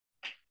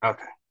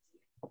Okay.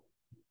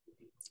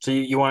 So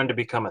you wanted to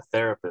become a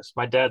therapist.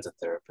 My dad's a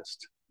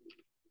therapist.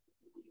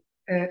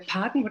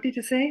 Pardon, what did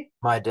you say?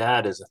 My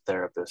dad is a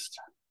therapist.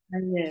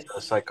 He's a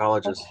Yes.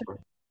 psychologist Okay.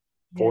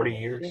 for 40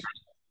 Yes. years. Yes.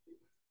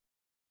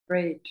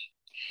 Great.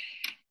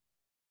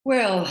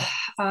 Well,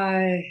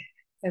 I,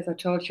 as I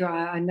told you,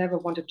 I never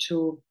wanted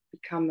to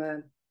become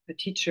a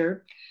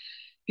teacher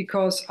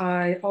because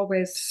I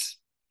always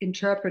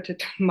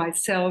interpreted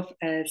myself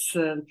as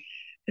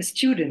a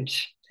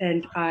student,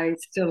 and I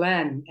still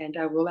am, and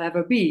I will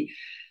ever be.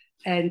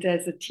 And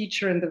as a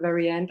teacher, in the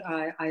very end,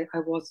 I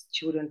was a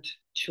student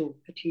too,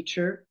 a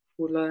teacher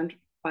who learned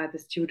by the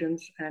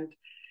students. And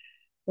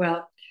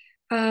well,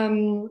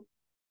 um,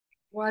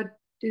 why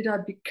did I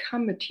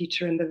become a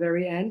teacher in the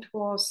very end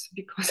was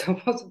because I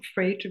was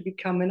afraid to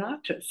become an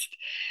artist.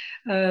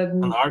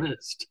 An Um,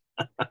 artist.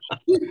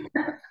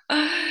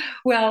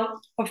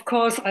 well, of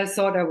course, I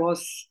thought I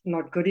was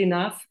not good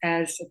enough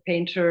as a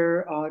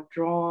painter or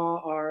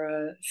drawer or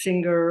a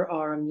singer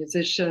or a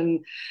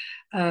musician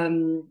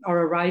or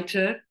a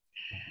writer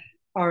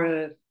or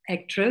an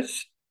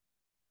actress.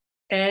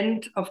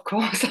 And of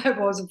course, I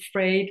was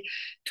afraid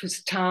to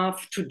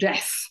starve to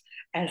death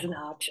as an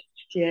artist.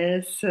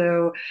 Yes.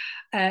 So,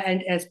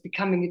 and as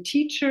becoming a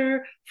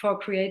teacher for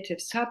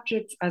creative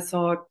subjects, I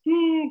thought,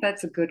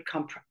 that's a good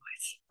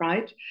compromise,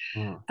 right?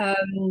 Mm.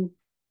 Um,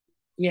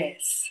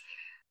 yes.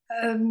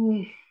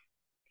 Um,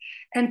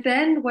 and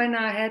then when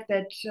I had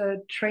that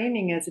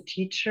training as a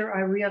teacher,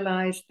 I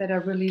realized that I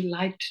really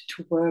liked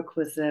to work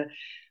with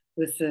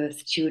the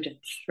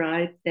students,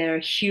 right? Their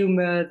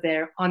humor,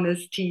 their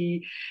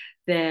honesty,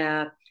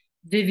 their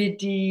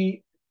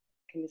vividity.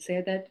 Can you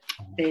say that?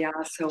 They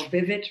are so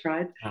vivid,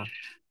 right? Yeah.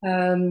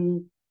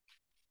 Um,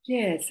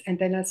 yes. And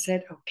then I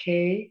said,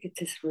 okay, it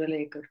is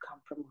really a good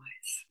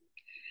compromise.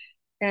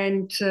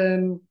 And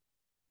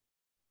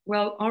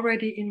well,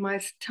 already in my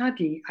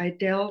study, I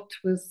dealt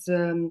with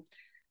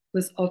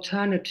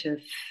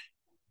alternative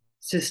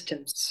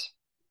systems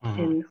Mhm.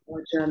 in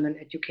our German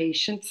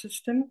education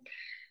system.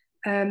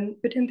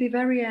 But in the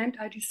very end,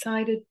 I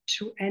decided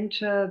to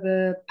enter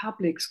the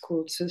public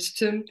school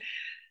system.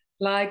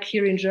 Like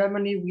here in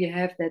Germany, we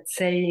have that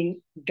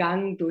saying,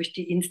 Gang durch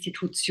die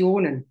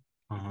Institutionen,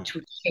 Mhm.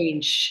 to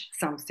change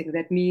something.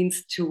 That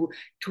means to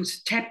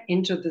step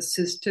into the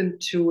system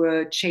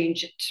to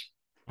change it.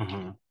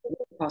 Mhm.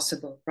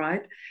 Possible,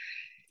 right?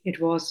 It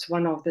was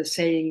one of the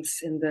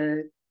sayings in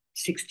the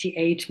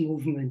 68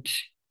 movement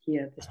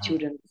here, the Mhm.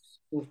 students'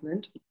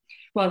 movement.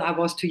 Well, I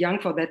was too young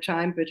for that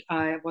time, but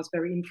I was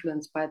very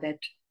influenced by that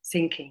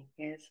thinking.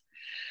 Yes.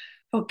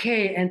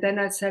 Okay. And then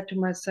I said to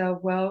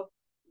myself, well,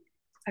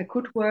 I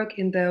could work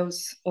in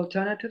those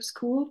alternative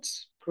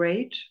schools.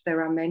 Great.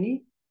 There are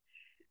many.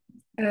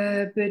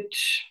 But,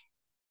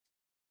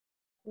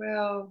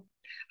 well,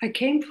 I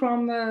came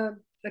from a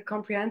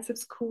comprehensive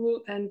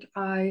school and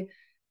I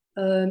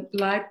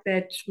liked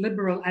that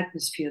liberal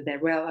atmosphere there.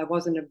 Well, I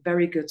was in a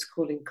very good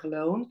school in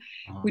Cologne,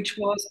 Mhm. which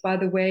was, by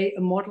the way,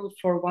 a model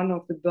for one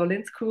of the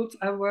Berlin schools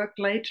I worked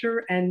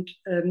later. And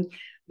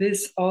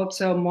this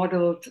also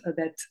modeled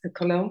that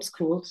Cologne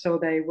school. So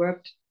they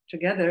worked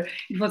together.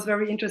 It was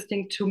very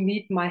interesting to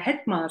meet my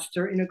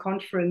headmaster in a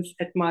conference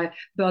at my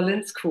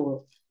Berlin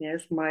school.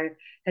 Yes, my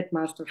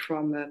headmaster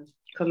from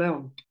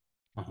Cologne.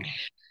 Mhm.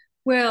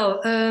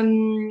 Well,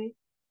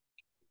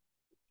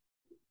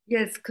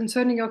 yes,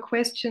 concerning your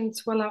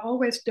questions, well, I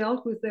always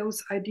dealt with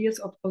those ideas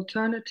of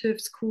alternative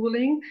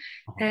schooling.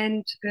 Mhm.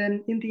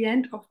 And in the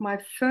end of my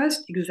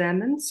first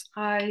examens,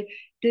 I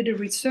did a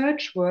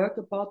research work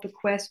about the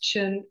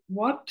question,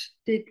 what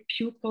did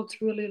pupils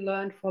really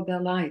learn for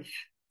their life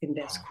in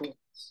their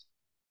schools?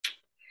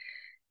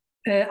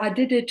 I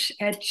did it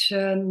at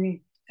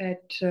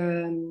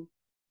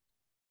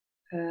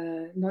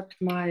not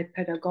my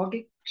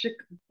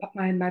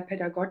my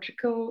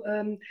pedagogical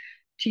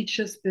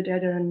teachers, but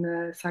at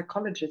a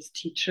psychologist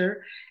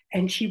teacher,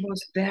 and he was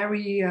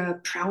very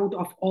proud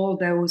of all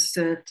those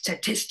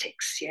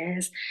statistics.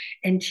 Yes,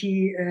 and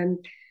he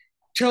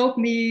told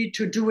me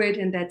to do it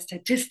in that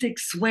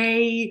statistics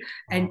way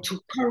and Mhm. to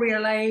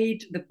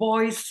correlate the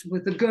boys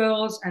with the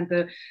girls and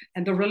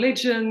the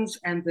religions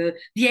and the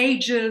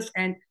ages.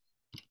 And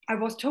I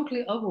was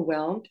totally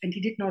overwhelmed, and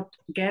he did not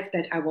get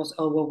that I was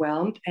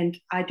overwhelmed, and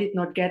I did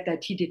not get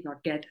that he did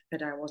not get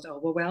that I was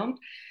overwhelmed.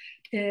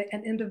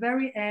 And in the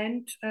very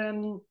end,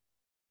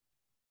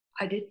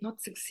 I did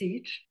not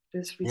succeed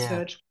this Yeah.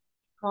 research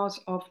because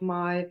of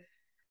my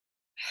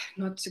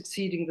not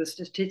succeeding the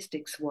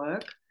statistics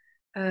work.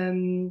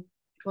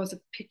 It was a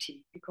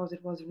pity because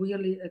it was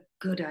really a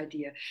good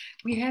idea.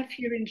 We have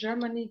here in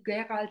Germany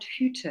Gerald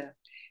Hüther.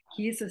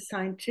 He is a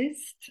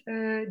scientist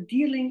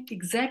dealing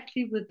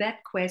exactly with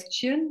that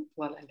question.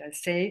 Well, and I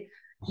say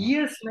Mhm.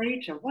 years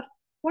later,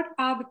 what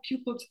are the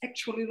pupils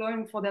actually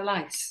learning for their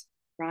lives,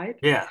 right?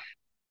 Yeah.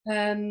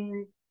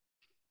 Um,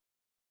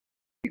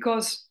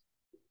 because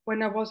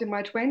when I was in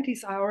my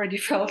 20s, I already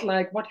felt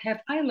like, what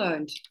have I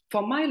learned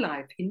for my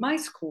life in my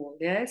school?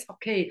 Yes,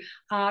 okay,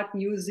 art,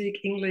 music,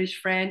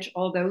 English, French,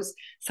 all those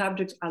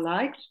subjects I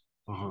liked.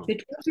 Mhm.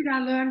 What did I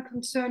learn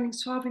concerning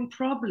solving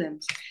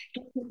problems,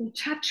 getting in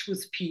touch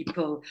with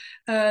people?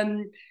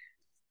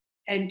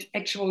 And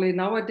actually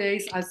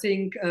nowadays I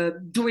think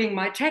doing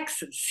my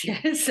taxes.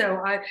 Yeah?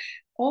 So I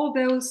all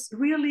those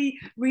really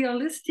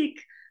realistic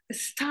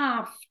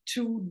stuff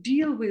to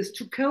deal with,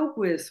 to cope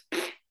with.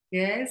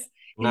 Yes,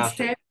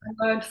 Nothing. instead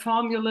I learned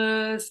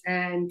formulas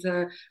and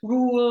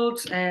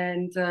rules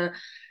and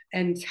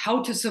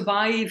how to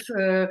survive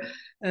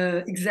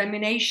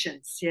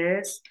examinations.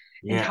 Yes,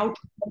 and Yeah. how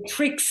to play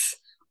tricks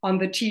on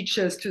the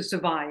teachers to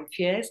survive.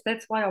 Yes,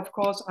 that's why of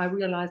course I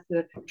realized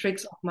the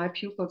tricks of my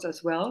pupils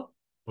as well.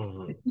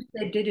 Mhm. If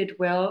they did it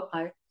well,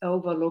 I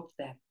overlooked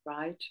them,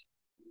 right?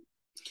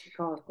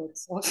 Because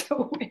that's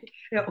also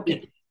yeah, Y-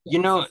 okay. You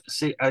Yes. know,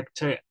 see, I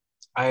tell you,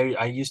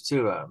 I used to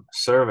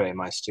survey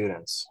my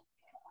students,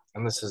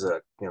 and this is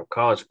a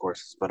college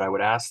courses, but I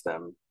would ask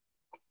them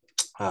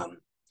um,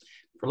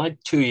 for like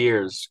 2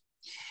 years.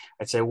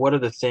 I'd say, what are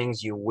the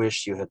things you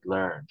wish you had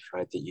learned,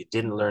 right? That you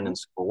didn't learn in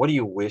school. What do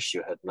you wish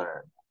you had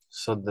learned?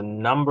 So the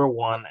number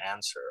one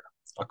answer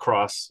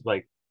across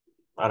like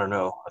I don't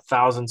know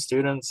 1,000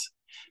 students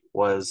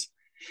was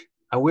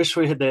I wish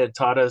they had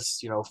taught us,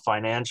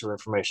 financial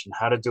information,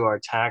 how to do our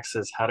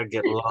taxes, how to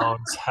get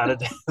loans, how to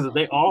do,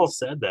 they all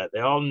said that. They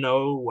all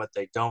know what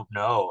they don't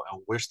know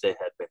and wish they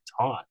had been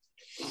taught.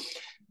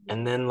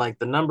 And then like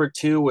the number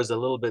two was a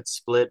little bit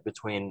split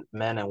between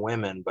men and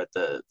women, but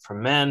for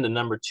men, the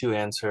number two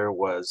answer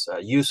was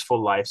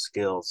useful life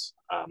skills,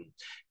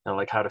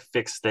 like how to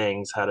fix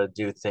things, how to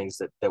do things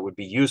that would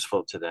be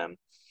useful to them.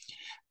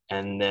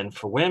 And then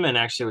for women,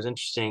 actually, it was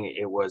interesting.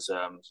 It was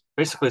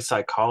basically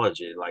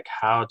psychology, like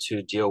how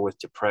to deal with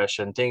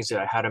depression, things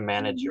that how to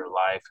manage Mhm. your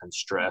life and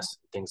stress,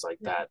 things like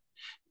that.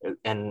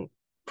 And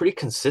pretty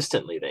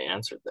consistently, they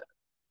answered that.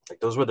 Like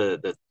those were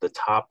the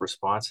top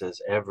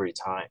responses every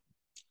time.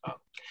 Um,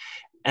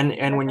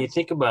 and when you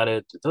think about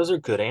it, those are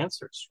good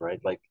answers, right?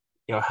 Like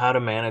how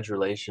to manage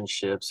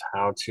relationships,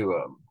 how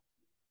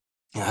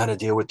to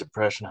deal with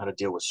depression, how to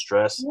deal with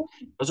stress.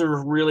 Those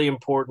are really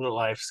important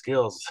life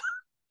skills.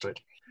 But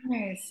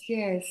Yes,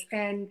 yes,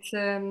 and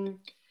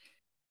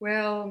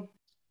well,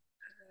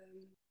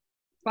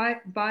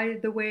 by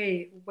the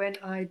way, when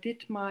I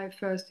did my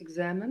first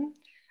examen,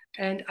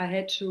 and I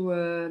had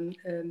to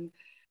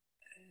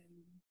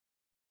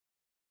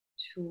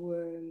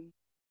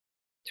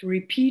to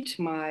repeat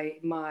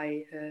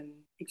my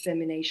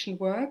examination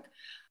work,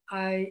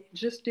 I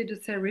just did a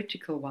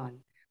theoretical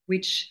one,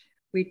 which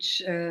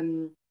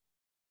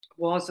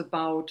was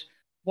about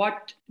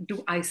what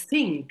do I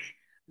think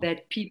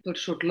that people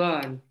should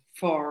learn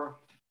for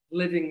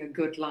living a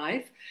good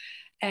life.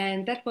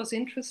 And that was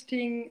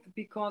interesting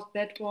because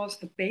that was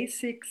the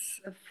basics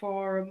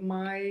for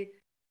my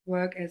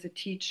work as a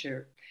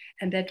teacher.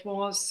 And that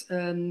was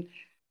um,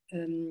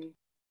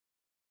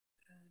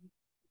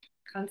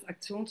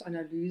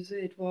 Transaktionsanalyse.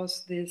 It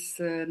was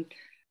this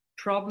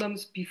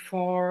problems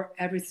before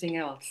everything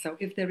else. So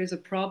if there is a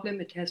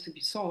problem, it has to be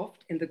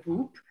solved in the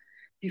group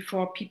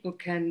before people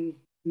can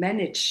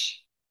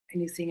manage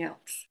anything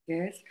else.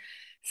 Yes.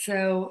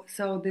 So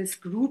this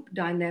group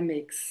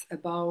dynamics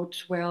about,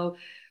 well,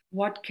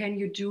 what can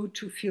you do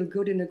to feel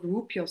good in a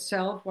group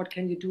yourself? What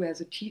can you do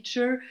as a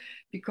teacher?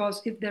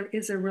 Because if there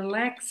is a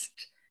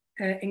relaxed,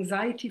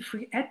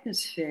 anxiety-free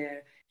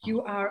atmosphere,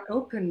 you are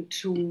open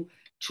to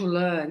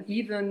learn,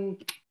 even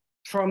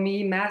for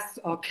me, math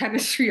or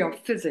chemistry or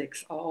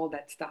physics or all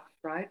that stuff,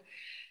 right?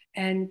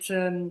 And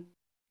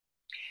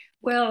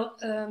well,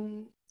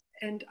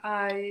 and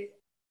I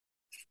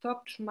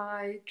stopped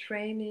my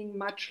training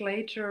much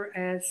later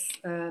as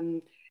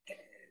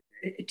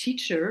a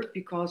teacher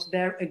because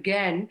there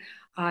again,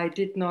 I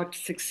did not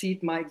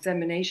succeed my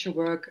examination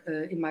work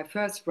in my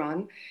first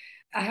run.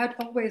 I had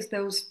always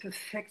those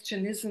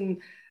perfectionism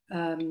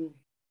um,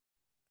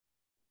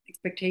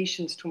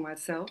 expectations to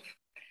myself.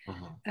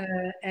 mhm.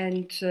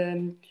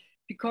 And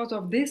because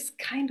of this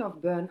kind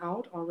of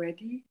burnout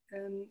already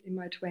in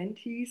my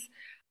 20s,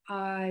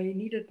 I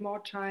needed more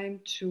time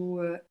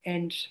to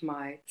end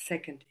my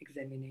second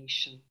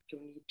examination. You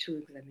need two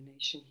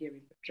examinations here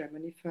in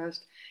Germany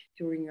first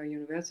during your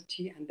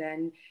university and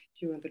then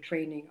during the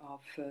training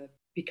of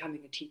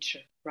becoming a teacher,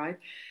 right?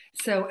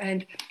 So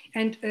and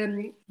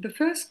the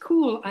first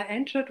school I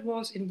entered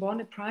was in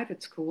Bonn, a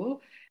private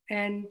school,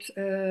 and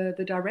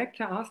the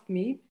director asked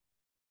me,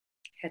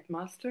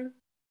 headmaster,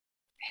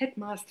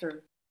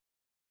 headmaster.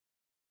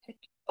 Head,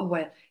 oh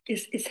well,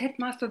 is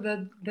headmaster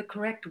the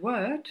correct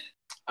word?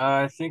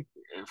 I think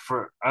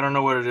I don't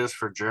know what it is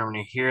for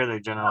Germany. Here, they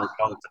generally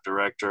call it the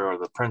director or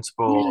the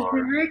principal Yes,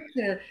 or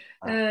director.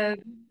 uh,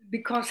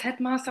 Because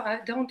headmaster,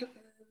 I don't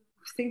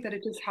think that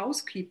it is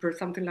housekeeper,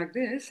 something like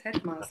this. that's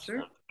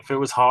Headmaster. if it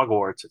was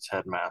Hogwarts, it's Oh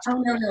headmaster.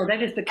 no, no,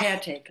 that is the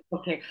caretaker.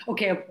 Okay,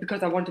 okay,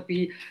 because I want to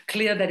be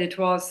clear that it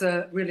was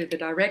really the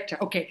director.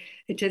 Okay,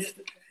 it is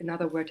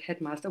another word,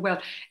 headmaster. Well,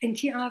 and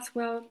he asked,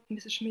 well,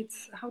 Mrs.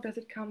 Schmitz, how does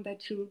it come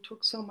that you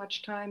took so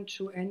much time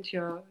to end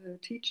your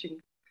teaching?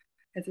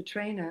 as a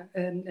trainer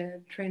and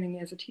training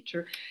as a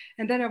teacher.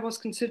 And then I was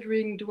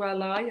considering, do I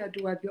lie or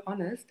do I be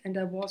honest? And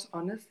I was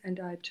honest, and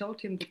I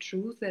told him the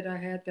truth that I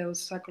had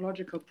those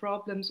psychological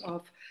problems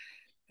of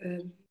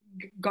uh,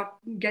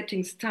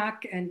 getting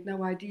stuck and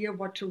no idea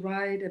what to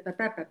write.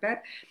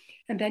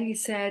 And then he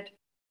said,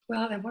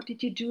 "Well, and what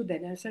did you do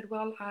then?" I said,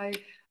 "Well, I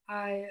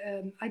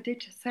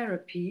did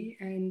therapy,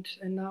 and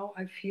now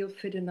I feel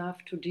fit enough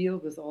to deal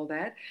with all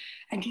that."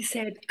 And he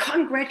said,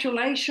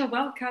 "Congratulations,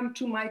 welcome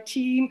to my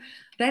team.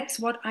 That's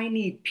what I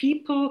need.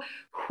 People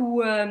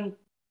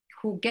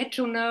who get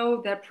to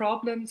know their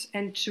problems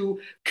and to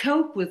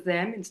cope with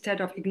them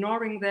instead of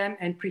ignoring them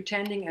and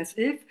pretending as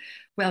if.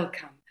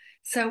 Welcome."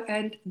 So,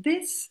 and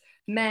this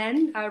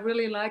man, I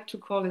really like to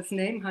call his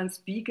name, Hans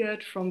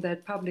Biegert from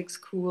that public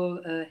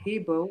school,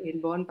 Hebo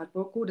in Bonn, Bad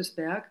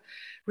Godesberg,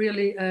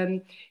 really,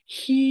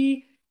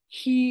 he,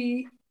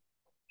 he,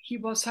 he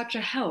was such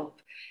a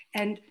help.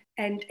 And,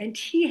 and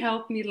he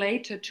helped me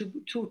later to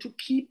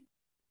keep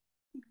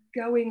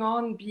going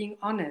on being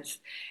honest,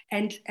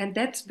 and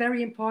that's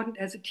very important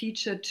as a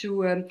teacher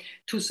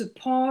to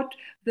support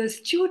the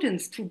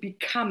students to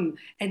become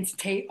and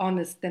stay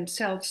honest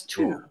themselves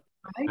Yeah, too,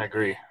 I right?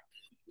 agree.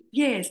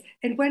 Yes,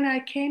 and when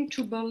I came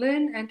to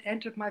Berlin and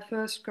entered my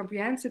first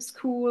comprehensive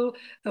school,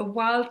 a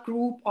wild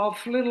group of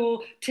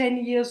little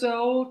 10 years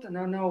old,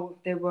 no, no,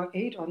 they were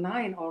 8 or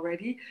 9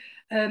 already.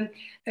 Um,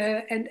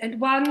 and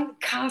one,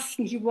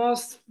 Carsten, he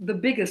was the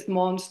biggest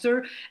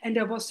monster. And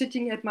I was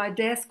sitting at my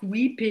desk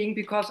weeping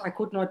because I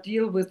could not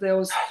deal with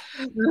those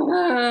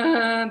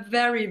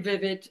very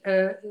vivid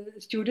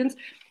students.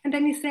 And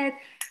then he said,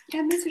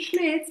 "Yeah, Mrs.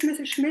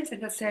 Schmitz."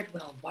 And I said,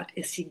 "Well, what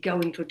is he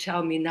going to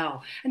tell me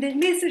now?" And then,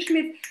 "Mrs.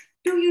 Schmitz,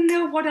 do you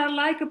know what I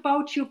like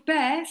about you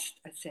best?"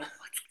 I said,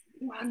 "What's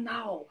going on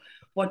now?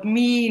 What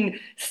mean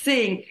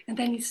thing?" And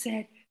then he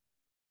said,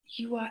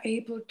 "You are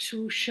able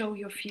to show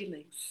your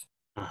feelings."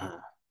 Uh-huh.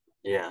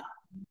 Yeah.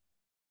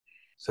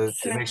 So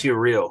So, it makes you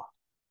real.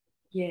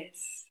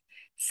 yes.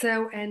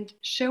 So, and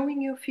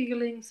showing your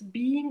feelings,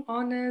 being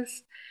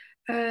honest,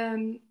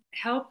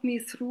 helped me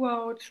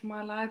throughout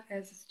my life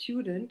as a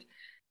student.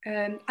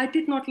 I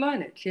did not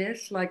learn it,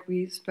 yes, like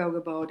we spoke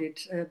about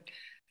it,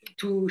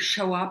 to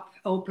show up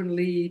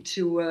openly,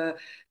 to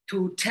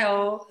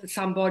tell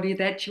somebody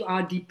that you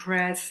are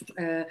depressed.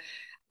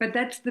 But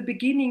that's the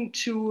beginning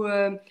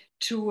to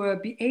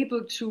be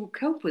able to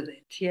cope with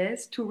it,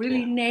 yes, to Yeah.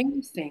 really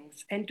name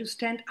things and to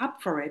stand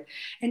up for it.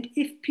 And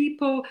if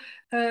people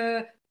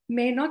uh,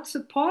 may not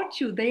support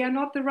you, they are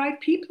not the right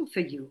people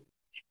for you,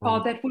 or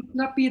Mhm. that would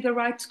not be the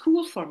right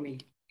school for me.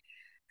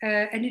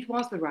 And it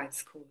was the right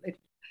school.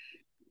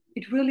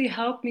 It really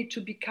helped me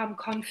to become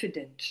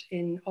confident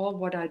in all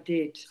what I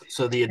did.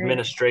 So the Uh,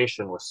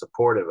 administration was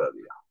supportive of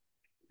you.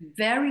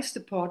 very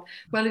support.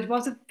 Well, it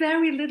was a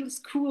very little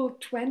school,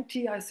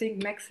 20, I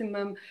think,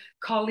 maximum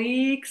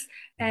colleagues.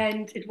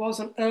 And it was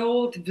an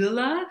old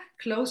villa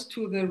close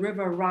to the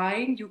River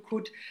Rhine. You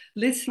could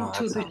listen Oh, that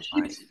to the sounds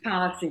ships nice.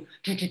 passing.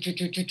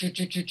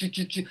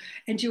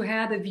 And you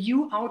had a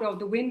view out of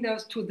the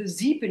windows to the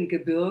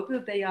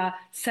Siebengebirge. They are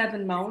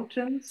 7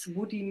 mountains,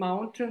 woody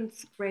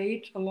mountains,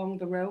 great along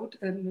the road,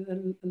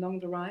 along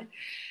the Rhine.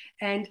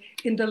 And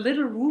in the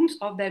little rooms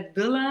of that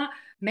villa,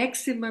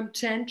 maximum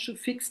 10 to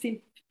 15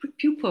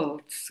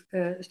 pupils,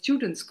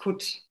 students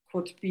could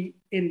be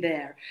in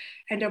there.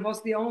 And I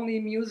was the only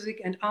music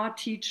and art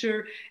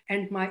teacher,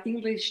 and my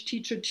English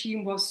teacher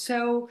team was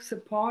so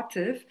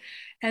supportive.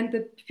 And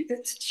the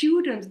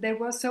students, they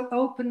were so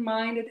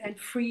open-minded and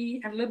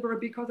free and liberal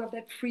because of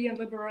that free and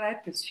liberal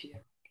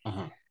atmosphere.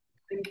 Uh-huh.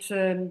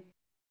 And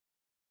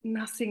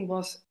nothing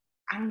was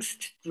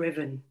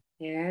angst-driven.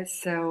 Yeah,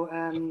 so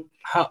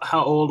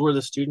How old were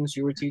the students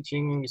you were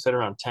teaching? You said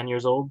around 10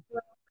 years old?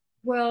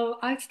 well,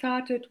 I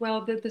started,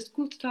 well, the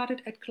school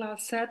started at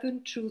class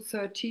 7 to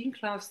 13,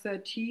 class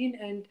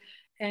 13,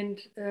 and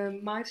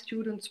my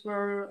students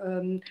were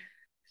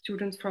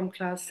students from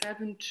class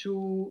 7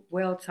 to,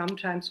 well,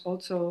 sometimes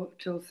also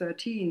till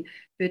 13,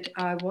 but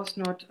I was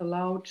not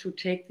allowed to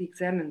take the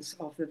exams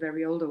of the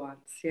very older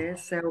ones.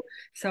 Yes,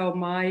 so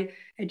my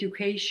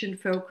education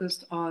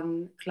focused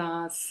on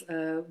class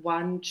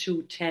 1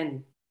 to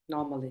 10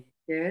 normally.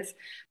 Yes,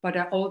 but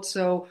I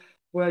also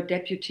were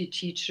deputy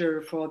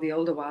teacher for the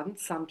older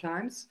ones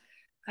sometimes.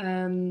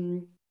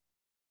 Um,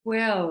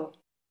 well,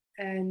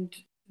 and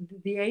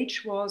the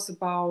age was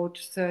about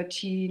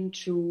 13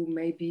 to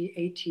maybe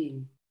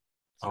 18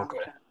 Okay.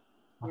 sometimes.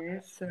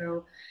 Yes,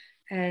 so,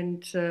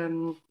 and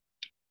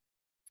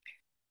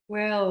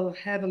well,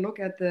 have a look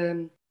at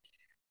the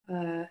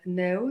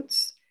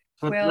notes.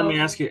 So let me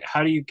Well, ask you,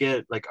 how do you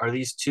get, like, are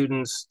these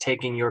students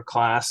taking your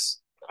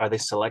class? Are they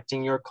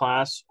selecting your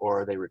class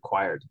or are they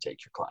required to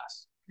take your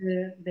class?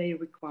 they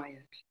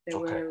required. They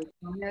Okay. were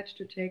required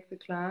to take the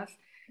class.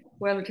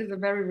 Well, it is a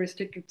very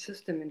restricted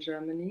system in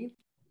Germany.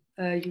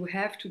 You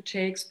have to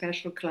take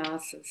special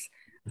classes.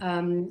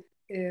 Um,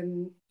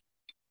 um,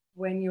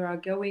 when you are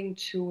going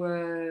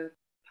to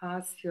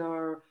pass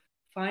your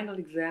final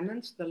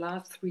exams, the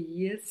last 3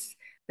 years,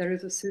 there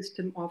is a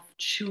system of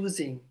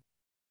choosing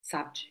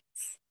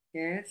subjects.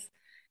 Yes.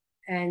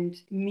 And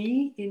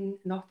me in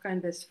North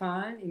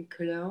Rhine-Westphalia, in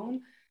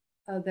Cologne,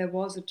 there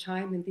was a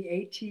time in the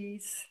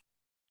 80s,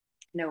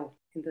 no,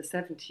 in the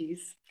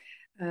 70s,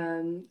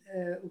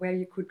 where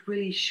you could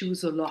really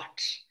choose a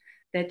lot.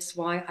 That's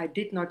why I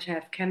did not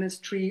have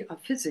chemistry or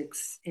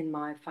physics in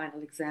my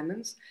final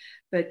exams,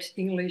 but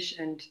English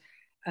and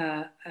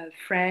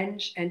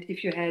French. And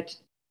if you had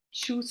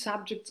two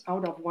subjects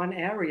out of one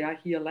area,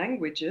 here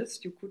languages,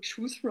 you could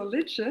choose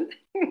religion,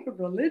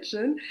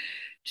 religion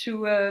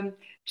to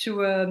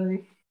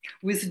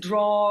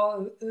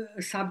withdraw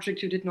a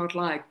subject you did not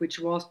like, which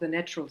was the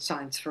natural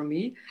science for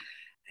me.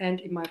 And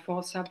in my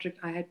fourth subject,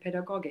 I had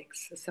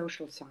pedagogics,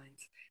 social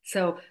science.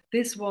 So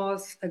this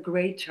was a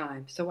great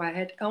time. So I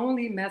had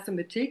only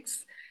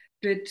mathematics,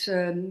 but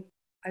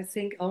I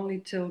think only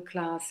till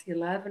class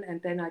 11.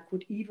 And then I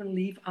could even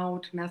leave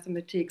out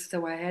mathematics.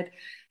 So I had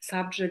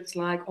subjects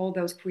like all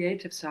those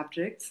creative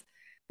subjects.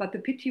 But the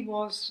pity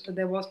was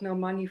there was no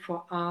money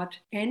for art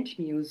and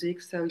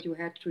music. So you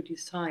had to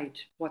decide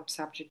what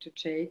subject to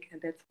take.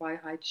 And that's why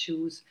I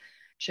chose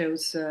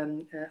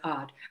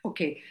art.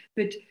 Okay,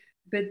 but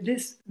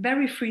this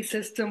very free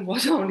system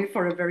was only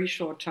for a very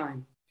short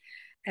time.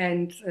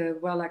 And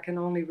well, I can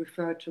only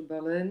refer to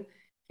Berlin.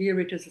 Here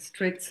it is a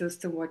strict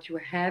system, what you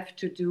have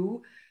to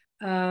do.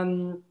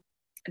 Um,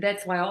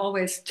 that's why I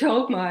always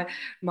told my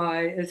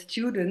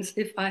students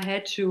if I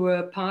had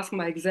to pass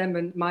my exam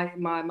and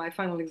my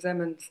final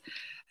exams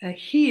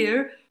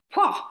here,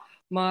 whew,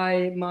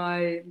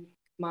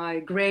 my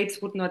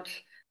grades would not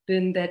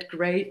been that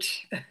great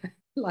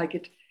like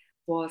it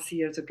was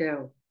years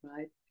ago,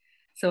 right?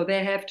 So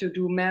they have to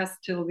do math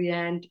till the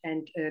end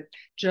and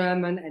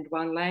German and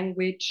one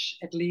language,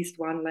 at least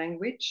one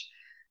language.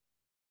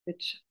 But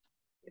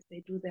if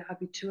they do their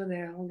Abitur,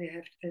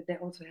 they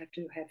also have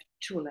to have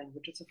two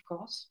languages, of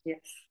course.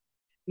 Yes,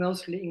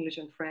 mostly English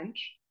and French.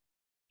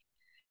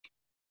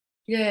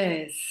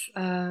 Yes.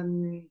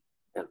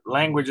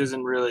 Language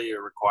isn't really a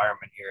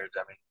requirement here.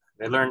 I mean,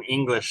 they learn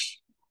English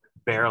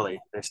barely.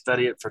 They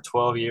study it for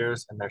 12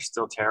 years and they're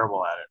still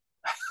terrible at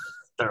it.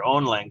 Their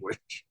own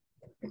language.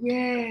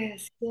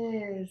 Yes,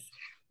 yes.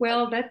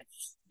 Well,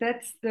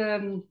 that's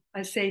the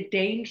I say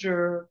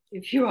danger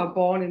if you are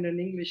born in an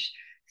English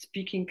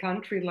speaking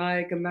country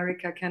like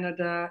America,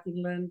 Canada,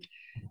 England,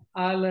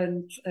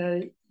 Ireland.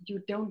 You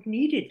don't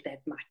need it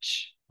that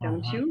much,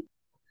 don't Mhm. you?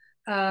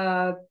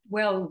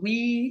 Well,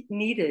 we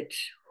need it.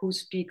 Who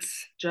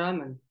speaks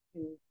German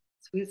in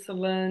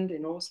Switzerland,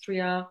 in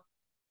Austria,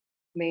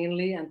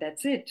 mainly, and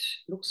that's it.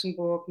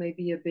 Luxembourg,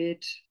 maybe a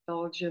bit,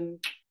 Belgium.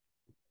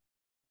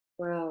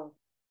 Well,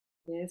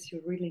 yes,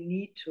 you really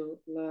need to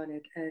learn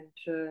it.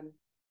 And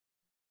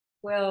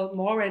well,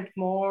 more and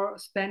more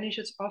Spanish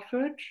is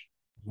offered,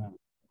 Mhm.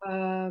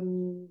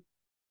 um,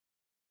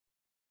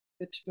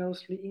 but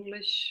mostly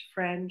English,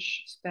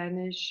 French,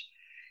 Spanish.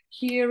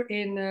 Here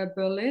in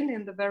Berlin,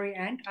 in the very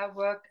end, I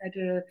worked at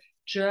a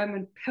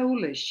German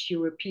Polish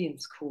European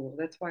school.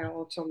 That's why I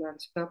also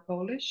learned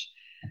Polish.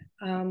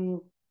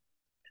 Um,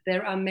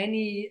 there are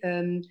many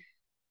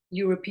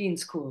European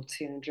schools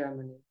here in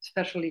Germany,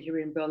 especially here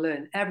in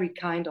Berlin, every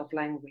kind of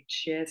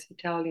language. Yes,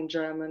 Italian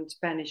German,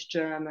 Spanish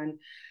German,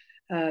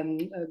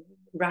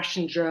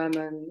 Russian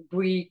German,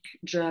 Greek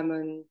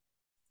German.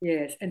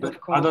 Yes, and But of are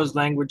course, those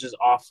languages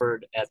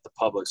offered at the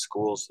public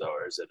schools though,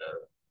 or is it a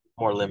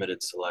more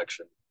limited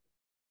selection?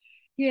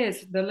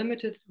 yes, the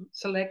limited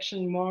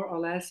selection more or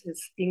less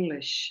is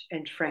English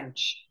and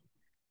French,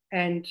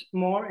 and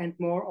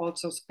more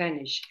also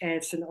Spanish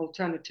as an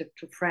alternative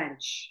to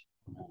French.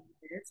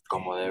 Yes.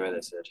 Como debe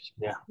de ser.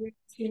 Yeah.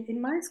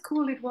 In my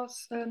school, it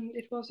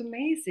was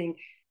amazing.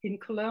 In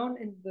Cologne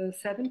in the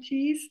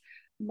 70s,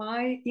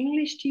 my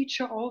English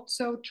teacher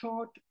also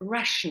taught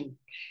Russian.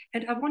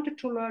 And I wanted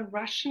to learn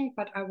Russian,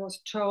 but I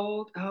was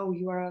told, oh,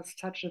 you are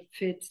such a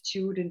fit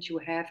student, you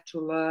have to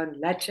learn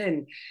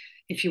Latin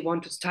if you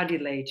want to study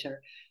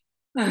later.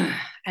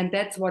 And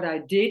that's what I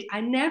did.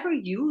 I never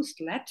used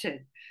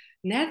Latin,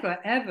 never,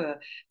 ever.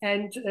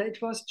 And it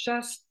was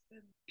just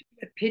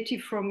a pity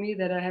for me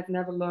that I have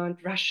never learned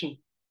Russian.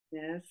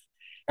 Yes,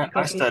 I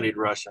because studied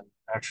Russian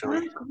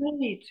actually.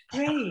 great,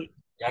 great.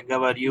 Я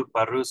говорю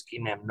по-русски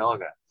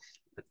немного.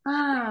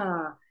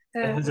 Ah,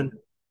 uh,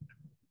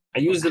 I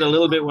used it a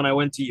little bit when I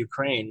went to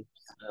Ukraine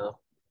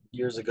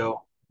years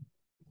ago.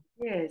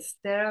 yes,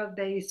 there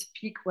they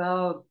speak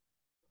well,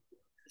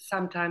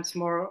 sometimes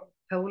more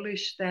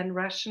Polish than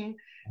Russian,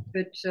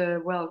 but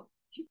well,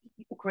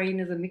 Ukraine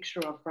is a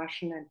mixture of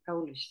Russian and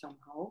Polish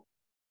somehow.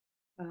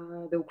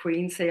 The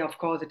Ukrainians say, of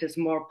course, it is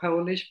more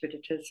Polish, but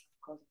it is, of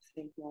course, I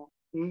think more.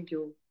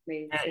 You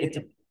may Yeah, say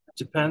that.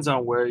 depends on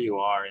where you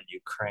are in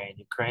Ukraine.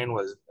 Ukraine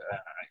was,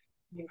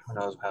 Yes. who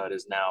knows how it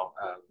is now.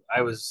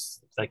 I was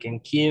like in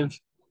Kiev,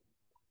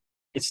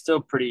 it's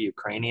still pretty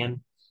Ukrainian,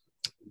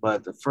 but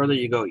the further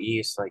you go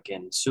east, like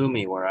in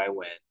Sumy, where I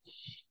went,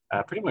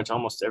 pretty much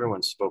almost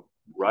everyone spoke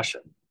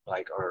Russian,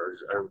 like or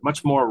much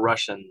more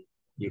Russian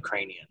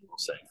Ukrainian,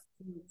 we'll say.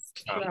 Yes,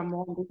 you Um, are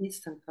more on the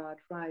eastern part,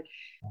 right?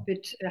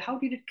 But how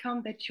did it come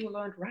that you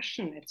learned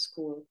Russian at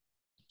school?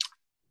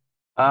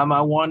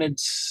 I wanted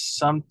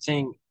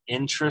something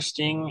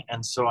interesting,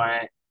 and so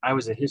I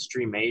was a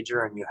history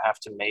major, and you have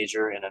to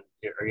major in a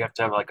or you have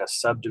to have like a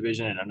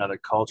subdivision in another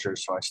culture.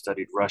 So I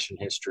studied Russian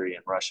history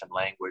and Russian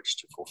language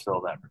to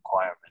fulfill that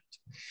requirement.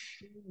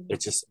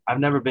 It's just I've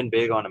never been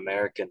big on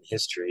American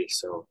history,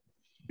 so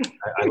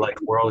I like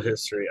world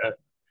history.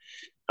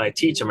 I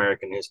teach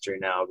American history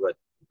now, but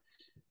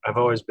I've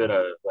always been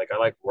a like I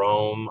like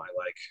Rome.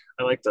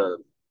 I like the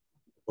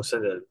we'll say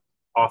the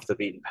off the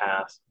beaten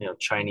path,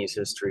 Chinese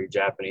history,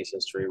 Japanese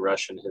history,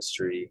 Russian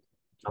history.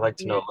 I like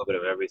to know a Yes, little bit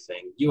of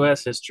everything.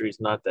 US history is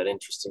not that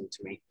interesting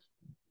to me.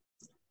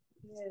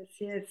 yes,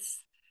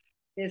 yes.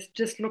 Yes,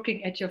 just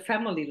looking at your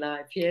family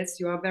life. Yes,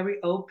 you are very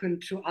open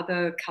to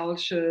other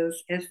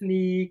cultures,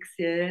 ethnics.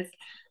 Yes,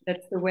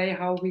 that's the way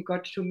how we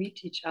got to meet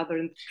each other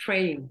and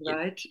train,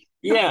 right?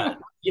 Yeah.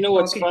 You know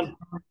what's Talking.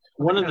 fun?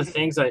 One of the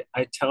things I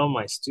tell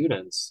my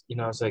students,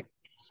 it's like,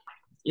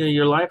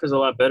 your life is a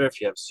lot better if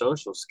you have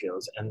social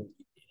skills. And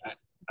I,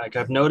 like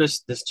I've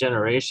noticed this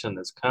generation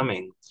that's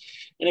coming,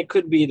 and it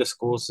could be the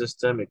school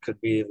system, it could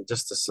be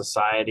just the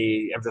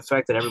society, and the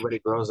fact that everybody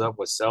grows up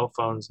with cell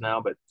phones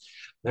now, but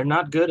they're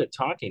not good at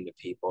talking to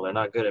people. They're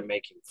not good at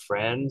making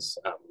friends.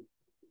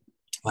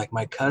 Like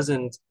my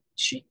cousin,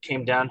 she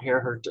came down here.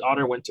 Her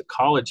daughter went to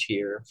college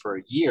here for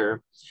a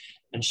year,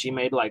 and she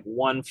made like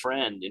one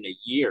friend in a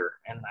year.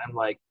 And I'm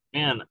like,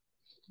 man,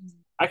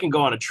 I can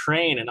go on a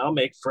train and I'll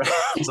make friends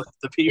with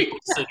the people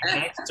sitting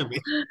next to me.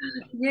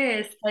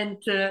 Yes, and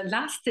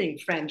lasting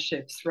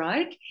friendships,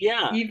 right?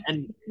 Yeah, Even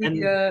if we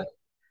and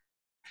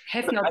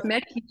have but I, not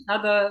met each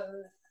other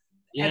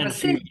yeah, in ever a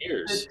few since,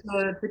 years.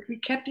 but we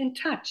kept in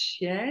touch.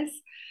 Yes,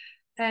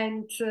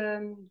 and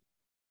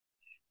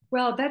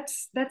well,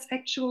 that's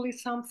actually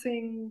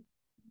something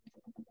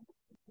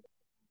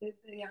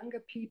the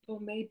younger people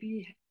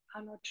maybe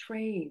are not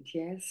trained.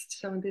 Yes,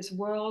 so in this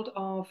world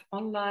of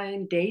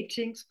online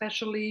dating,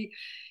 especially,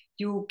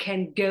 you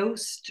can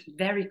ghost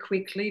very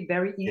quickly,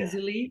 very Yeah.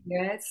 easily.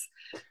 Yes,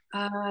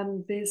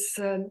 this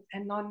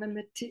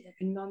anonymity,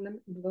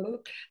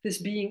 this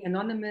being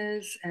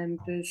anonymous, and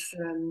this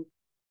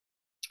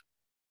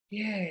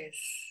yes,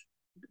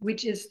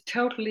 which is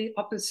totally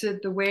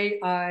opposite the way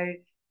I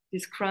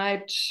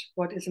described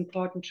what is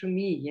important to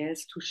me.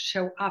 Yes, to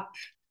show up.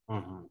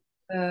 Mm-hmm.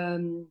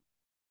 Um,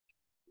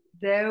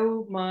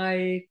 though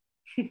my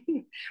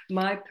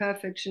my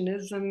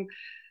perfectionism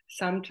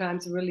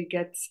sometimes really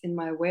gets in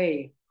my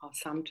way, or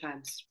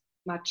sometimes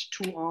much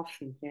too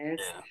often. Yes.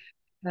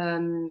 Yeah.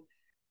 Um,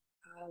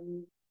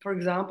 for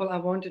example, I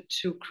wanted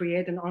to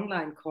create an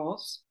online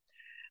course.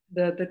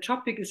 The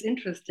topic is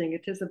interesting.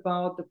 It is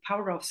about the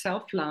power of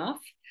self-love,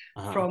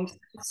 Uh-huh. from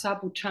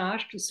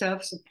sabotage to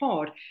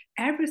self-support.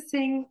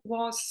 Everything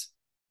was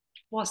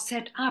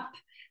set up,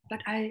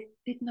 but I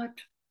did not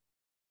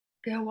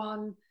go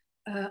on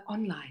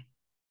online.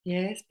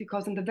 Yes,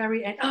 because in the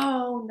very end,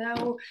 oh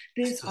no,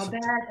 This this or doesn't.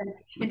 that,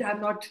 and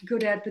I'm not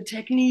good at the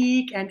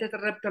technique, and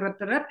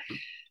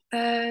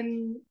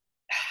um,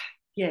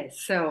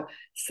 yes. So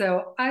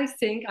I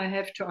think I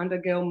have to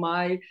undergo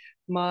my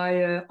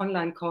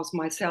online course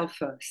myself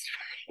first,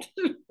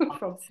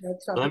 from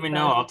Let me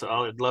know.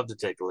 sabotage. I'd love to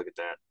take a look at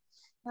that.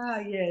 Ah,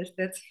 yes,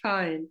 that's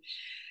fine.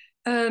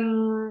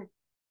 Um,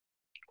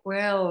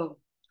 well,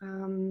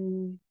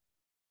 um,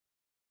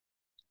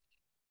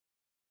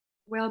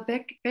 well,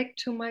 back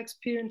to my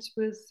experience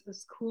with the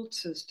school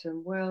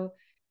system. Well,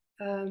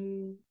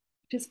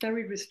 it is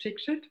very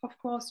restricted. Of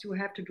course, you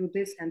have to do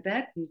this and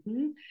that.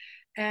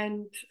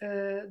 And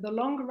the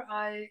longer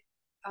I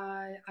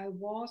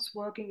was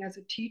working as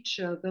a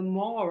teacher, the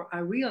more I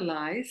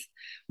realized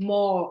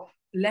more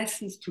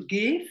lessons to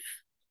give,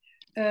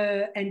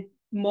 and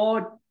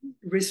more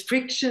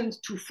restrictions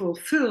to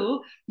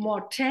fulfill,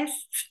 more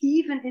tests,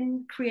 even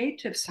in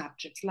creative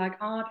subjects like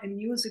art and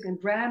music and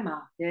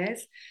drama.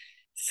 Yes.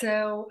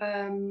 So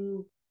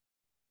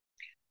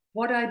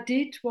what I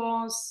did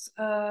was,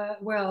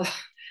 well,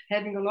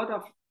 having a lot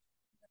of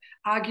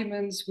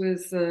arguments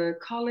with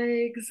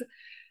colleagues,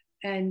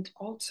 and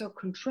also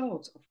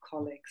controls of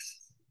colleagues,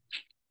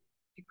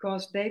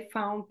 because they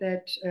found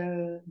that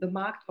the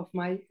marks of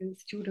my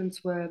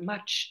students were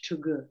much too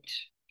good.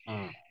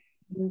 Mm.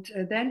 And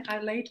then I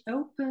laid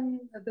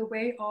open the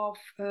way of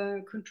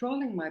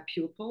controlling my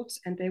pupils,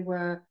 and they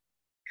were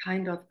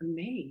kind of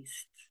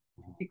amazed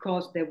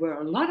because there were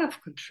a lot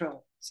of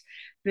controls.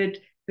 But,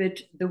 but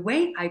the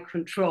way I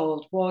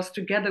controlled was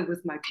together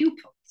with my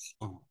pupils,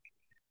 Mm.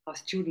 or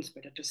students,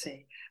 better to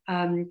say.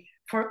 Um,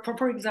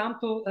 for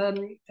example,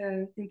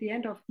 in the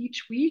end of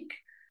each week,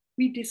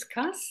 we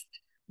discussed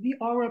the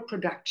oral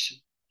production,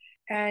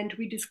 and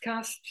we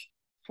discussed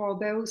for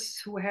those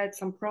who had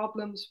some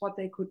problems what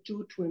they could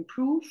do to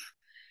improve,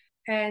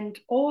 and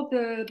all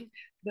the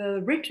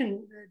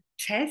written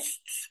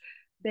tests,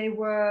 they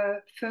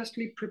were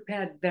firstly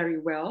prepared very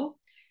well,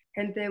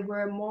 and they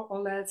were more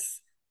or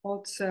less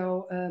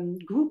also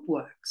group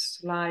works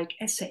like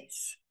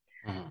essays.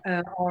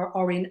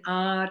 or in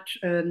art,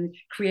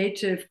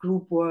 creative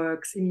group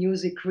works, in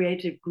music,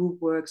 creative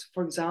group works.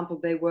 For example,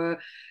 they were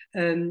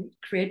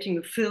creating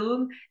a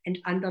film and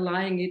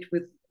underlying it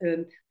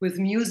with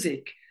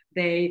music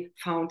they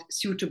found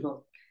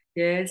suitable.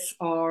 Yes,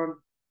 or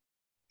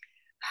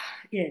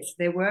yes,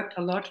 they worked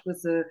a lot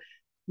with the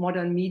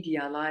modern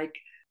media, like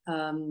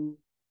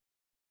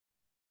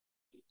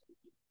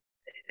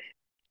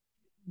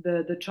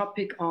the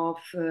topic of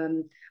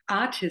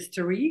art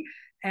history.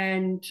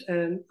 And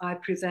I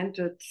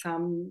presented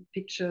some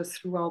pictures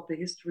throughout the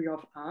history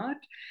of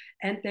art,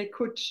 and they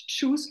could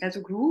choose as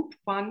a group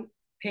one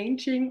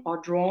painting or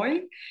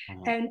drawing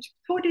and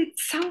put it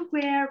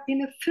somewhere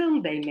in a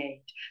film they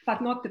made,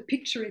 but not the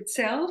picture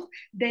itself.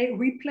 They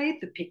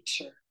replayed the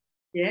picture.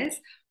 Yes.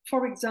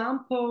 For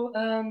example,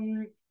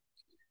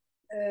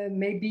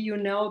 maybe you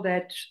know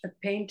that a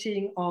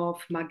painting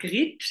of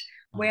Magritte,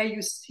 where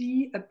you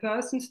see a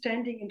person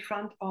standing in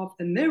front of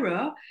a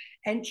mirror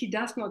and he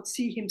does not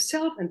see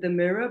himself in the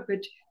mirror,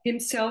 but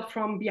himself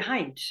from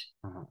behind.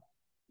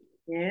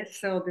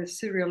 Yes, so the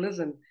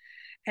surrealism.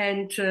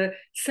 And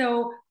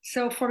so,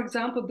 for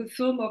example, the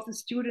film of the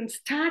student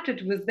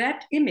started with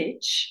that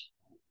image,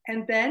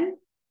 and then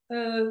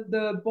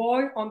the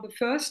boy on the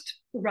first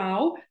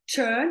row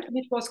turned, and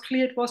it was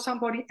clear it was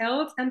somebody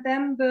else, and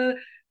then the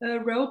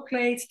role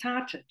play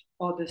started,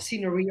 or the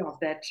scenery of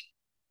that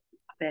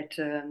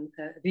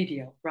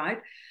video,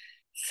 right?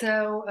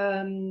 So,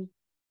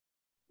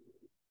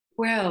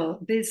 well,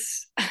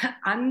 this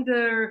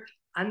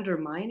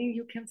undermining,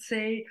 you can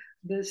say,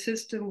 the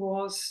system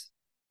was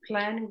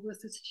planning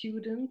with the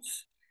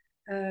students,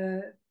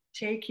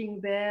 taking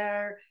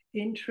their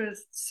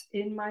interests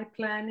in my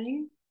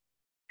planning,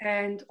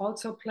 and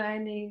also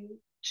planning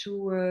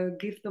to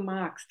give the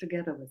marks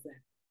together with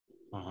them.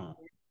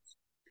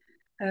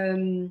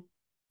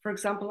 For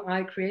example,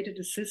 I created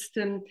a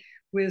system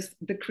with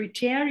the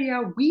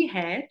criteria we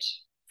had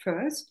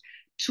first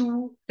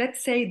to,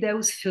 let's say,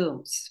 those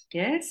films.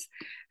 Yes.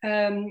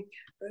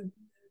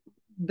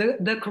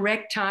 The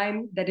correct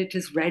time that it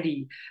is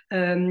ready,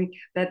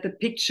 that the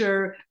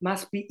picture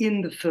must be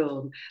in the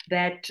film,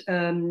 that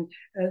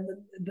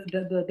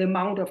the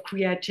amount of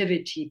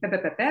creativity,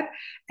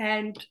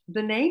 and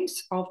the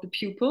names of the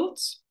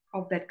pupils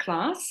of that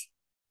class.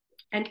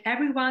 And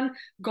everyone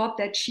got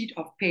that sheet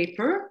of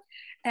paper.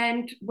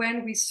 And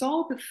when we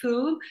saw the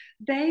film,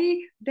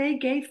 they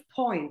gave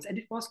points. And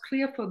it was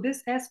clear for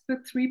this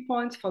aspect, 3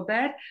 points for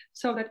that,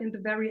 so that in the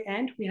very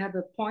end, we have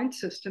a point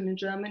system in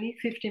Germany.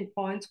 15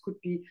 points could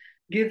be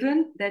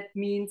given. That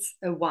means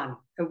a 1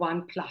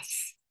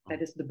 plus.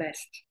 That is the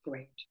best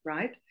grade,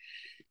 right?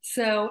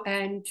 So,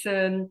 and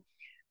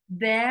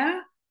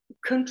their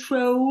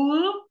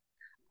control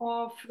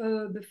of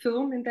the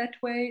film in that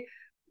way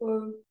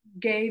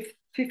gave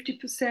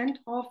 50%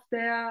 of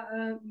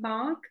their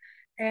mark,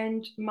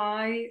 and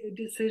my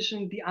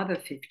decision the other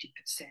 50%.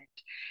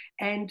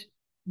 And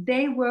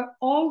they were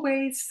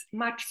always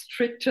much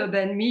stricter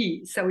than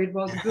me, so it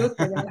was good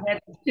that I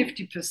had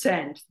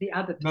 50%, the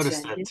other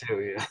Noticed percent. that too,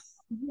 yeah.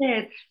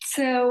 Yes.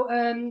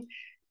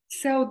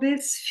 So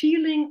this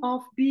feeling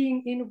of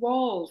being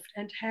involved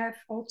and have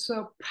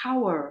also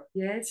power,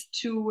 yes,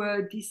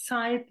 to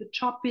decide the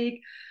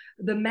topic,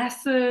 the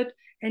method,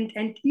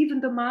 and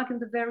even the mark in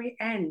the very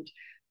end,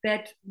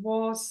 that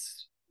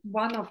was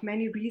one of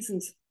many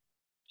reasons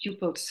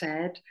pupils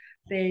said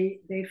they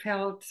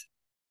felt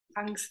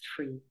angst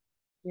free.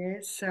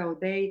 Yes, so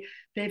they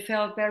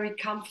felt very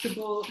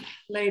comfortable,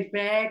 laid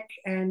back,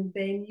 and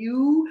they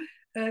knew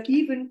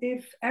even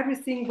if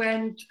everything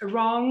went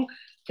wrong,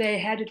 they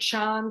had a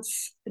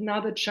chance,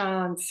 another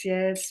chance,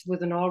 yes,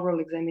 with an oral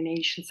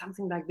examination,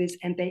 something like this,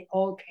 and they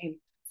all came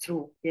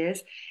through.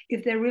 Yes,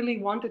 if they really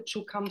wanted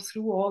to come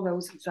through all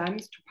those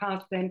exams to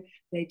pass, then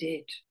they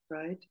did,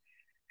 right?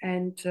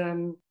 And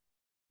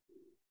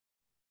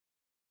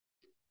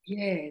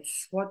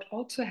yes, what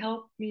also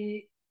helped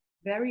me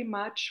very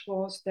much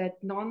was that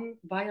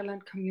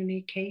non-violent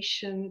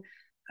communication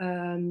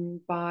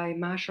by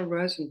Marshall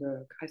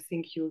Rosenberg. I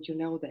think you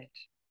know that,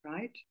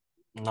 right?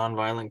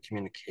 Nonviolent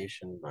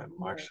Communication by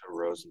Marshall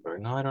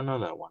Rosenberg. No, I don't know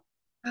that one.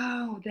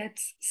 Oh,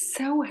 that's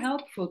so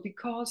helpful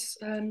because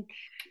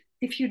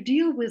if you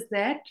deal with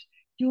that,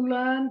 you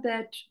learn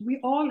that we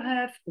all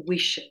have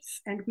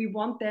wishes and we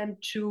want them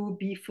to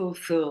be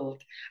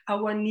fulfilled,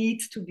 our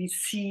needs to be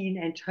seen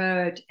and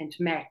heard and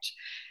met.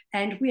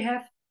 And we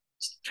have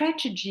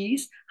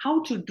strategies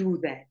how to do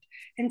that.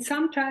 And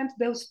sometimes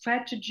those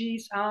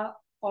strategies are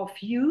of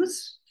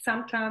use,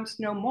 sometimes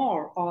no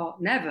more or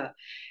never.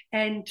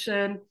 And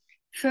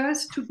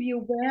first, to be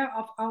aware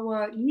of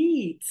our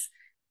needs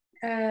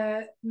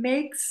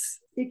makes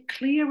it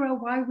clearer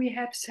why we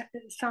have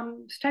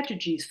some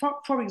strategies.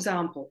 For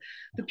example,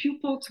 the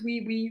pupils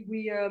we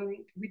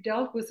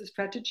dealt with the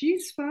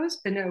strategies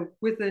first,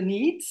 with the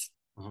needs,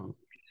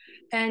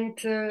 and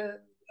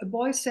a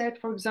boy said,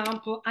 for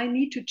example, I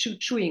need to chew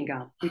chewing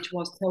gum, which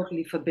was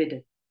totally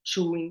forbidden,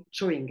 chewing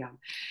gum,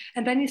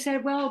 and then he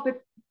said, well,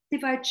 but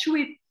if I chew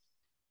it,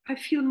 I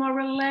feel more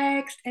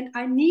relaxed, and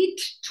I need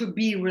to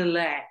be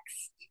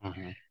relaxed.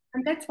 Mhm.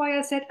 And that's why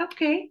I said,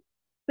 okay,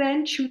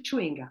 then chew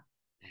chewing gum.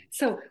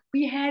 So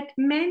we had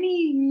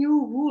many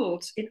new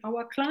rules in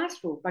our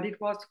classroom, but it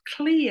was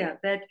clear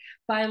that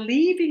by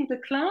leaving the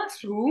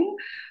classroom,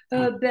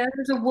 there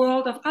is a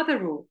world of other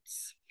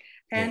rules.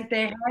 Yeah. And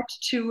they had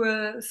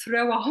to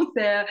throw out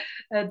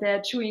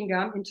their chewing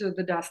gum into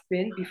the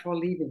dustbin before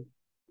leaving.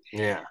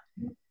 Yeah.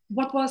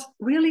 What was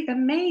really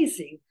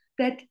amazing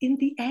that in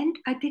the end,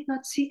 I did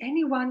not see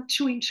anyone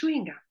chewing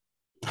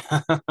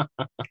gum.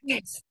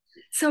 Yes.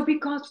 So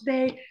because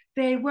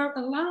they were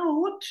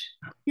allowed,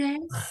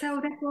 yes.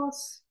 So that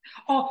was,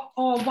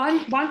 or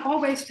one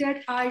always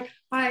said, I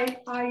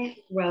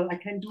well, I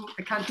can't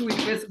do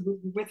it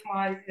with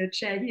my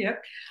chair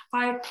here.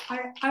 I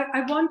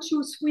want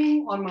to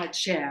swing on my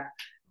chair.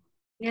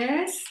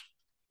 Yes.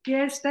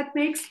 Yes, that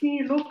makes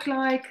me look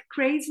like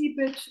crazy,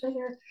 but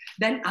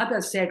then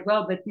others said,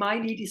 well, but my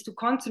need is to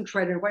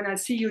concentrate. And when I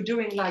see you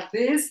doing like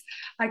this,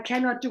 I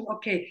cannot do,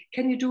 okay,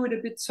 can you do it a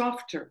bit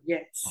softer?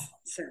 Yes.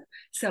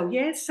 So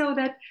yes, so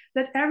that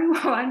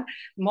everyone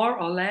more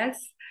or less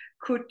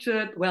could,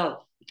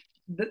 well,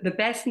 the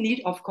best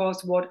need, of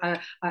course, what I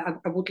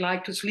would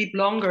like to sleep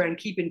longer and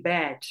keep in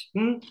bed.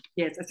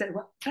 Yes, I said,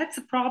 well, that's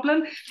a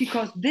problem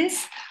because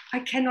this I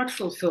cannot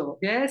fulfill.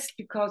 Yes,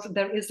 because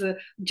there is a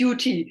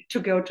duty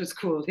to go to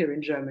school here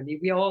in Germany.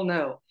 We all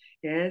know.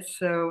 Yes,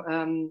 so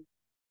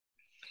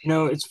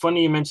It's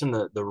funny you mentioned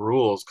the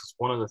rules, because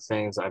one of the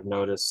things I've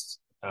noticed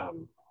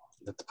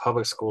that the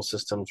public school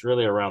systems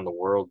really around the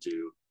world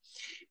do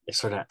is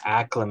sort of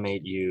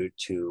acclimate you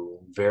to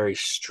very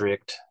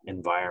strict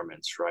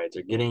environments, right?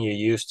 They're getting you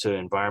used to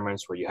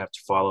environments where you have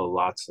to follow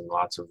lots and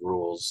lots of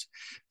rules,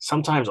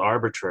 sometimes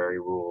arbitrary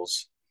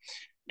rules.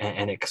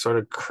 And it sort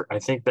of, I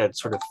think that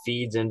sort of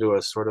feeds into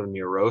a sort of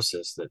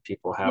neurosis that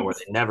people have where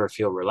yes, they never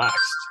feel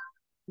relaxed.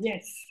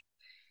 yes.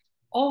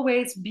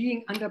 Always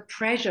being under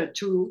pressure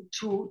to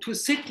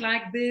sit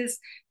like this,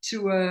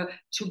 to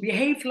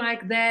behave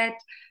like that,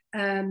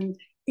 to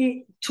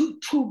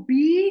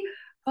be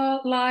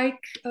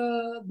like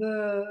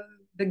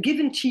the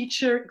given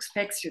teacher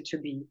expects you to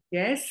be.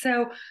 Yes,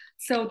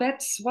 so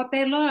that's what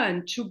they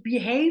learn, to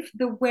behave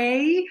the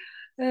way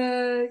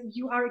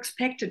you are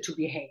expected to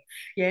behave.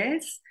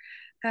 Yes,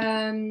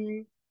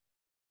 um,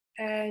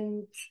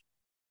 and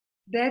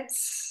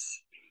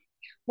that's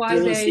It why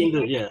doesn't they seem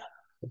to, yeah.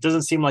 It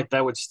doesn't seem like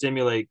that would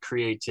stimulate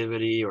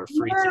creativity or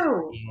free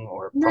no thinking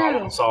or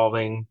problem no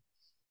solving.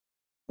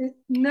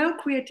 no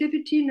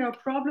creativity, no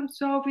problem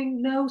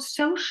solving, no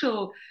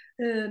social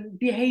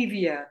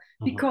behavior,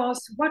 Mhm. because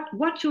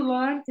what you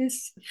learn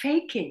is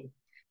faking,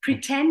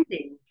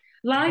 pretending,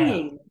 Yeah.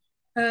 lying,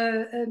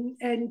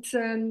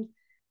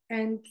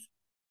 and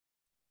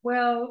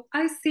well,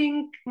 I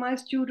think my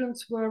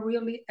students were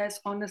really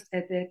as honest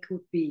as they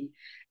could be,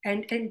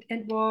 and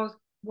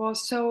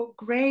was so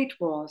great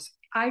was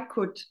I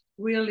could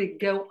really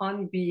go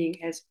on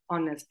being as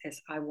honest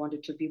as I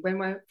wanted to be. When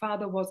my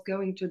father was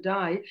going to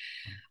die,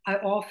 I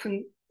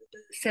often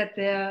sat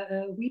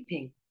there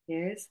weeping.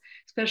 Yes,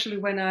 especially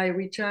when I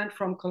returned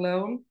from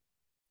Cologne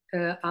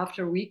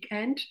after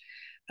weekend.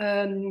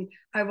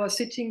 I was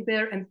sitting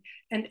there, and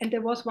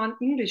there was one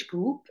English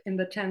group in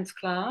the 10th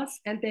class,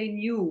 and they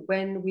knew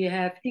when we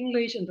have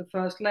English in the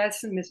first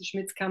lesson, Mrs.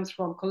 Schmitz comes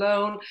from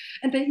Cologne,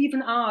 and they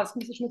even asked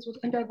Mrs. Schmitz,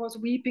 and I was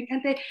weeping,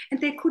 and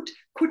they could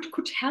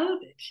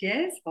hold it,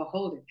 yes, or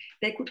hold it.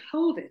 They could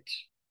hold it,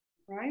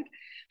 right?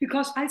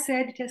 Because I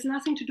said it has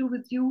nothing to do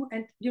with you,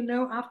 and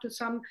after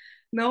some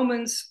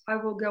moments I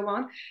will go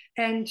on.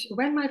 And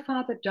when my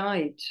father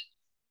died,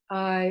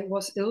 I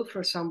was ill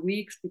for some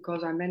weeks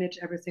because I managed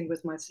everything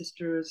with my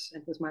sisters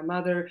and with my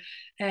mother.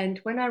 And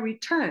when I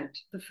returned,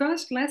 the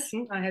first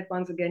lesson, I had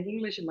once again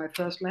English in my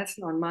first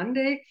lesson on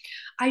Monday,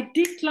 I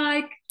did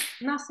like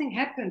nothing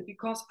happened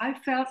because I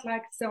felt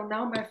like, so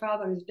now my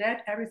father is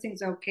dead,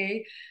 everything's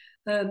okay.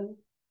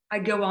 I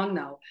go on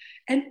now.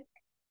 And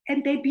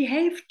and they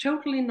behaved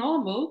totally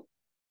normal.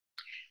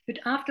 But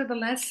after the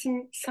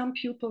lesson, some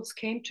pupils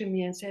came to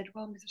me and said,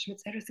 well, Mrs.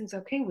 Schmitz, everything's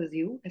okay with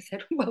you? I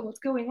said, well, what's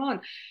going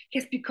on?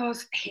 Yes,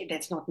 because, hey,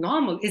 that's not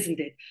normal, isn't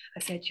it? I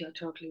said, you're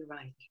totally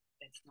right.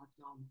 That's not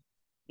normal.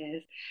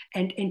 Yes.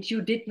 And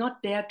you did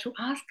not dare to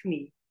ask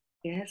me.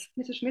 Yes,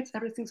 Mrs. Schmitz,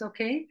 everything's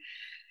okay?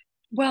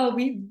 Well,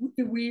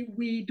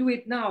 we do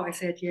it now. I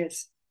said,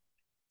 yes,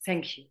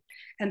 thank you.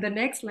 And the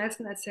next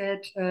lesson, I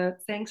said,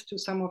 thanks to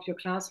some of your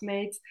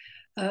classmates,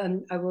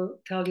 I will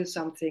tell you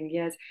something.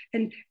 Yes,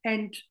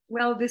 and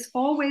well, this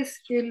always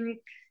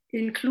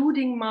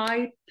including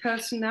my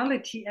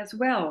personality as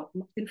well,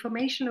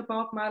 information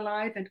about my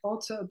life and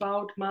also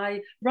about my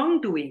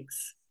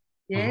wrongdoings.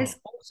 Mhm. Yes,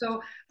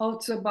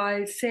 also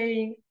by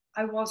saying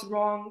I was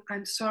wrong,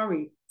 I'm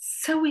sorry.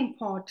 So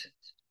important.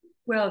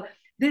 Well,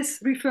 this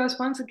refers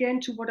once again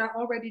to what I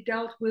already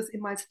dealt with in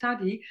my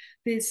study.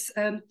 This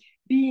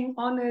being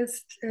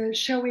honest,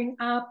 showing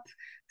up,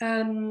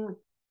 um,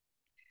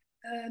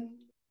 um,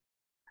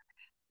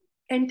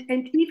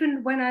 and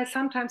even when I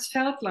sometimes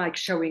felt like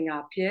showing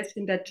up, yes,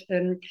 in that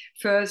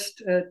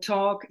first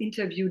job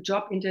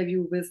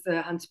interview with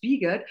Hans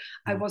Biegert,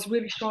 I was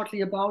really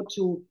shortly about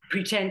to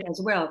pretend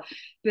as well.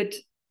 But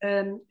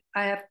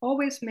I have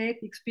always made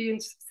the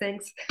experience,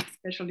 thanks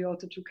especially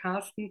also to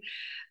Carsten,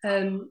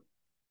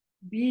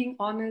 being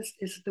honest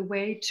is the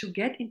way to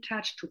get in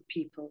touch to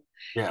people.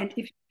 Yeah. And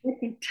if you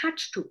get in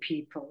touch to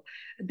people,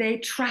 they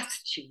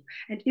trust you.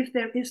 And if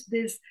there is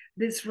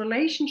this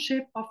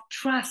relationship of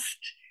trust,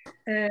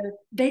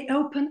 they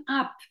open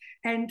up.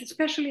 And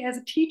especially as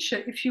a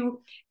teacher, if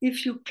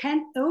you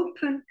can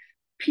open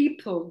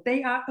people,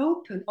 they are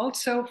open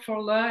also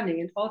for learning,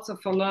 and also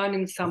for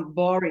learning some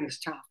boring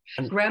stuff.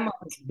 Grammar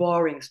is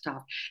boring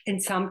stuff,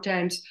 and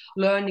sometimes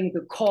learning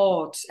the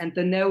chords and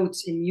the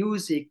notes in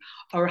music,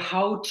 or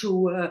how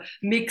to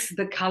mix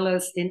the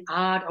colors in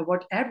art or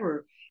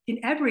whatever. In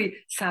every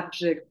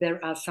subject there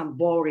are some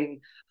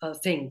boring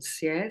things,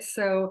 yeah.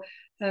 So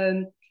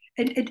and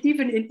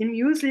even in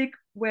music,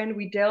 when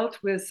we dealt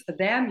with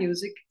their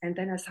music, and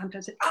then I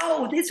sometimes said,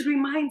 "Oh, this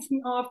reminds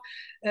me of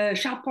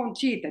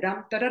Charpentier,"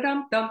 da-dum,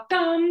 da-da-dum, dum,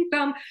 dum,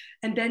 dum.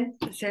 And then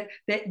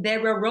they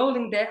were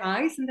rolling their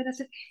eyes, and then I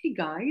said, "Hey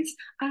guys,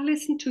 I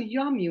listen to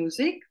your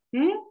music."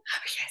 Hmm?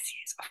 Yes,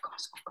 yes, of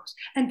course, of course.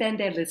 And then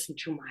they listened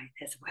to mine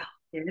as well.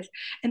 Yes.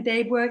 And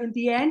they were, in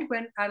the end,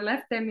 when I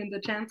left them in the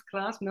 10th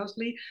class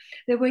mostly,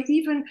 they were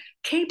even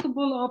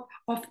capable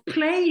of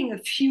playing a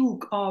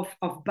fugue of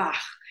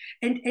Bach,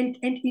 and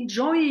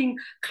enjoying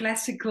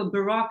classical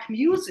Baroque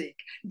music,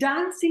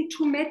 dancing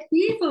to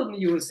medieval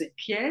music.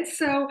 Yes.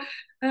 So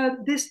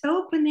this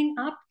opening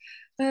up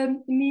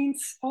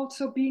means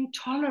also being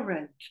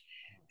tolerant,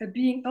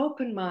 being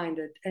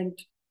open-minded. And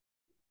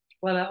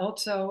well, I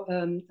also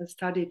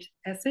studied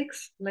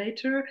ethics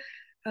later.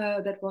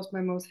 That was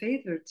my most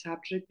favorite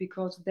subject,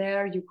 because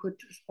there you could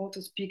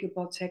also speak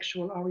about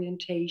sexual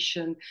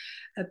orientation,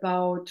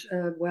 about,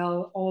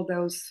 well, all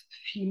those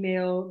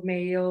female,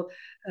 male,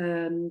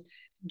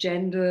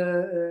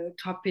 gender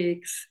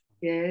topics,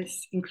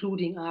 yes,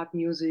 including art,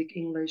 music,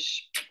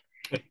 English,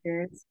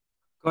 yes.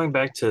 Going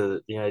back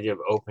to the idea of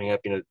opening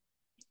up,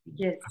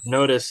 Yes. I've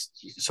noticed,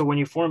 so when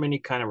you form any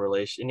kind of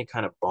relation, any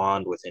kind of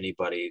bond with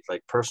anybody,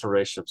 like personal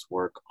relationships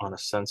work on a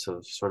sense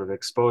of sort of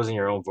exposing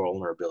your own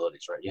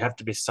vulnerabilities, right? You have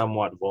to be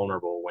somewhat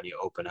vulnerable when you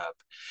open up,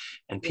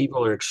 and Yes.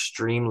 people are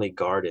extremely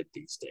guarded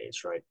these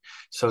days, right?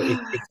 So if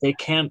they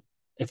can't,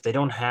 if they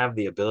don't have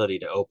the ability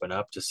to open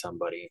up to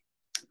somebody,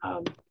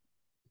 um,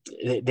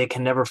 they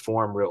can never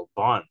form real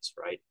bonds,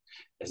 right?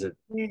 Is it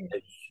Yes.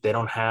 they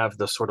don't have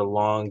the sort of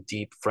long,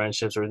 deep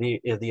friendships, or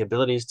the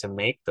abilities to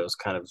make those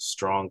kind of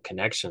strong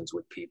connections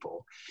with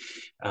people.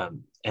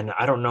 And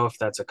I don't know if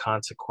that's a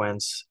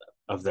consequence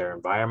of their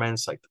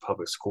environments, like the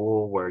public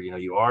school, where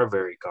you are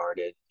very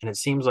guarded. And it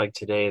seems like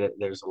today that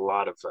there's a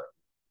lot of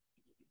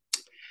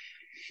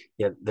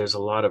there's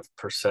a lot of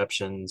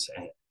perceptions,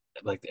 and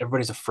like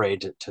everybody's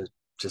afraid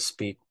to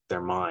speak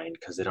their mind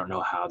because they don't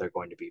know how they're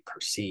going to be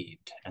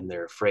perceived, and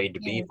they're afraid to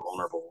be Yes.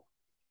 vulnerable.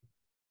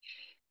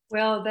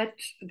 Well,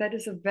 that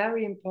is a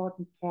very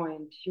important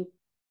point. You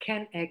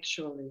can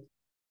actually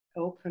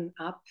open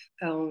up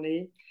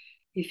only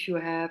if you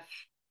have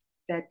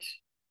that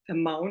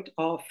amount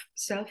of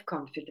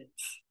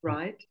self-confidence,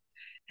 right?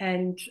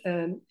 And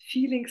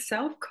feeling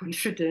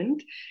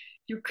self-confident,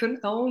 you can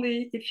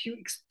only if you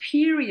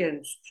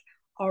experienced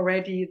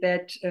already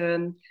that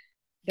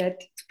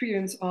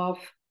experience of,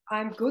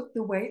 I'm good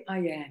the way I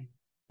am.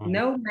 Mhm.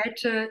 No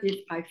matter if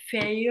I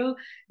fail,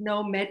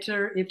 no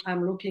matter if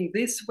I'm looking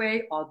this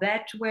way or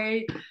that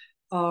way,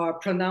 or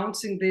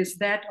pronouncing this,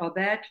 that, or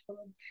that.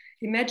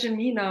 Imagine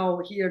me now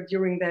here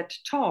during that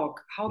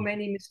talk, how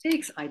many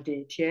mistakes I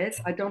did. Yes,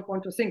 I don't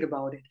want to think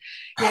about it.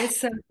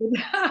 Yes,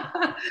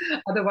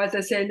 otherwise I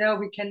say, no,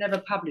 we can never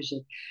publish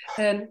it.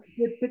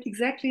 But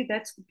exactly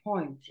that's the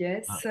point.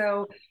 Yes,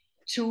 so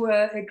to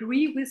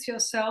agree with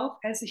yourself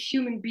as a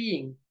human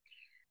being,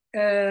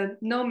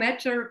 no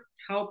matter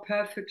how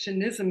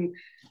perfectionism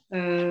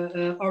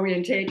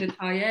orientated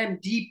I am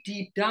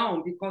deep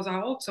down, because I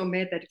also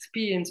made that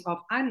experience of,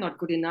 I'm not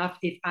good enough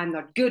if I'm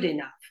not good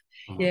enough.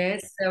 Mhm.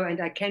 Yes, so, and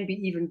I can be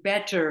even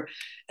better,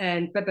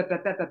 and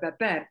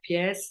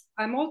yes,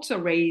 I'm also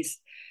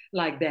raised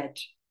like that.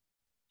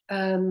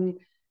 Um,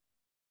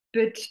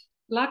 but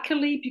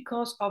luckily,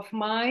 because of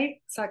my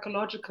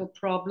psychological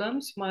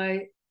problems,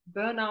 my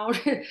burnout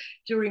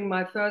during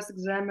my first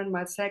exam and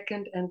my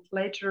second, and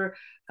later,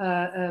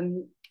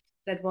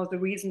 that was the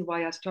reason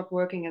why I stopped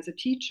working as a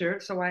teacher.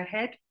 So I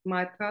had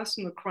my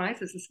personal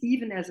crises,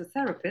 even as a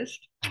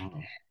therapist.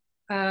 Mhm.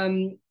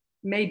 Um,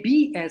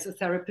 Maybe as a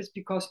therapist,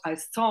 because I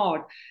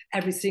thought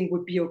everything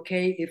would be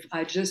okay if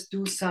I just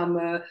do some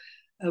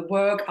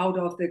work out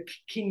of the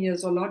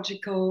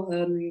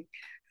kinesiological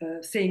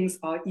things,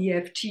 or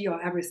EFT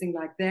or everything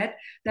like that.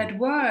 That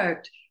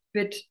worked,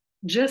 but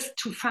just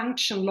to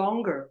function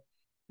longer.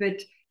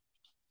 But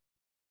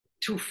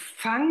to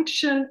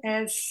function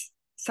as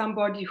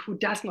somebody who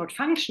does not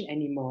function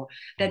anymore,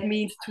 that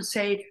means to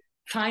say,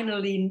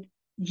 finally,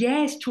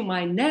 yes to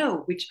my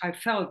no, which I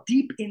felt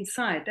deep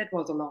inside, that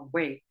was a long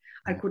way.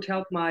 I could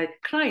help my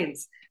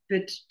clients,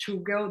 but to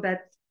go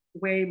that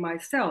way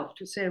myself,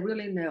 to say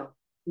really no,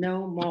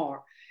 no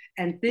more.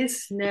 And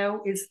this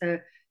no is a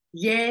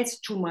yes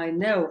to my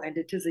no, and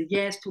it is a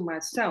yes to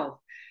myself.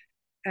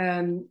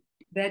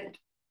 That,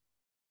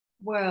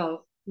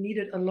 well,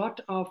 needed a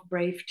lot of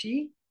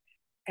bravery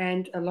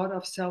and a lot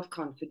of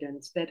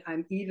self-confidence that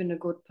I'm even a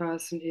good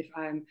person if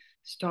I'm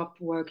stopped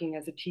working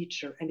as a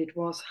teacher. And it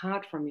was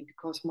hard for me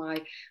because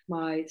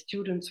my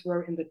students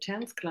were in the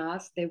 10th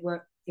class. They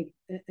were in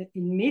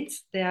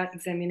midst their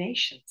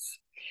examinations.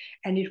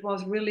 And it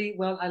was really,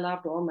 well, I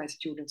loved all my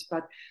students,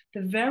 but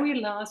the very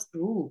last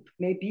group,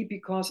 maybe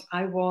because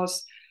I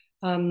was,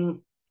 well,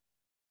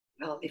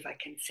 if I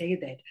can say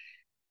that,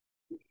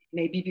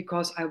 maybe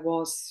because I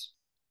was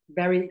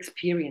very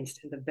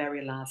experienced in the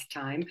very last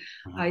time.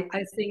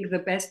 I think the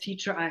best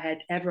teacher I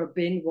had ever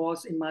been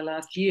was in my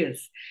last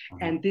years.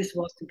 And this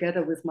was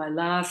together with my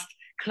last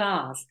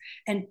class.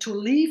 And to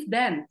leave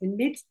them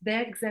amidst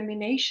their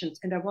examinations,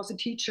 and I was a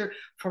teacher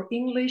for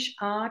English,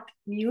 art,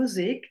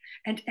 music,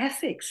 and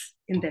ethics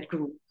in that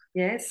group.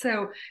 Yeah,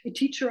 so a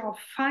teacher of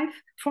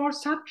four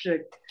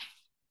subjects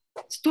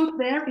stood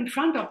there in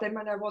front of them,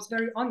 and I was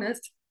very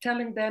honest,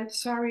 telling them,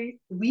 sorry,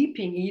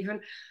 weeping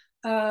even,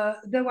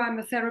 though I'm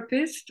a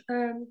therapist,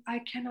 I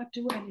cannot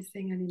do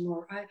anything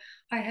anymore.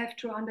 I have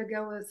to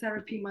undergo a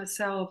therapy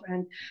myself,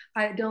 and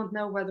I don't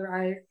know whether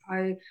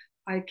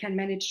I can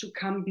manage to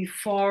come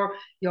before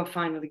your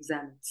final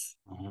exams.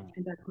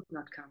 And I could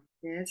not come.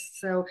 Yes.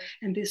 So,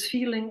 and this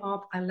feeling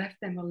of I left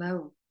them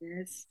alone.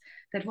 Yes.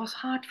 That was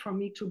hard for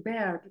me to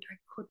bear, but I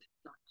could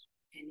not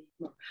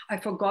anymore. I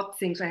forgot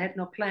things. I had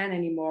no plan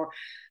anymore.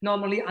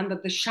 Normally, under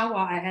the shower,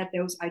 I had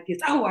those ideas.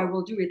 Oh, I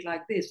will do it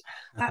like this.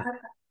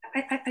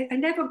 I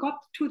never got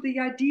to the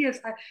ideas.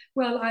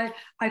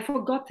 I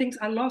forgot things.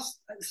 I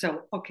lost.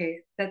 So, okay,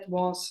 that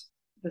was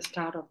the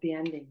start of the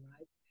ending,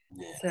 right?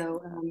 Yeah.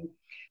 So,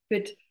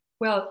 but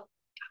well,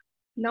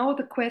 now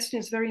the question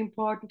is very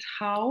important.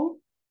 How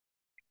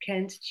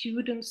can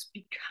students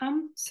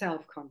become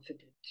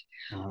self-confident?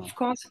 Of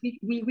course,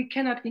 we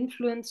cannot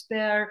influence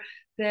their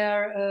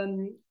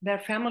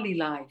family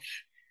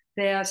life,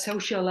 their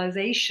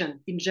socialization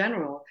in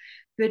general.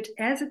 But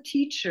as a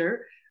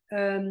teacher,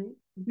 we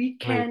Maybe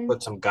can,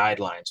 put some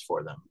guidelines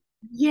for them.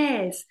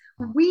 yes,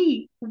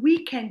 we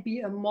can be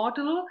a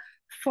model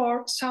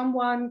for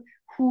someone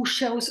who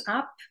shows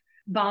up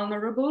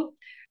vulnerable.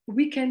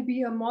 We can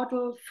be a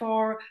model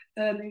for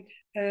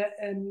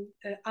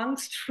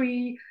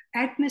angst-free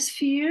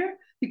atmosphere,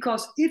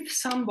 because if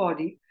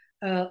somebody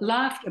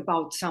laughed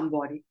about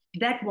somebody,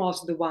 that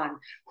was the one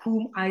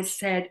whom I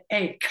said,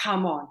 hey,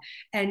 come on.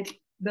 And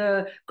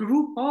the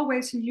group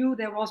always knew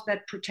there was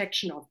that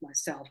protection of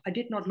myself. I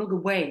did not look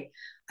away.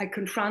 I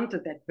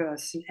confronted that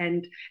person,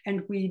 and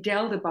we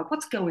dealt about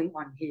what's going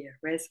on here.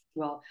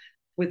 Well,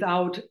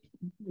 without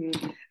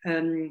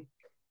um,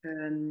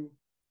 um,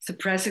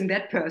 suppressing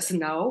that person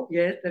now.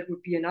 Yes, that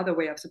would be another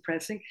way of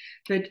suppressing.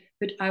 But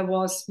I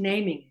was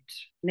naming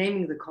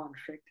the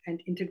conflict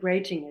and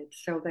integrating it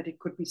so that it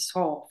could be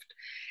solved.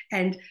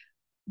 And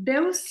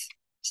those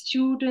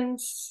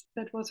students,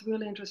 that was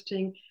really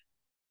interesting.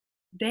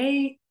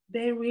 They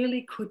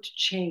really could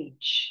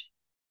change.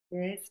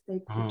 Yes, they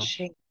could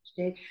change.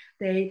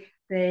 They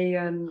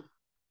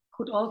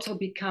could also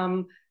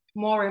become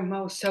more and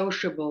more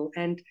sociable,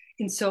 and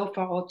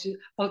insofar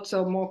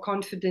also more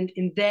confident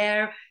in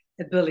their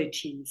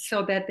abilities,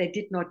 so that they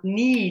did not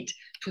need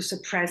to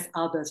suppress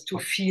others to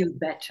feel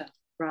better,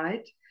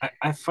 right?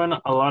 I find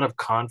a lot of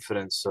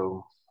confidence.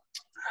 So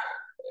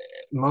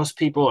most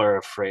people are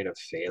afraid of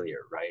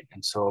failure, right?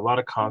 And so a lot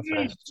of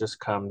confidence just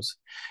comes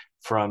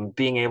from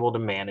being able to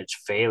manage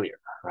failure,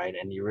 right?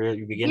 And you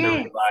begin to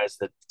Yes, realize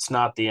that it's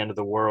not the end of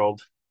the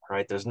world,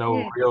 right? There's no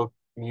yes, real,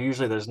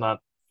 usually there's not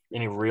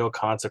any real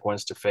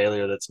consequence to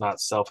failure that's not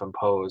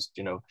self-imposed,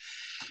 you know.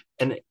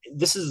 And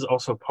this is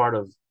also part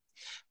of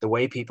the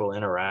way people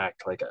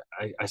interact. Like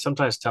I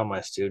sometimes tell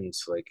my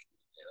students,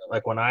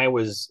 like when I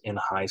was in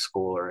high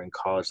school or in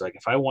college, like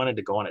if I wanted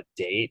to go on a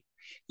date,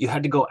 you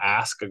had to go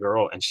ask a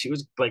girl, and she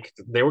was like,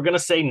 they were gonna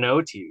say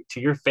no to you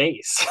to your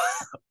face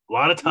a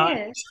lot of times,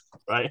 yes,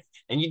 right?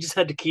 And you just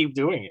had to keep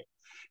doing it.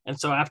 And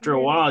so after a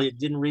yes, while, it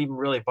didn't even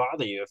really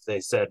bother you if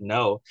they said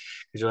no,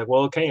 because you're like,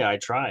 well, okay, I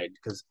tried.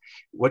 Because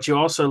what you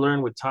also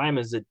learn with time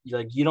is that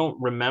like you don't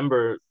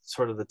remember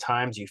sort of the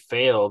times you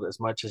failed as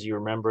much as you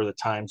remember the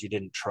times you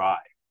didn't try,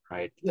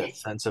 right? That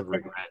yes. sense of That,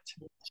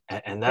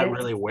 regret, and that that's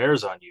really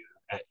wears on you,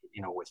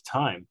 with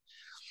time.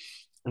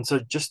 And so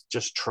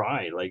just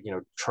try,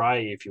 try.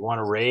 If you want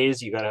to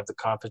raise, you got to have the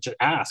confidence. Just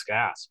ask.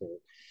 But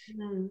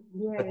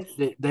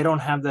yes, they don't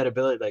have that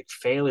ability. Like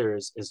failure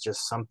is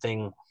just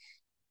something,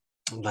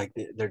 like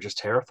they're just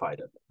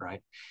terrified of it,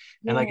 right?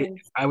 And like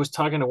yes, I was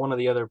talking to one of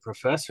the other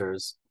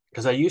professors,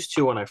 because I used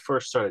to, when I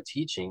first started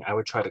teaching, I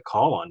would try to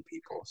call on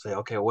people, say,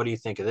 okay, what do you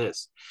think of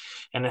this?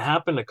 And it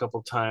happened a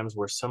couple times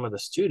where some of the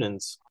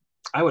students,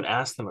 I would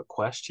ask them a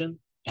question,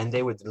 and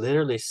they would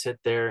literally sit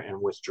there and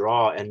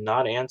withdraw and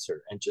not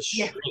answer and just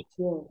Yes, shrink.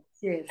 yes,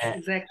 yes, And,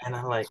 exactly. and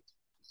I'm like,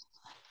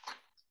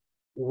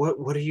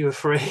 what are you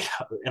afraid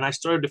of? And I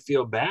started to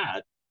feel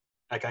bad,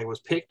 like I was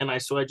picked, and I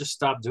just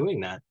stopped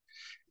doing that.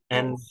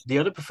 And Yes, the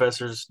other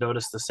professors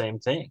noticed the same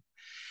thing.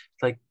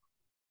 Like,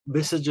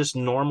 this is just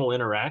normal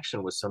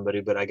interaction with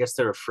somebody, but I guess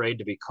they're afraid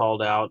to be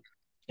called out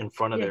in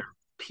front of yes. their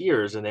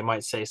peers, and they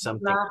might say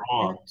something Laugh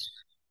wrong. at,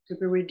 to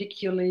be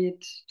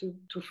ridiculed,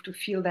 to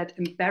feel that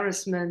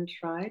embarrassment,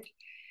 right?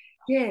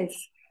 Yes,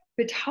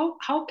 but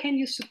how can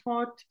you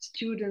support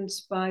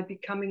students by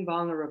becoming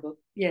vulnerable?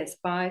 Yes,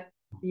 by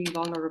being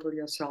vulnerable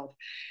yourself.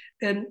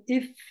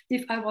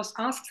 If I was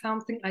asked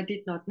something I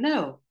did not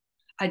know,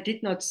 I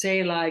did not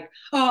say like,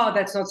 "Oh,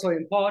 that's not so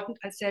important."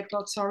 I said,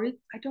 "Well, sorry,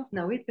 I don't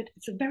know it, but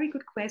it's a very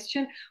good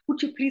question.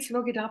 Would you please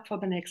look it up for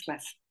the next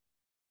lesson?"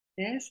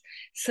 Yes.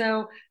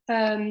 So,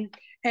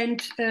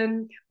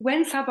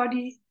 when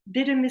somebody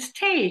did a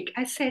mistake,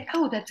 I said,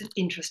 "Oh, that's an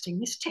interesting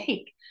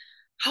mistake.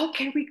 How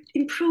can we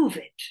improve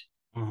it?"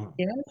 Mhm.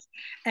 Yes.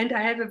 And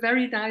I have a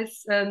very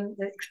nice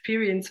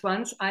experience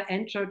once. I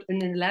entered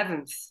an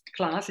 11th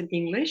class in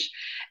English,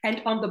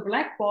 and on the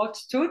blackboard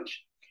stood,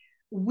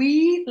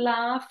 "We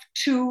love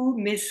to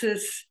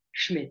Mrs.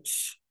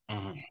 Schmitz."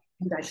 Mhm.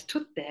 And I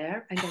stood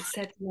there and I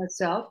said to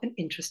myself, an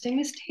interesting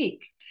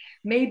mistake.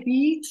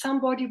 Maybe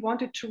somebody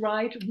wanted to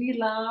write, "We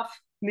love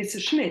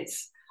Mrs.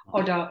 Schmitz,"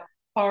 or,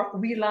 or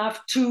 "We love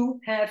to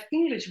have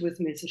English with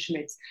Mrs.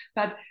 Schmitz."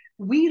 But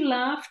 "We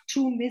love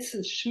to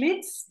Mrs.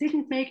 Schmitz"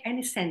 didn't make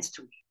any sense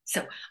to me. So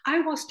I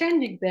was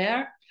standing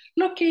there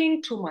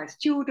looking to my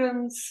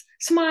students,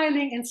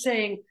 smiling and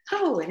saying,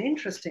 "Oh, an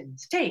interesting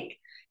mistake.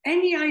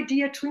 Any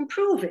idea to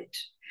improve it?"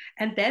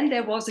 And then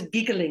there was a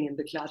giggling in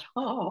the class.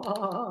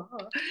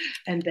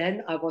 And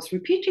then I was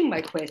repeating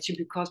my question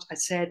because I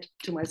said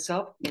to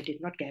myself, "I did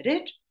not get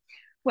it."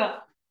 Well,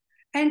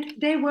 and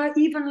they were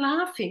even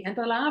laughing, and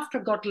the laughter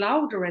got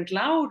louder and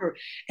louder.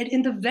 And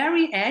in the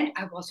very end,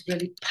 I was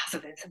really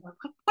puzzled and said,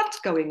 "What's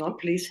going on?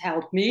 Please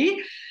help me.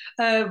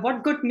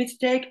 What good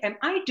mistake am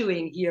I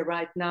doing here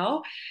right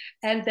now?"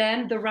 And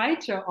then the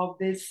writer of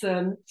this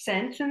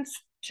sentence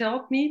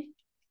told me,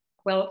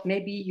 well,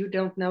 maybe you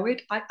don't know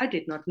it. I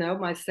did not know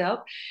myself.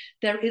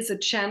 There is a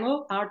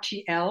channel,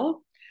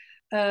 RTL,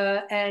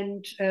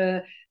 and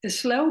the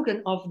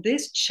slogan of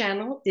this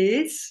channel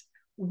is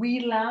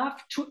 "We love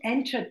to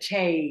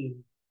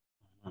entertain."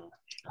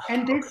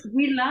 And this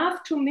 "We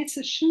love to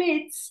Mrs.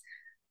 Schmitz"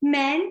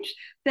 meant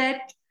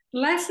that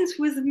lessons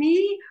with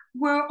me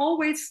were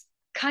always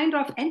kind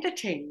of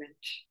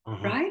entertainment,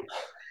 Mhm. right?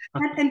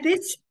 And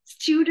this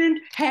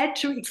student had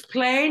to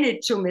explain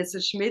it to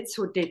Mrs. Schmitz,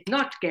 who did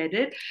not get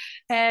it.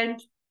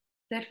 And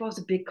that was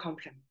a big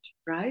compliment,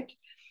 right?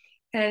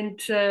 And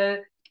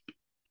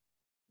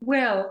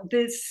well,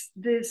 this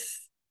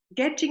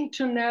getting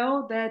to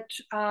know that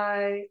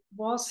I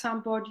was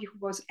somebody who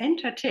was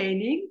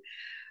entertaining,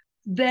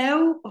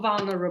 though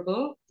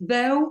vulnerable,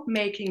 though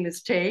making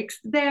mistakes,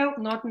 though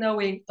not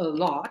knowing a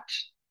lot,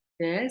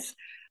 yes,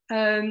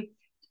 um,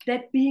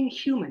 that being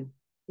human,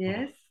 Mhm.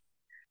 yes,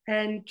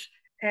 and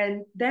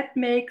and that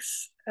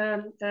makes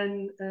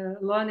an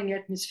learning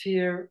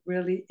atmosphere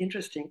really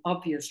interesting,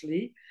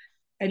 obviously.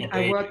 And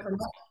I work Engaging.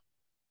 a lot,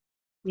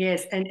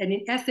 yes, and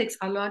in ethics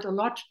I learned a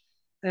lot.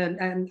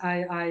 And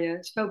I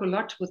spoke a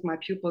lot with my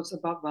pupils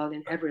about, well,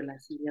 in every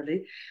lesson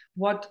really,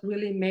 what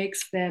really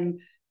makes them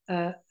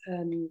uh,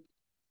 um,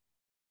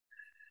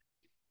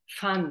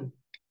 fun.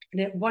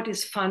 What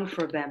is fun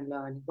for them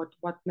learning?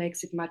 What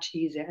makes it much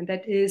easier? And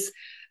that is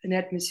an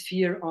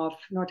atmosphere of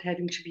not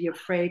having to be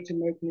afraid to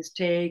make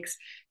mistakes,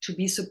 to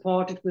be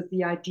supported with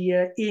the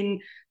idea in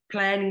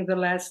planning the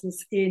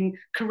lessons, in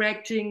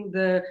correcting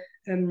the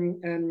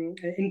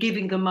in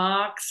giving the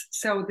marks.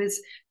 So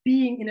this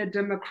being in a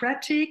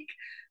democratic,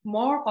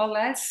 more or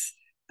less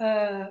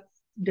uh,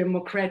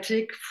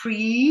 democratic,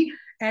 free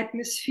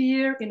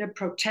atmosphere, in a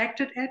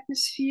protected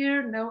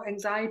atmosphere, no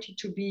anxiety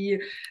to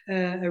be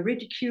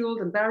ridiculed,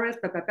 embarrassed,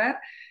 blah, blah, blah,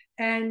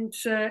 and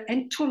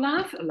to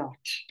laugh a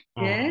lot.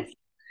 Mhm. Yes.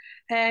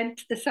 And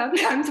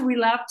sometimes we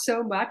laughed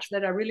so much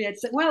that I really had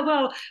to say,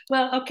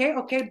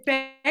 okay,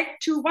 back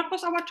to what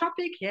was our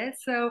topic? Yes.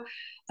 So,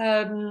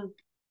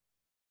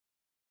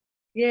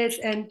 yes,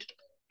 and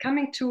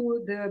coming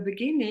to the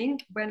beginning,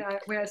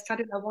 where I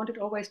started, I wanted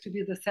always to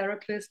be the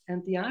therapist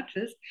and the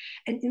artist.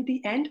 And in the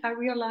end, I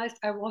realized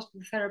I was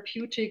the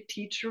therapeutic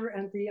teacher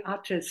and the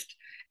artist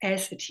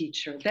as a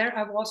teacher. There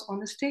I was on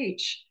the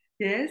stage.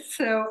 Yes,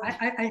 so I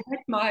had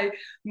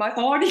my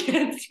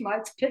audience, my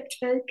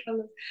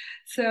spectators.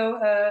 So,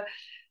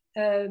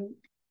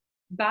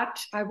 but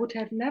I would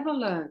have never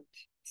learned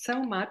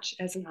so much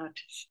as an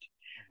artist.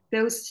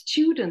 Those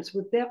students,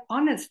 with their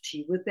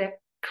honesty, with their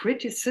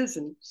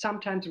criticism,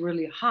 sometimes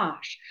really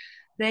harsh,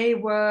 they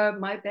were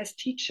my best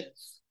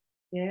teachers,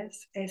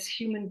 yes, as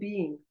human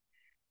beings,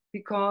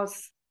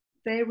 because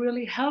they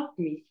really helped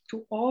me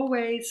to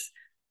always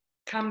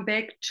come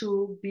back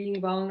to being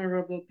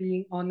vulnerable,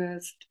 being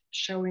honest,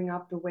 showing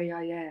up the way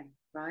I am,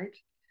 right?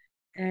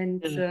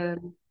 And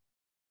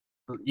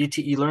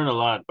you learn a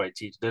lot by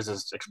teach. There's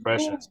this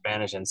expression Yeah. in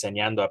Spanish,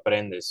 enseñando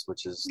aprendes,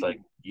 which is like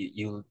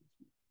you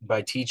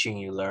by teaching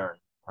you learn,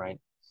 right?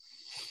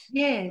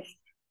 Yes,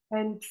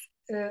 and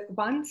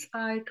once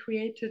I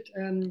created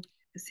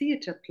a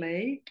theater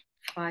play,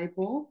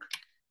 Freiburg.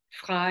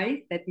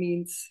 Frei, that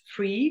means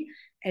free,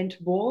 and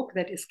Burg,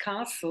 that is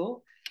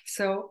castle.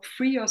 So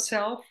free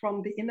yourself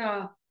from the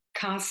inner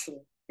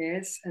castle,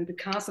 yes, and the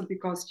castle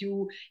because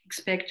you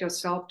expect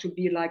yourself to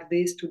be like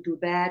this, to do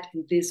that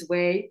in this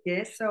way,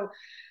 yes. So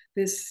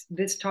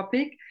this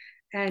topic,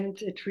 and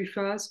it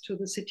refers to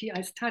the city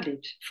I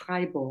studied,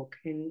 Freiburg,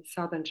 in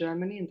southern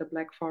Germany, in the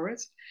Black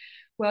Forest.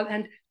 Well,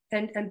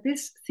 and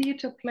this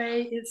theater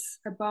play is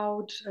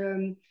about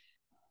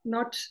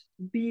not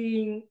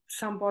being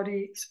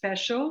somebody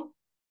special.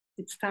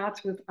 It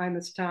starts with I'm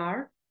a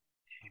star.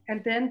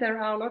 And then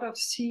there are a lot of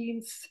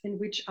scenes in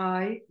which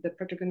I, the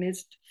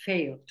protagonist,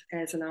 failed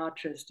as an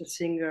artist, a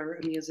singer,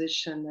 a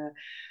musician,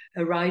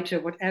 a writer,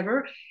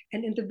 whatever.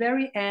 And in the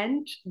very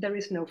end, there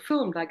is no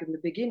film like in the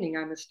beginning,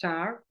 I'm a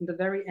star. In the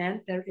very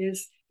end, there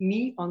is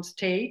me on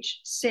stage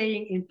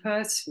saying in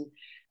person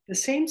the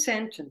same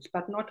sentence,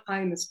 but not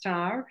I'm a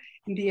star.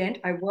 In the end,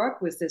 I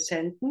work with the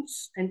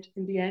sentence, and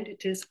in the end,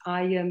 it is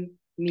I am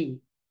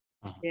me.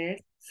 Mhm. Yes.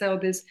 So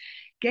this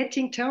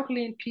getting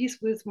totally in peace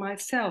with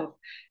myself,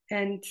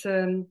 and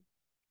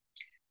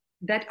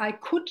that I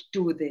could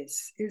do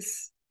this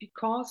is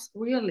because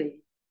really,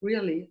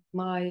 really,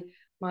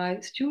 my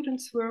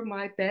students were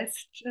my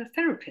best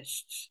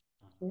therapists.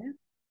 Yeah?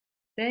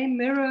 They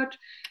mirrored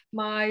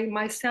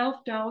my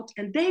self doubt,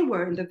 and they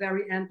were in the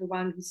very end the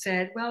one who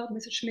said, "Well,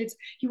 Mrs. Schmitz,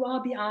 you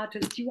are the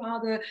artist, you are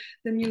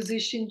the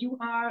musician, you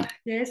are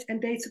yes,"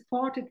 and they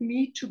supported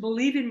me to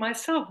believe in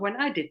myself when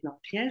I did not.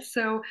 Yes,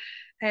 so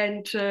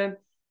and.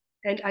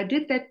 And I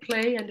did that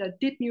play, and I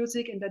did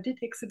music, and I did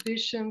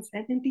exhibitions.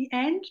 And in the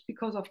end,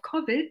 because of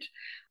COVID,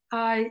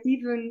 I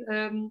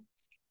even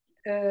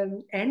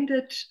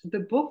ended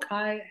the book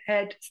I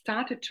had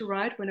started to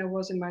write when I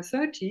was in my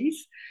 30s,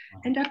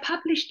 and I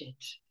published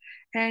it.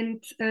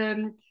 And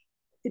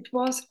it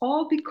was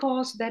all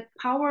because that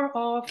power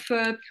of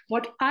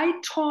what I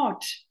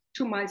taught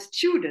to my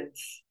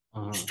students: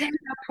 Mhm. stand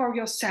up for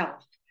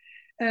yourself,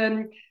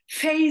 um,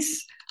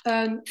 face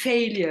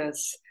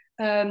failures,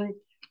 um,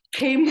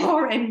 came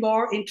more and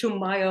more into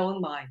my own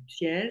mind.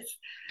 Yes.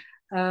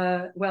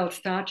 Well,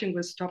 starting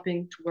with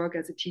stopping to work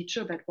as a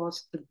teacher, that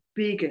was the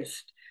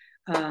biggest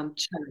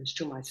challenge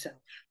to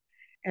myself.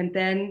 And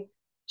then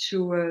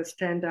to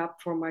stand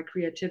up for my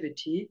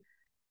creativity.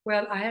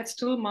 Well, I had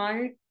still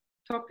my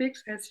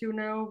topics, as you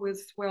know,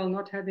 with, well,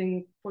 not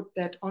having put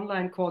that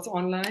online course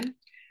online,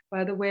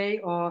 by the way,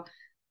 or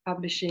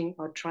publishing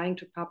or trying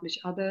to publish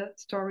other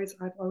stories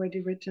I've already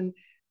written.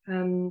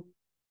 Um,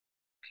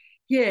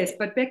 Yes,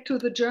 but back to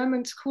the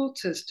German school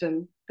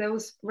system,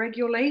 those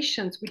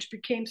regulations, which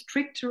became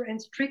stricter and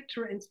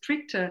stricter and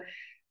stricter,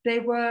 they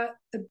were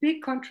a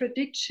big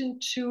contradiction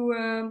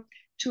to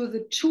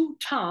the two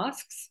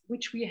tasks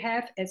which we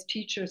have as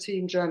teachers here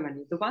in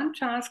Germany. The one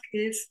task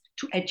is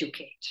to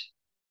educate,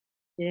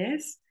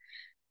 yes,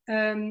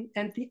 and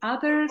the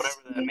others,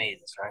 Whatever that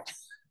means, right?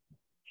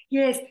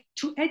 yes,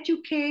 to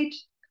educate.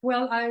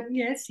 Well, I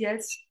yes,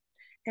 yes,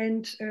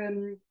 and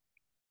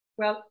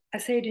well, I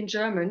say it in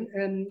German,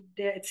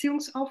 der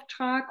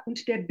Erziehungsauftrag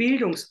und der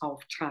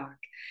Bildungsauftrag.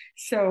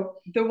 So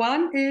the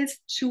one is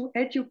to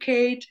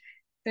educate,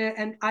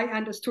 and I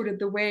understood it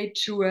the way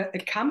to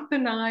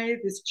accompany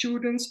the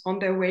students on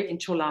their way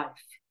into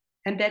life.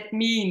 And that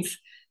means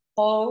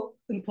all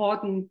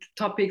important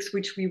topics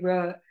which we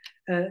were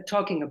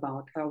talking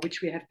about,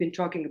 which we have been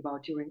talking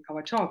about during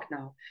our talk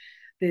now.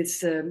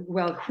 This,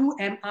 well, who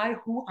am I?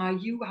 Who are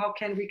you? How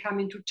can we come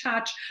into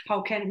touch?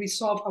 How can we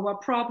solve our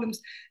problems?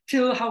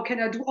 Till how can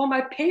I do all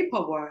my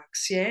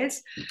paperworks?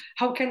 Yes.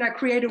 How can I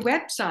create a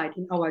website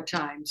in our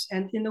times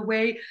and in a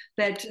way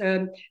that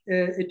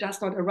it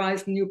does not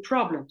arise new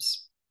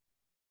problems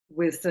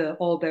with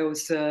all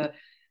those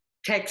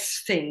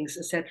text things,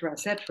 etc.,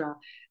 etc.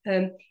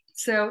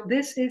 So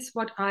this is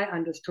what I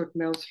understood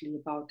mostly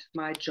about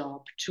my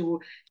job: to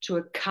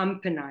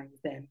accompany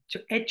them,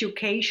 to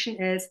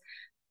education as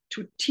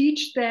to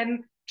teach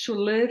them to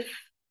live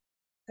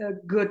a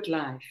good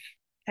life.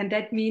 And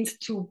that means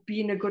to be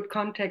in a good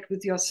contact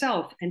with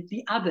yourself and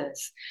the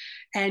others.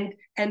 And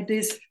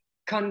this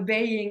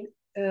conveying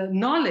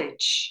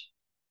knowledge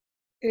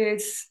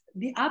is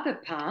the other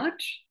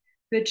part,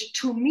 which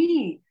to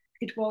me,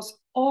 it was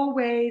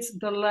always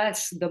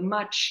the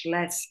much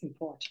less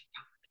important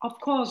part. Of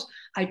course,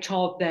 I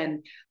taught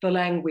them the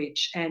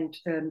language and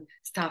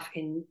stuff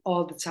in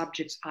all the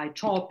subjects I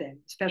taught them,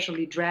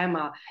 especially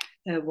drama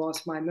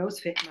was my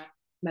most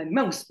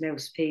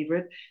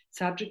favorite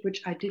subject,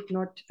 which I did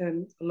not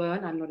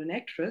learn. I'm not an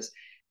actress,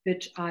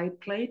 but I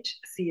played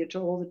theater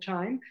all the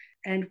time.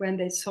 And when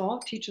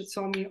teachers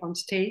saw me on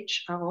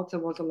stage, I also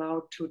was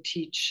allowed to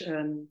teach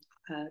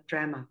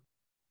drama.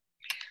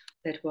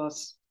 That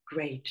was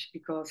great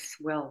because,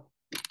 well,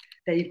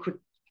 there you could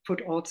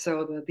put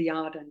also the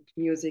art and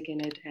music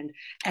in it, and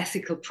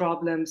ethical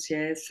problems,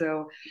 yes.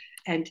 So,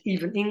 and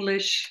even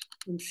English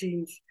in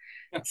scenes.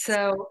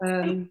 So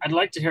I'd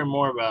like to hear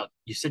more about,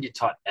 you said you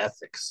taught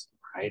ethics,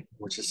 right?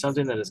 Which is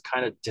something that has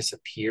kind of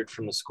disappeared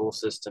from the school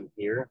system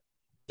here.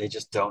 They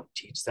just don't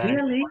teach that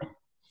really, anymore.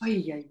 oh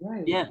yeah,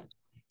 yeah, Yeah.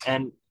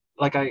 And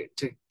like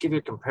to give you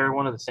a compare,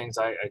 one of the things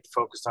I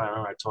focused on, I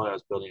remember I told you I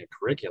was building a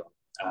curriculum.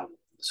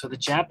 So the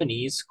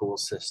Japanese school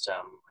system,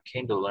 I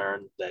came to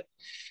learn that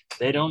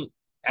they don't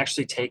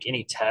actually take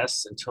any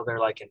tests until they're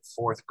like in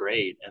fourth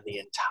grade, and the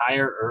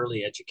entire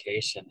early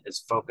education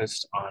is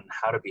focused on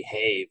how to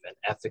behave and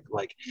ethic.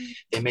 Like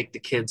they make the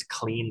kids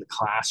clean the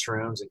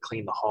classrooms and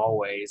clean the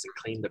hallways and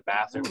clean the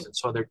bathrooms, and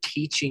so they're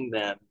teaching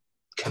them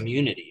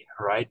community,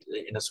 right,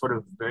 in a sort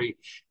of very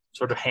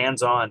sort of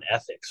hands-on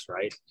ethics,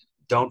 right?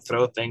 Don't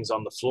throw things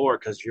on the floor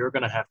because you're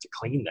going to have to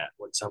clean that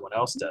when someone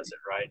else does it,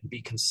 right?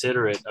 Be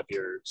considerate of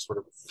your sort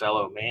of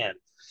fellow man.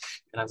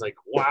 And I was like,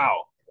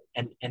 wow.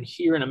 And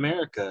here in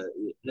America,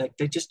 like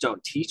they just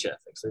don't teach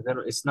ethics. Like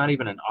it's not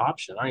even an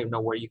option. I don't even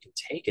know where you can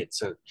take it.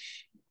 So,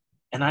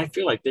 and I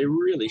feel like they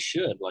really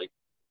should. Like,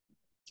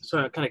 so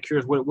I'm kind of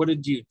curious, what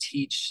did you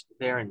teach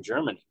there in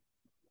Germany?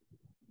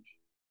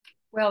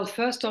 well,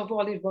 first of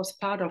all, it was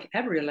part of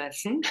every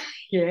lesson,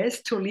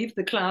 yes, to leave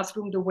the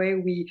classroom the way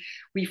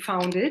we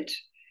found it.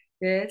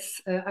 Yes,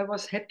 I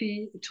was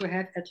happy to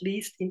have at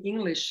least in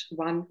English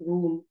one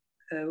room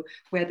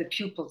where the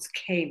pupils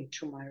came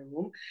to my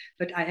room,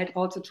 but I had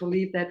also to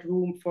leave that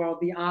room for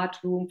the art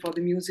room, for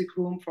the music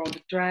room, for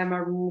the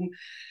drama room,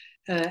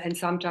 and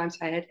sometimes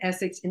I had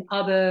ethics in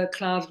other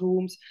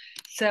classrooms.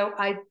 So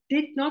I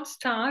did not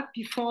start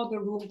before the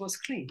room was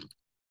clean.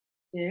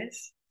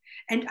 Yes.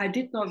 And I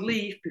did not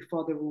leave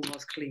before the room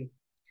was clean.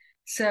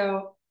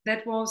 So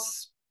that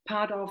was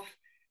part of,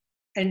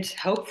 and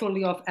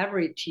hopefully of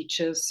every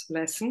teacher's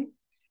lesson,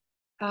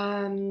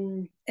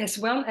 as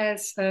well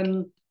as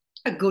a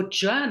good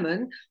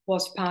German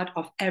was part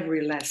of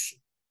every lesson.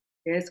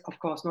 Yes, of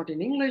course, not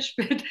in English,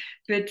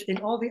 but in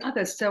all the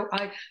others. So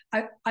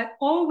I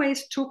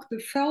always took the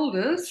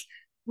folders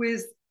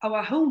with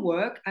our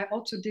homework. I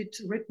also did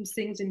written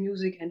things in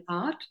music and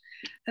art,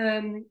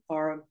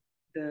 or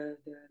the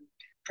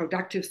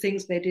productive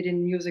things they did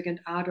in music and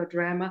art or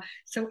drama.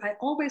 So I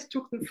always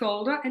took the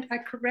folder and I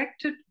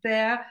corrected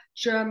their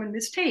German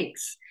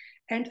mistakes.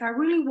 And I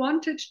really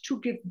wanted to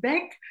give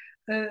back,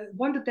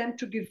 wanted them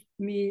to give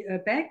me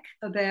back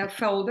their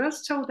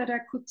folders so that I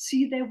could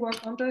see their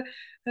work on the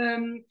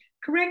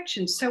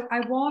corrections. So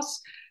I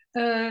was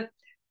uh,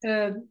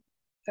 uh,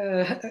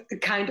 a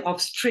kind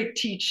of strict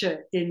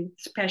teacher in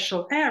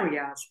special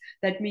areas.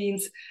 That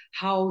means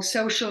how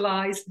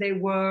socialized they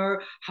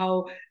were,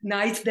 how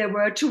nice they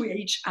were to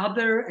each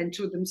other and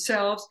to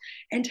themselves,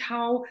 and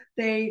how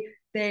they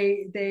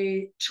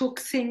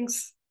took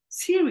things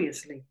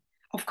seriously.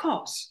 Of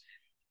course,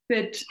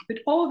 but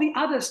all the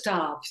other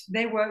staffs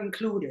they were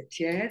included.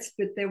 Yes,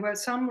 but there were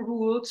some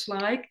rules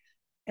like,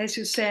 as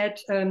you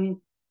said,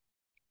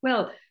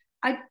 well,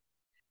 I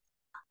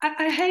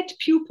I had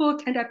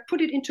pupils, and I put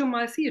it into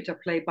my theater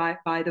play,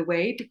 by the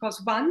way, because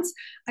once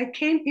I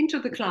came into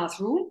the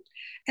classroom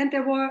and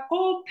there were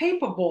all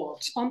paper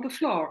boards on the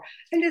floor.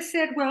 And they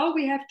said, well,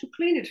 we have to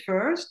clean it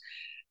first.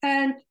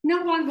 And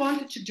no one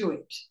wanted to do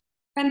it.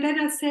 And then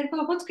I said,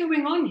 well, what's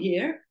going on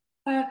here?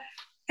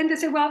 And they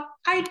said, well,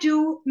 I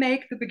do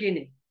make the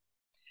beginning.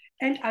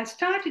 And I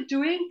started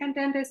doing, and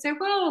then they said,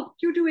 well,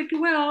 you do it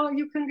well,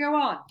 you can go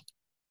on.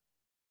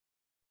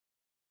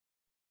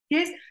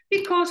 Yes,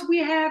 because we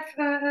have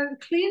a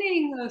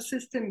cleaning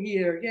system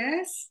here.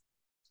 Yes.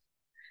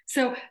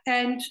 So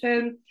and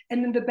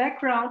in the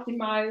background in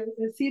my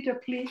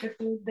theater play,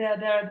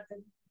 theater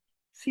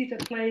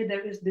play,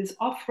 there is this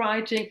off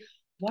writing.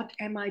 What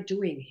am I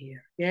doing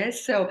here?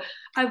 Yes. So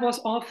I was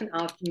often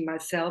asking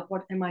myself,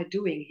 what am I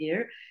doing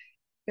here?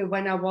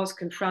 When I was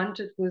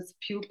confronted with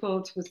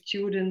pupils, with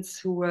students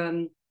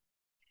who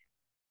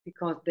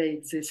because they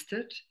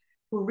existed,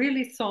 who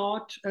really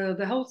thought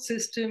the whole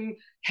system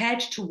had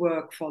to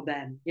work for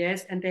them.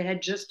 Yes, and they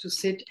had just to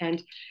sit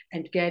and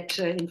get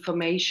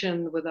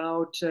information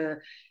without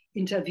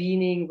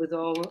intervening,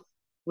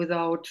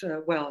 without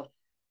well,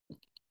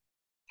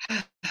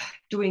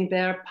 doing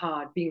their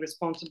part, being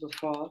responsible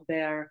for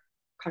their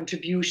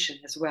contribution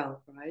as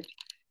well, right?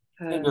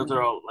 And those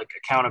are all like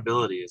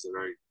accountability is a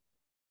very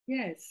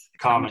Yes,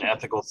 common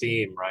ethical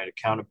theme, right?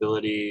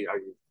 Accountability. Are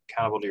you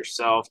accountable to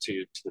yourself,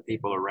 to the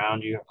people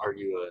around you? Are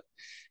you a,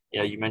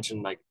 yeah, you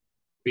mentioned like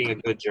being a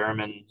good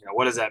German, you know,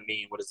 what does that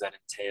mean? What does that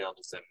entail?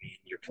 Does that mean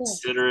you're yes.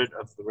 considerate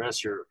of the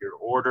rest? You're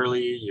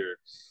orderly.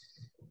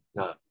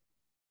 Uh,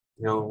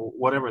 you know,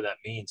 whatever that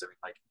means. I mean,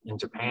 like in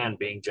Japan,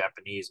 being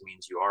Japanese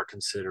means you are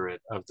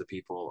considerate of the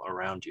people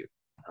around you,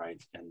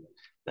 right? And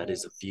that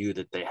is a Yes. view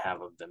that they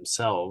have of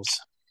themselves.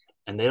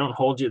 And they don't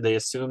hold you. They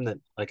assume that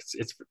like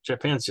it's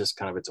Japan's just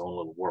kind of its own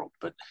little world.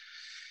 But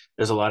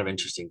there's a lot of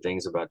interesting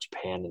things about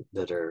Japan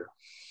that are,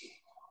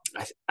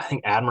 I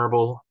think,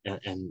 admirable,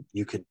 and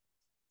you could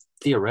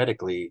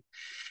theoretically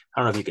I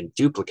don't know if you can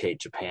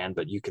duplicate Japan,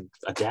 but you could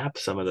adapt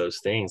some of those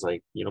things,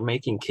 like, you know,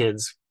 making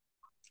kids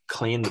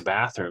clean the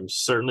bathrooms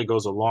certainly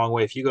goes a long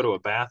way. If you go to a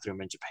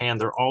bathroom in Japan,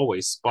 they're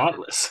always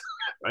spotless,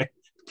 right?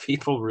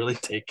 People really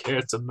take care.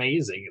 It's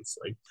amazing. It's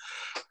like,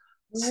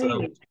 so.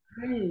 Great,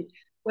 great.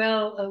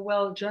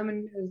 Well,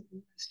 German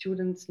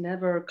students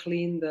never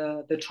clean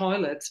the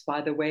toilets,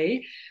 by the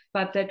way,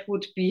 but that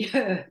would be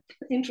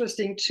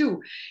interesting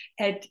too.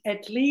 At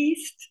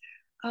least,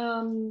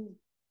 um,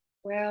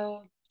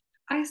 well,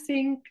 I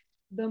think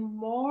the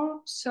more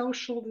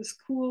social the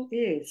school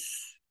is,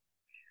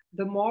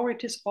 the more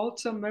it is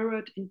also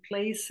mirrored in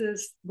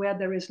places where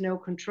there is no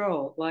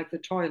control, like the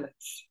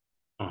toilets.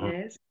 Mhm.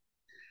 Yes.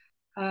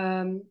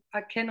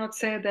 I cannot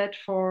say that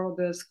for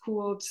the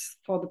schools,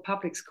 for the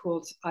public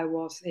schools I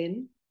was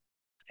in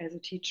as a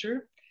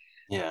teacher.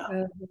 Yeah,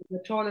 Uh, the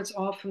toilets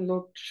often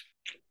looked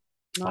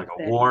like not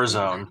a that war good.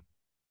 zone.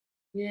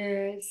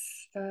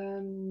 Yes.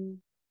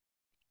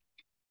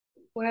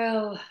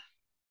 Well,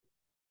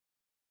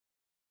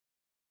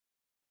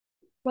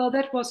 well,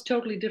 that was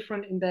totally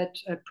different in that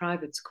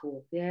private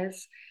school.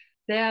 Yes,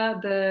 there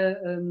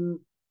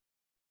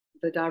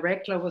the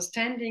director was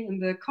standing in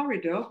the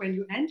corridor when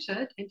you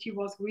entered, and he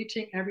was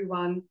greeting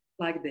everyone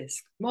like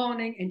this, "Good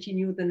morning," and he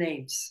knew the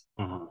names.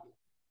 Mhm.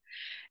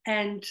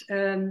 And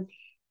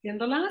in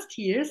the last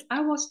years,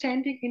 I was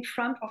standing in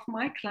front of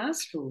my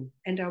classroom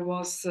and I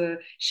was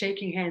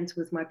shaking hands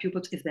with my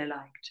pupils if they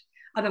liked.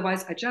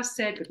 Otherwise, I just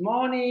said good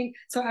morning.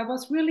 So I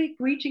was really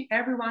greeting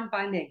everyone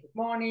by name. Good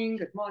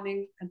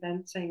morning, and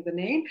then saying the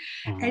name,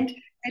 Mhm.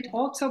 and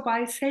also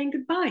by saying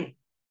goodbye.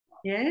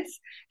 Yes.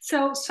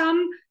 So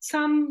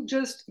some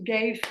just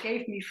gave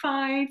me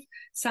five.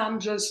 Some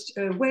just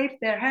waved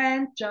their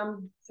hand,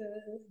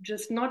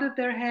 just nodded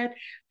their head.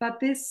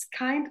 But this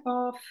kind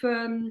of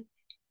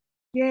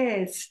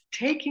yes,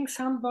 taking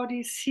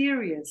somebody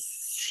serious,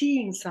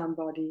 seeing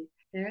somebody.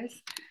 Yes.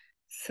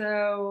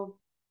 So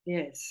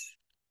yes,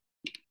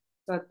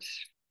 but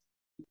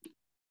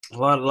A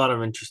lot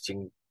of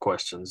interesting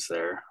questions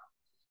there.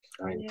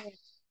 I mean,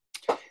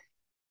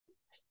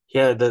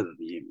 yeah. yeah,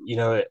 you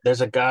know,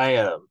 there's a guy.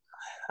 I don't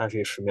know if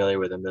you're familiar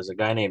with him. There's a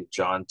guy named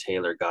John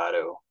Taylor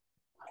Gatto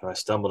who I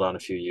stumbled on a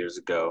few years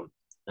ago,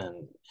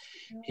 and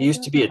he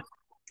used to be a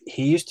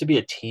he used to be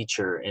a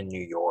teacher in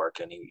New York,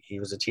 and he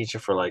was a teacher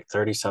for like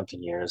 30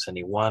 something years, and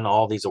he won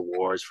all these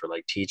awards for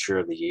like teacher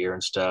of the year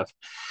and stuff.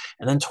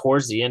 And then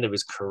towards the end of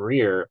his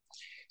career,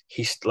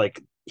 he's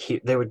like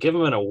they would give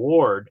him an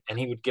award and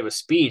he would give a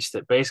speech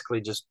that basically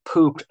just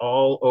pooped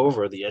all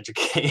over the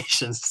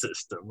education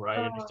system, right?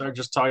 And he Oh, started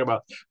just talking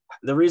about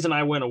the reason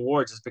I win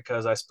awards is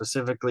because I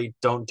specifically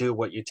don't do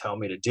what you tell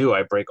me to do.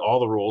 I break all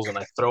the rules and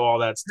I throw all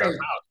that stuff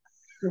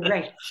great, out.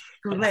 great,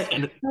 great.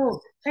 And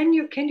Oh, can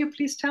you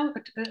please say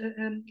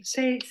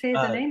the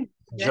uh, name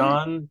again?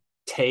 John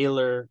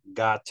Taylor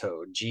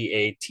Gatto,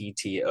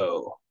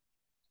 Gatto.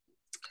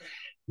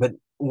 But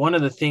one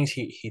of the things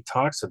he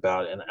talks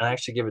about, and I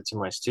actually give it to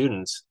my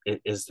students,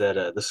 is that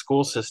the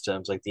school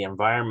systems, like the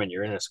environment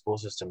you're in a school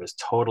system, is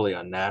totally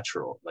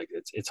unnatural. Like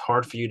it's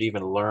hard for you to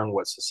even learn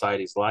what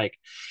society's like,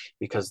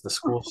 because the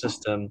school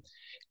system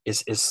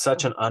is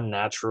such an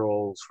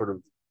unnatural sort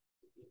of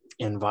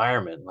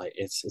environment. Like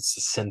it's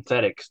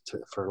synthetic,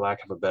 for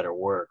lack of a better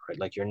word, right?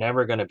 Like you're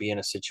never going to be in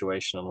a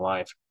situation in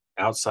life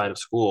outside of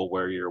school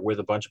where you're with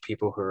a bunch of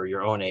people who are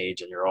your own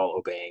age and you're all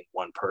obeying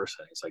one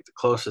person. It's like the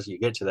closest you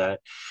get to that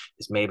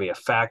is maybe a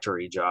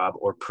factory job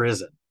or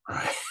prison,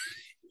 right?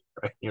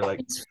 Right? You're like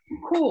It's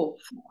Foucault.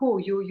 Foucault,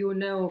 you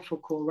know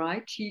Foucault,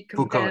 right? He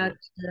Foucault. compared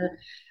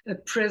a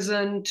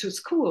prison to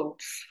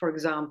schools, for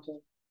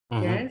example.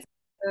 Mm-hmm. Yes,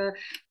 uh,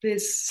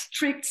 this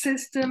strict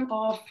system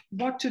of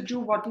what to do,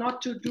 what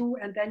not to do,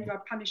 and then you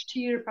are punished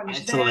here,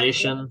 punished there.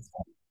 Isolation.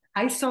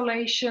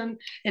 Isolation,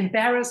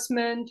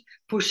 embarrassment,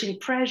 pushing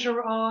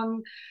pressure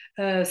on,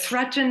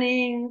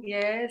 threatening.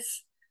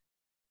 Yes.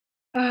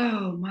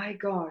 Oh my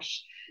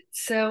gosh.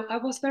 So I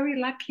was very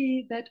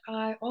lucky that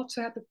I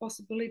also had the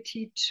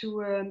possibility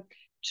to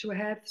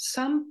have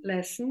some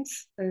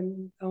lessons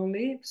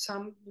only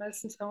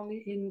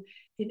in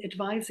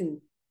advising.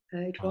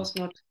 It was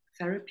not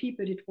therapy,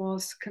 but it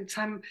was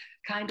some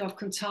kind of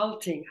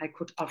consulting I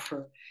could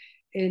offer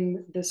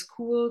in the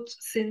schools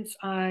since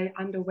I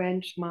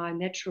underwent my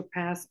natural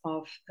path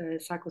of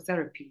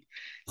psychotherapy.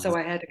 So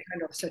I had a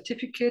kind of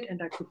certificate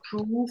and I could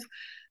prove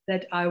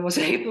that I was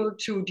able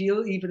to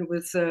deal even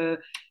with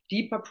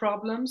deeper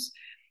problems.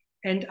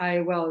 And I,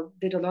 well,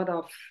 did a lot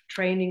of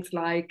trainings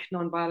like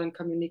nonviolent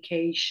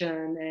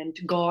communication and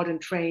garden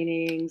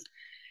trainings.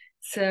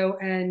 So,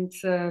 and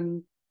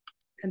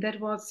that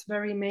was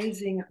very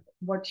amazing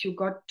what you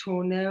got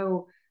to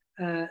know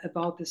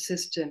about the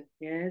system.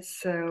 Yes.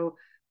 So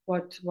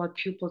what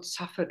people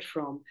suffered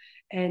from.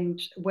 And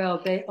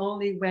well, they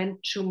only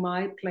went to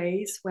my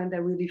place when they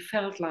really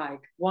felt like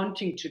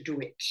wanting to do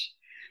it.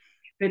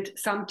 But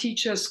some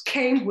teachers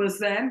came with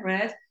them,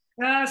 right?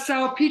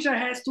 So Peter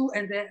has to,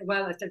 and then,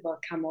 well, I said, well,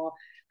 come on,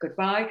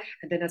 goodbye.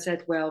 And then I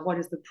said, well, what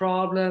is the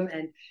problem?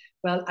 And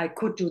well, I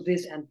could do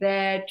this and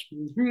that.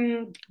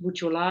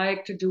 Would you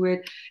like to do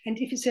it? And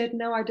if he said,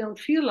 no, I don't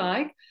feel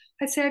like,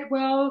 I said,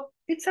 well,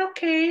 it's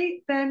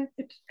okay. Then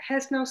it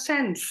has no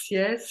sense.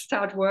 Yes,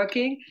 start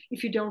working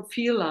if you don't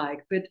feel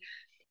like. But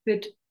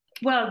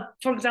well,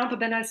 for example,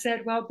 then I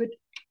said, well, but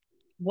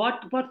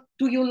what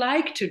do you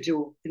like to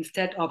do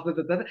instead of blah,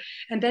 blah, blah.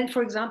 And then,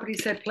 for example, he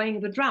said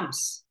playing the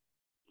drums.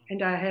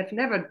 And I have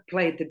never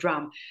played the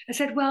drum. I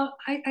said, well,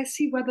 I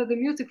see whether the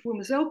music room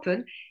is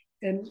open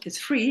and it's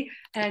free,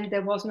 and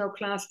there was no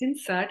class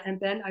inside. And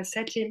then I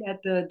set him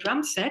at the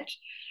drum set,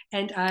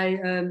 and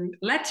I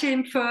let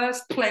him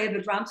first play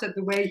the drum set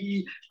the way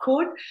he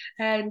could.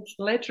 And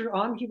later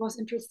on, he was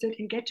interested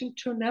in getting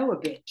to know a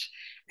bit.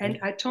 And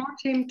I taught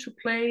him to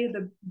play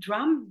the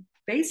drum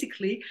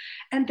basically.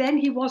 And then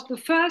he was the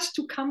first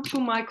to come to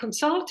my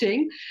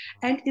consulting.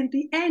 And in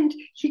the end,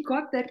 he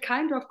got that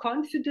kind of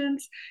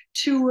confidence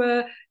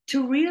to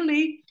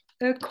really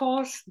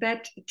cause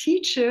that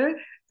teacher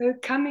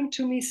coming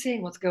to me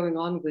saying what's going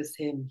on with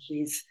him.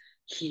 He's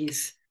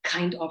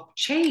kind of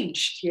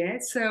changed, yeah.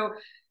 So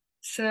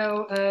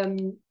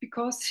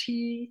because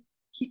he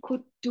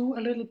could do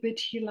a little bit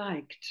he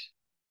liked,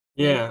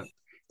 yeah. Yeah,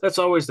 that's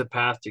always the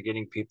path to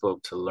getting people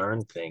to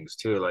learn things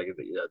too. Like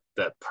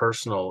that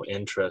personal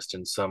interest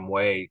in some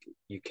way,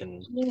 you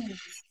can. Yes.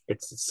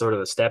 It's sort of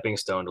a stepping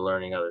stone to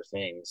learning other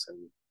things.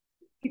 And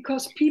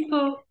Because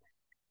people,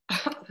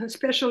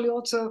 especially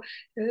also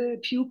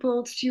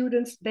pupils,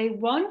 students, they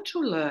want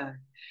to learn,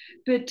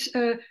 but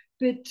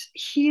but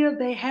here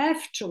they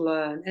have to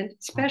learn and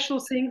special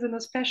things in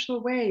a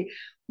special way.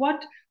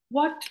 What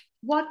what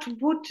what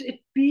would it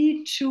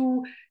be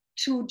to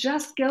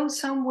just go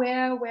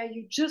somewhere where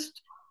you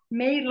just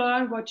may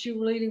learn what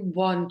you really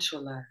want to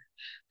learn?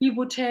 We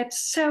would have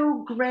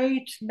so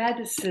great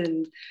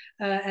medicine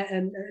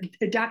and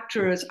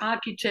doctors,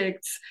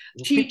 architects,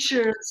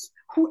 teachers,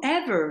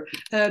 whoever,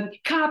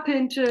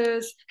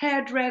 carpenters,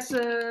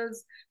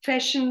 hairdressers,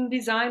 fashion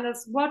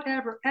designers,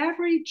 whatever.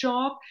 Every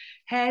job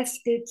has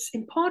its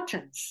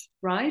importance,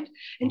 right?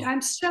 And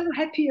I'm so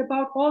happy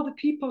about all the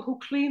people who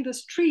clean the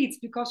streets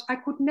because I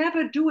could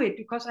never do it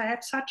because I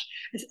have such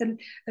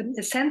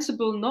a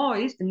sensible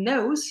nose. I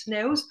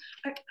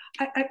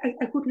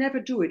could never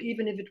do it,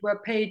 even if it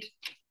were paid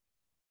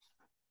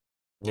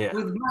yeah,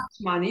 with much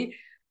money.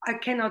 I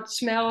cannot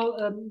smell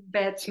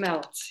bad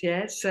smells.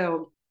 Yeah,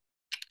 so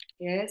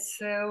yes,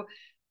 so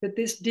but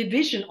this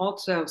division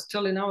also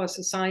still in our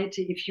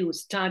society, if you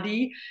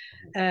study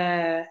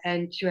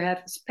and you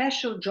have a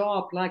special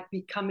job like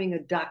becoming a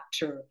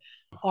doctor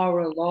or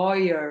a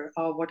lawyer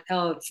or what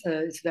else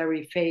is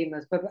very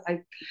famous, but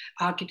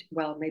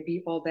well,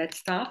 maybe all that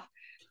stuff.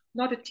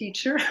 Not a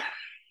teacher.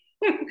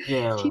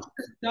 yeah.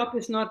 Teacher's job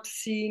is not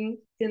seen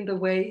in the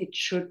way it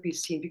should be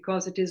seen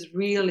because it is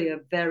really a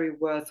very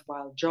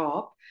worthwhile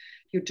job.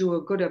 You do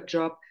a good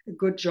job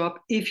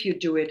if you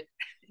do it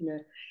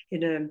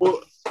in a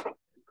Well,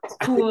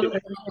 I think school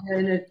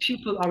in a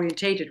pupil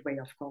orientated way,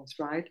 of course,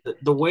 right?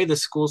 the way the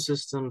school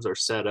systems are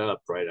set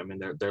up, right? I mean,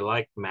 they're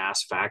like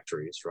mass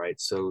factories, right?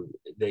 So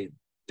they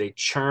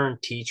churn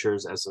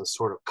teachers as a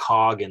sort of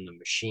cog in the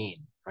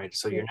machine, right?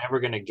 So Yeah. you're never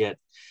going to get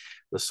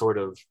the sort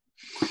of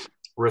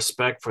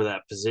respect for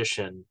that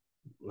position,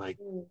 like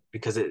Mm.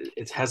 because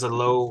it has a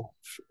low,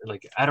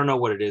 like I don't know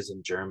what it is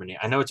in Germany.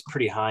 I know it's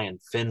pretty high in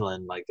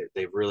Finland. Like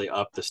they've really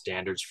upped the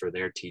standards for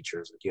their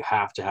teachers. Like you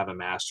have to have a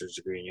master's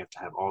degree and you have to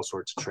have all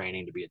sorts of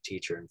training to be a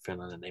teacher in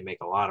Finland, and they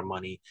make a lot of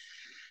money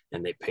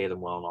and they pay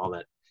them well and all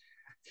that.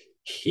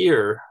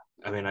 Here,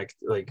 I mean,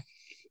 like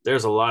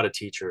there's a lot of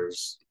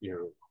teachers, you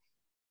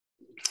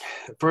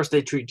know, first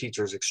they treat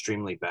teachers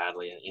extremely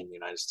badly in the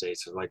United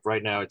States. Like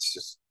right now it's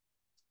just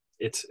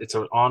it's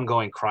an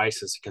ongoing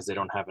crisis because they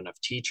don't have enough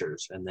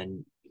teachers. And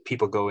then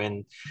people go in,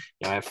 you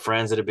know, I have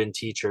friends that have been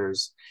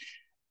teachers.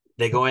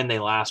 They go in, they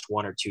last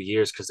 1 or 2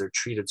 years because they're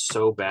treated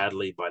so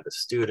badly by the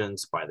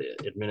students, by the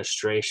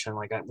administration.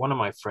 Like one of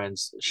my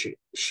friends,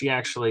 she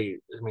actually,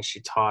 I mean,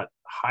 she taught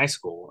high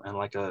school, and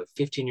like a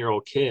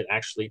 15-year-old kid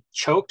actually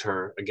choked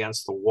her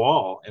against the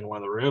wall in one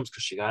of the rooms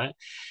because she got it,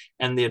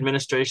 and the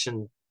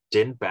administration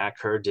didn't back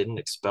her, didn't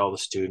expel the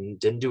student,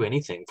 didn't do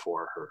anything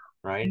for her,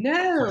 right? So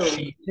No,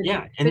 she,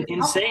 yeah, but and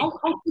insane. how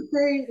could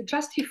they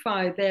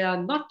justify they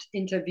are not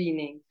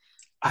intervening?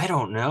 I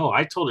don't know.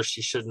 I told her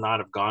she should not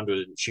have gone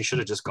to. She should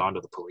have just gone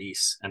to the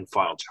police and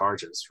filed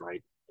charges,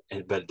 right?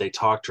 But they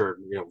talked to her.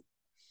 You know,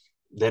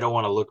 they don't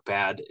want to look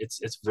bad.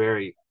 It's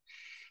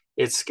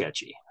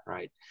sketchy,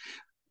 right?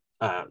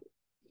 Uh,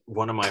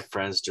 One of my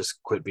friends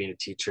just quit being a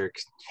teacher.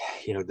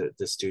 You know,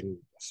 the student.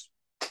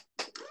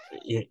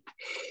 It,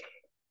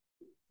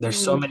 there's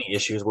so Mm, many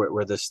issues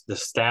where the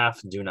staff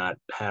do not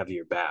have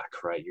your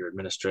back, right? Your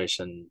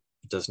administration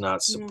does not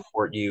mm,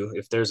 support you.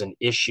 If there's an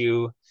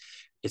issue,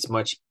 it's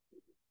much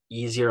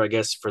easier, I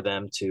guess, for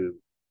them to,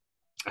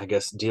 I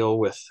guess, deal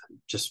with,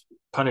 just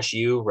punish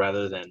you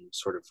rather than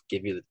sort of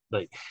give you the,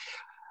 like,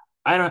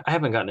 I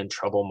haven't gotten in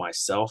trouble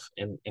myself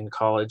in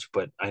college,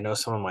 but I know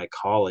some of my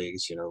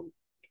colleagues, you know,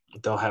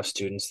 they'll have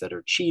students that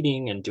are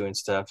cheating and doing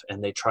stuff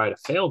and they try to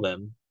fail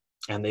them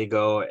and they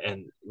go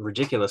and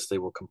ridiculously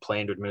will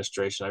complain to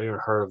administration. I've even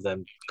heard of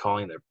them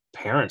calling their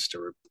parents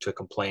to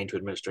complain to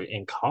administration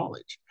in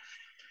college,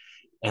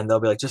 and they'll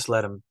be like, just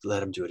let him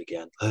do it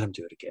again, let him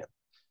do it again.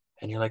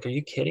 And you're like, are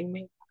you kidding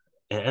me?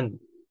 And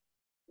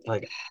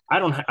like, I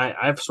don't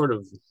I've sort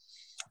of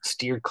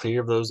steered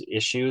clear of those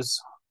issues,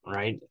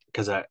 right?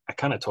 Because I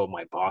kind of told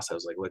my boss, I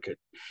was like, look,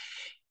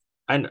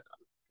 I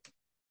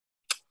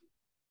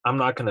I'm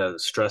not going to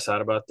stress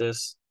out about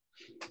this.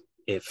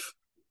 If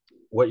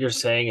what you're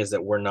saying is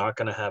that we're not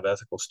going to have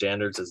ethical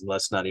standards, is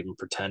let's not even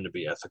pretend to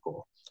be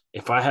ethical.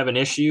 If I have an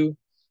issue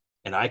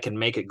and I can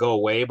make it go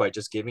away by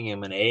just giving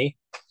him an A,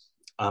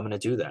 I'm going to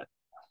do that.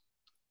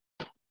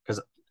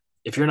 Because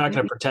if you're not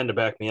going to pretend to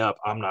back me up,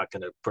 I'm not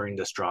going to bring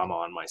this drama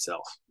on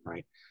myself,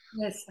 right?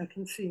 Yes, I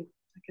can see.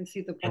 I can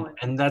see the point.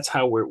 And that's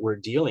how we're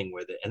dealing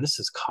with it. And this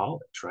is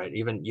college, right?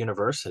 Even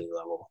university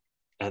level.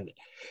 And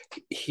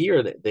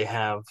here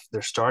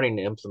they're starting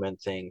to implement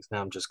things.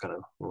 Now I'm just going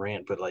to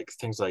rant, but like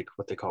things like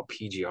what they call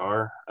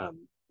PGR,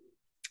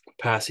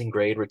 passing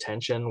grade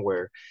retention,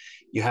 where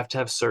you have to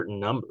have certain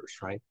numbers,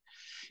 right?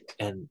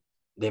 And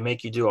they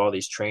make you do all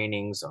these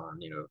trainings on,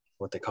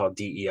 what they call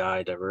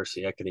DEI,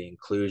 diversity, equity,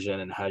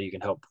 inclusion, and how you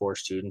can help poor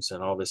students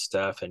and all this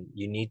stuff. And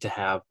you need to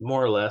have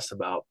more or less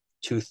about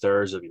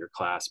 2/3 of your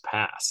class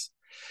pass.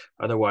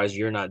 Otherwise,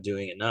 you're not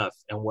doing enough.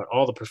 And what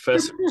all the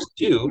professors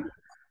do,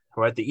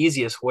 right, the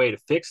easiest way to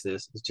fix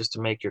this is just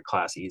to make your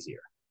class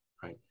easier,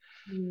 right?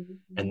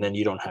 And then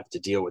you don't have to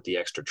deal with the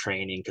extra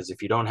training, because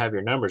if you don't have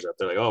your numbers up,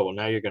 they're like, oh, well,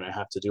 now you're going to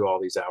have to do all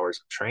these hours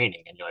of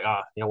training. And you're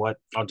like, you know what?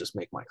 I'll just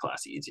make my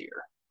class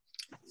easier.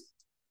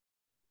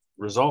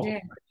 Result. Yeah.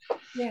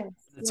 Yes.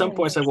 At some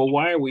point, it's like, well,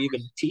 why are we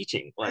even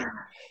teaching? Like,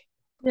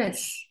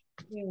 yes.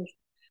 Yes.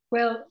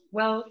 Well,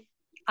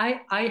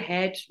 I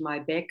had my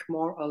back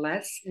more or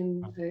less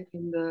in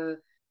the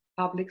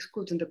public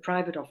schools, in the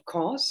private, of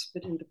course,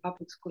 but in the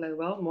public school as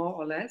well, more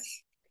or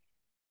less.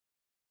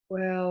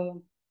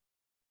 Well,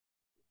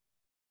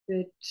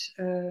 but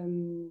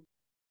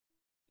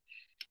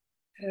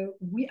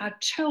we are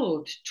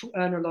told to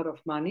earn a lot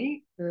of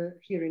money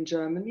here in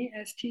Germany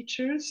as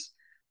teachers.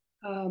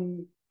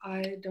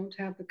 I don't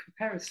have the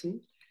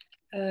comparison.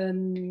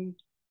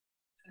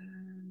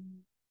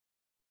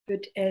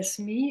 But as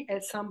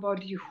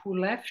somebody who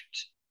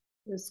left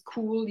the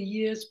school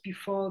years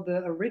before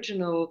the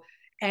original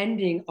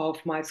ending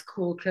of my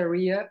school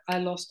career, I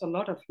lost a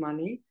lot of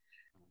money.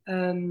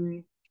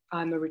 I'm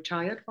a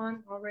retired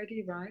one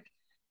already, right?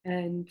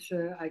 And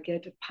I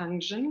get a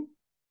pension.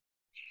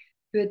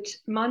 But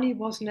money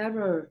was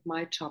never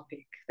my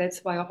topic. That's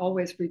why I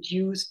always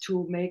reduced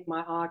to make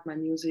my art, my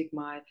music,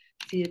 my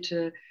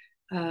theater.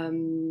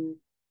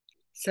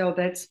 So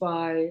that's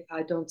why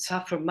I don't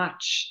suffer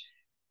much.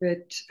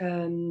 But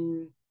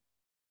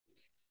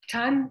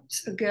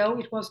times ago,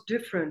 it was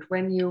different.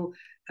 When you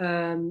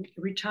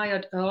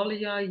retired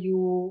earlier,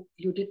 you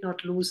did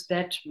not lose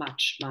that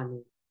much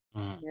money.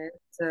 Yeah?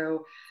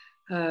 So,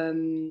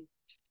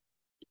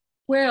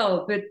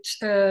 well, but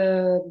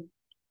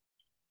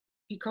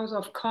because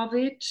of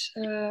COVID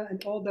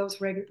and all those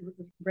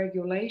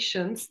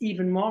regulations,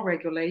 even more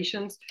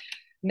regulations,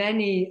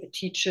 many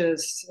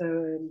teachers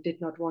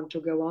did not want to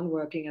go on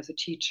working as a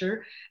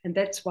teacher. And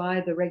that's why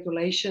the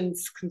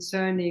regulations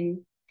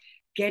concerning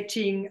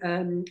getting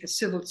a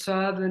civil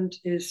servant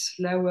is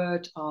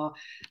lowered, or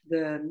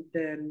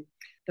the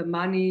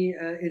money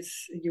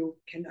you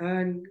can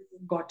earn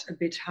got a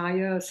bit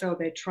higher. So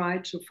they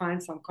tried to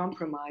find some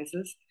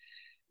compromises.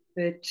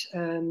 But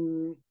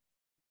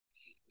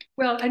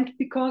well, and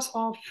because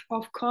of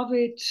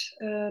COVID,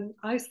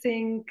 I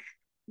think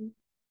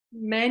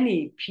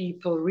many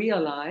people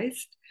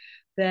realized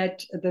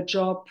that the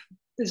job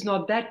is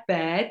not that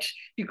bad,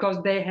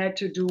 because they had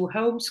to do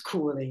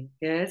homeschooling,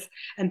 yes?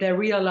 And they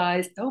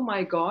realized, oh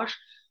my gosh,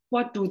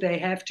 what do they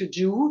have to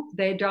do?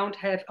 They don't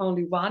have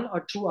only one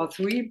or two or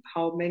three,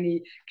 how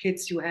many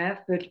kids you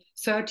have, but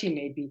 30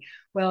 maybe.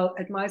 Well,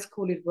 at my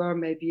school, it were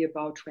maybe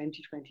about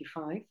 20,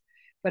 25.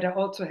 But I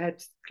also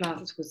had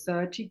classes with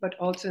 30, but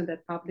also in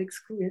that public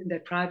school, in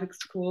that private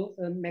school,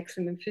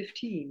 maximum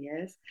 15,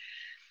 yes.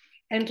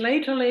 And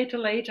later,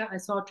 I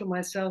thought to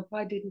myself,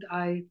 why didn't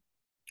I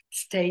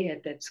stay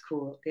at that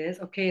school? Yes,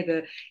 okay,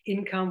 the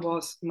income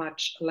was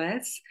much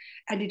less,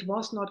 and it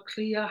was not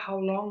clear how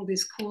long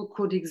this school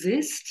could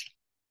exist.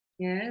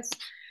 Yes,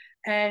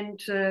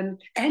 and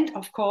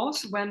of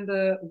course, when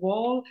the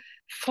wall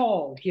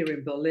fell here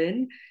in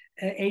Berlin,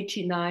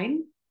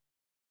 89.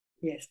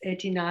 Yes,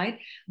 89.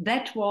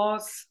 That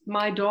was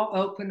my door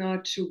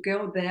opener to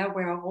go there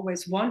where I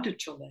always wanted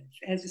to live.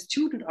 As a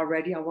student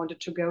already, I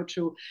wanted to go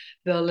to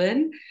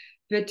Berlin,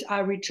 but I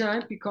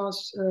returned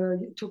because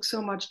it took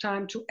so much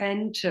time to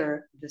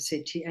enter the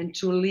city and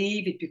to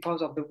leave it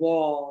because of the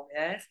wall,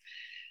 yes?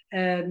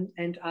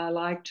 And I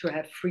like to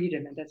have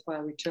freedom, and that's why I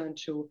returned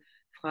to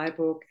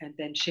Freiburg and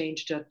then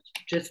changed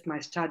just my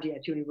study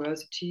at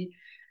university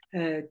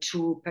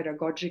to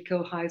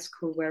pedagogical high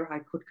school, where I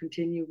could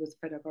continue with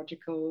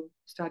pedagogical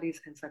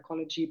studies and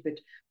psychology, but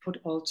put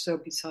also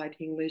beside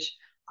English,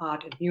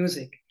 art and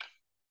music.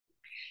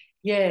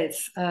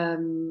 Yes.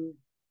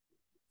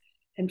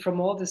 And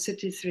from all the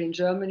cities here in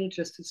Germany,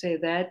 just to say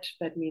that,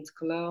 that means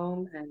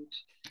Cologne and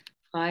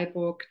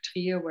Freiburg,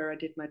 Trier, where I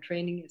did my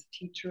training as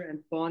teacher, and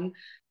Bonn.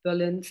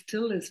 Berlin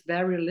still is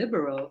very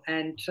liberal.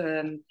 And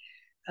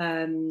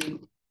um,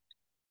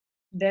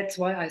 that's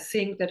why I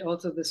think that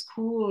also the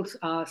schools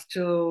are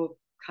still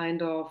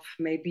kind of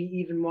maybe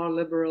even more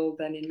liberal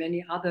than in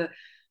many other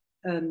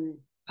um,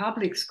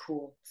 public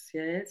schools.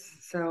 Yes.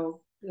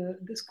 So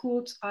the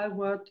schools I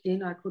worked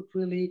in, I could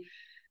really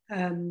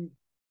um,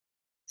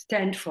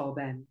 stand for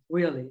them,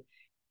 really.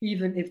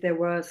 Even if there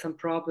were some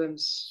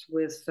problems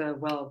with,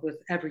 well, with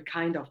every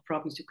kind of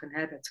problems you can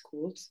have at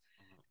schools.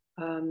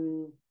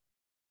 Um,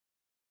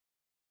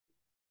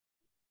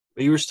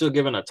 But you were still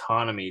given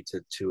autonomy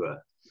to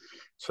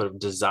sort of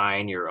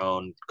design your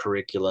own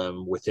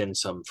curriculum within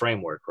some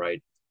framework,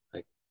 right?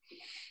 Like,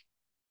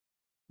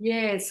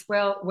 yes,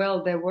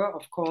 well, there were,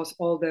 of course,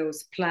 all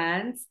those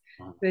plans,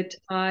 but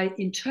I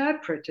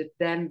interpreted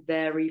them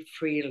very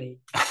freely.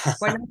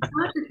 When I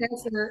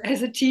started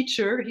as a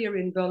teacher here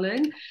in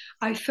Berlin,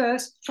 I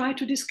first tried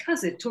to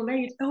discuss it, to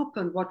lay it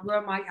open, what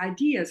were my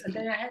ideas. And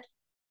then I had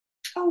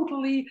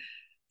totally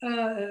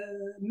uh,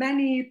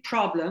 many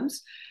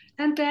problems.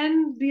 And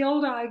then the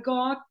older I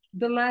got,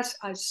 the less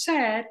I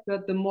said,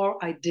 but the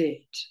more I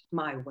did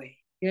my way.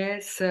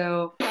 Yes.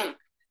 So,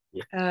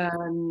 yeah.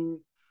 um,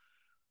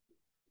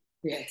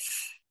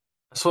 yes.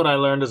 That's what I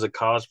learned as a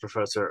college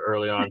professor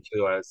early on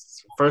too. I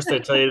was, first they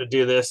tell you to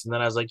do this, and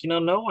then I was like,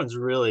 no one's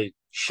really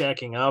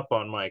checking up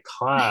on my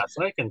class.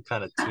 I can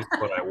kind of teach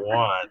what I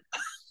want.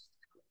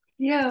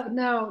 Yeah,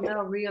 no,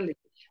 really.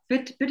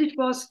 But it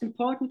was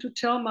important to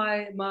tell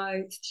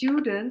my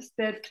students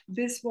that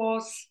this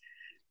was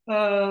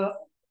uh,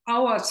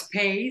 our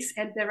space,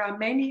 and there are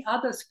many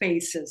other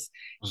spaces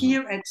Mhm.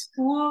 here at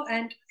school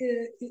and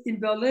in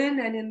Berlin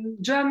and in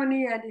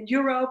Germany and in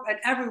Europe and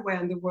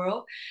everywhere in the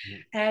world.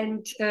 Mhm.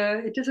 And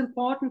it is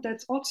important.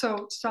 That's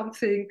also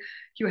something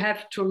you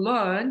have to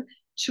learn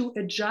to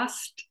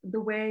adjust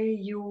the way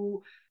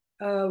you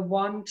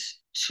want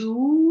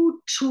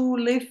to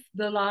live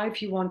the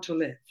life you want to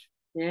live.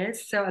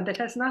 Yes, so and that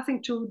has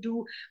nothing to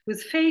do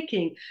with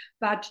faking,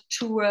 but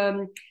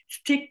to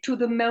stick to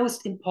the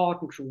most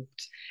important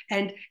rules.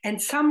 And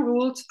some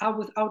rules are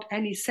without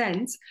any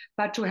sense,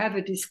 but to have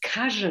a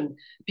discussion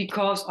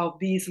because of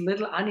these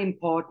little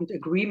unimportant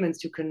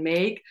agreements you can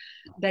make,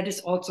 that is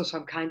also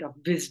some kind of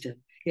wisdom.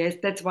 Yes,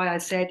 that's why I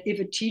said if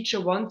a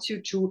teacher wants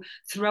you to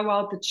throw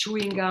out the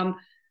chewing gum,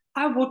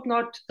 I would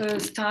not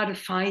start a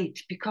fight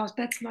because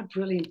that's not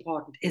really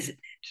important, isn't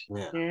it?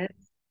 Yeah. Yeah.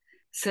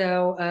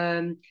 So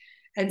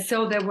and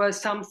so there were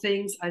some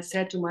things I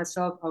said to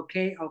myself,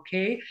 okay,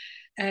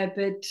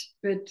 but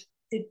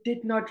it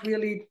did not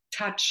really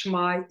touch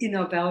my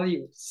inner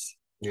values.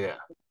 Yeah.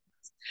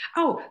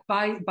 Oh,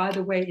 by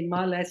the way, in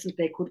my lessons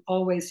they could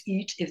always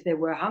eat if they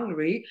were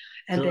hungry,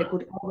 and they Sure.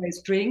 could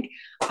always drink.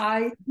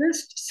 I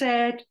just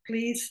said,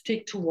 please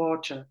stick to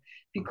water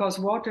because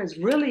water is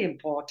really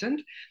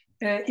important.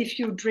 If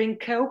you drink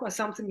Coke or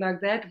something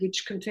like that,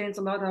 which contains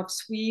a lot of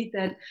sweet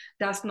that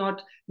does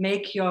not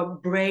make your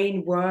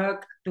brain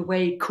work the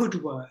way it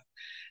could work.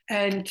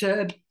 And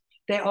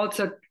they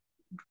also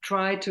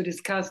tried to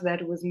discuss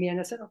that with me, and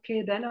I said,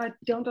 okay, then I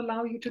don't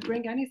allow you to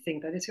drink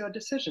anything. That is your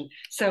decision.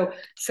 So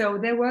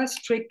there were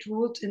strict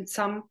rules in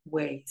some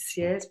ways,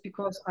 yes,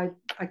 because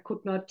I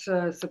could not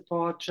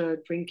support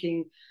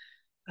drinking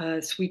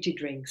sweetie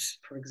drinks,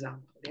 for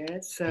example.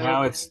 Yes.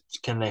 Now So it's,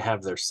 can they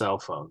have their cell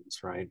phones,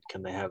 right?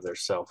 Can they have their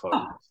cell phones?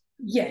 oh,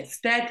 yes,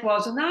 that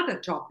was another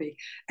topic.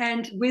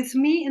 And with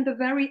me in the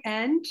very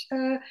end,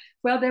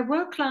 well, there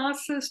were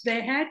classes,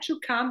 they had to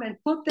come and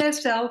put their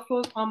cell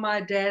phones on my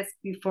desk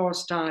before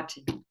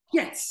starting.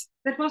 Yes,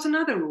 that was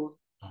another rule.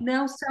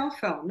 No cell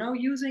phone, no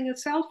using a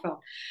cell phone.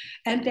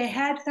 And they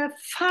had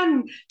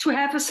fun to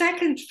have a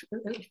second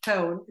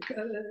phone,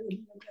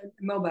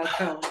 mobile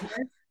phone.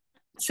 Yes?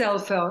 Cell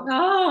phone.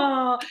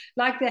 Oh,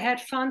 like they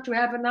had fun to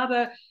have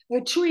another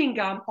chewing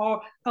gum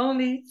or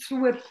only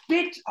threw a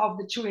bit of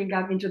the chewing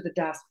gum into the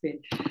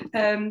dustbin.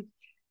 Um,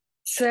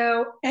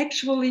 so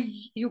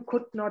actually, you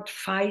could not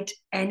fight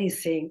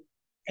anything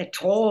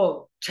at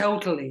all,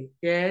 totally,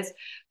 yes.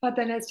 But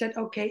then I said,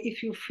 okay,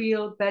 if you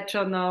feel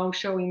better now,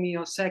 showing me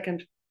your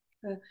second.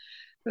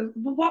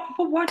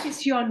 What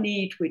is your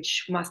need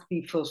which must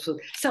be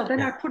fulfilled? So then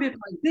I Yeah. put it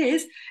like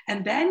this,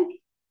 and then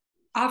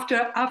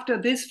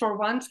after this for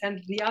once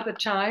and the other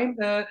time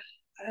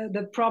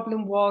the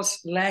problem was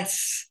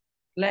less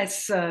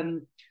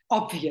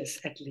obvious,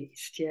 at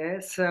least.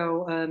 Yes.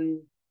 So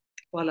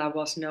well, I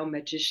was no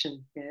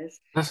magician. Yes.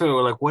 That's what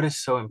we're like. What is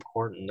so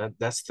important?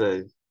 That's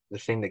the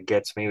thing that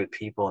gets me with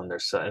people and their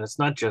son. And it's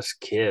not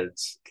just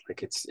kids.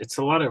 Like it's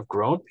a lot of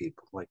grown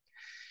people. Like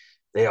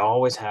they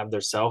always have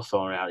their cell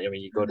phone out. I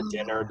mean, you go to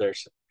dinner,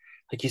 there's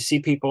like you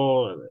see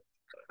people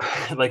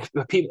like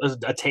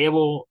a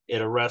table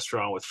at a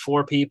restaurant with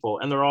four people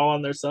and they're all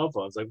on their cell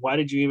phones. Like, why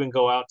did you even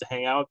go out to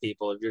hang out with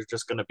people if you're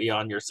just going to be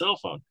on your cell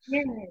phone?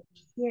 Yes.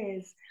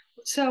 Yes.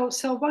 So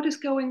what is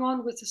going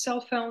on with the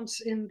cell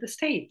phones in the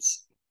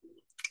States?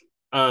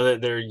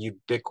 They're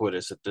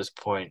ubiquitous at this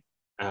point.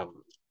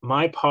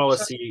 My So,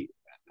 policy,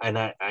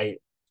 and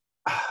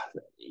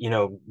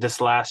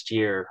this last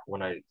year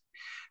when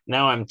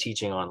now I'm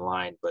teaching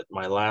online, but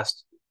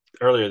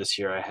earlier this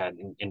year I had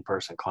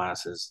in-person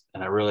classes,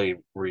 and I really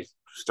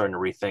starting to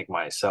rethink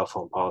my cell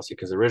phone policy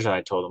because originally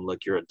I told them,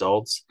 look, you're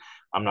adults.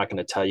 I'm not going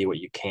to tell you what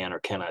you can or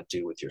cannot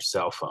do with your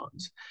cell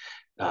phones.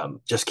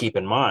 Just keep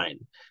in mind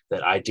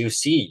that I do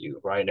see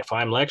you, right? And if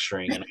I'm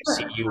lecturing and I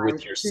see you I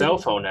with your cell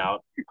see. phone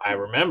out, I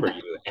remember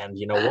you. And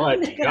you know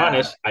what? To be Yeah.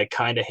 honest, I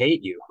kind of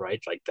hate you,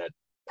 right? Like that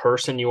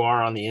person you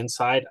are on the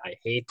inside, I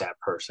hate that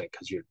person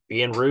because you're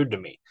being rude to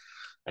me.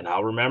 And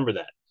I'll remember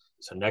that.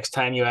 So next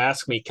time you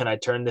ask me, can I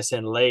turn this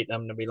in late? I'm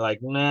going to be like,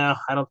 no,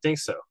 I don't think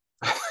so.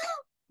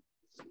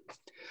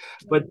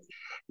 But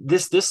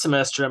this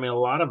semester, I mean, a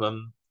lot of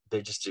them,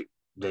 they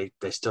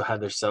still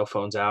had their cell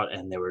phones out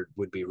and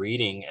would be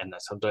reading. And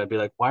sometimes I'd be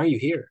like, why are you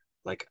here?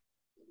 Like,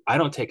 I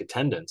don't take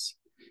attendance,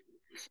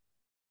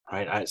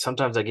 right?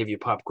 Sometimes I give you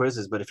pop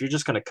quizzes, but if you're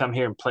just going to come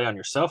here and play on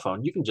your cell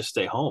phone, you can just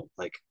stay home.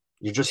 Like,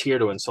 you're just here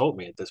to insult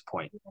me at this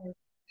point.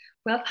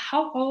 Well,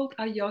 how old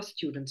are your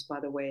students, by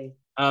the way?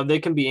 They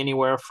can be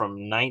anywhere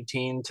from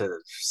 19 to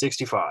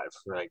 65,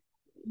 like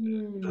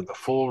Hmm. the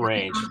full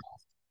range.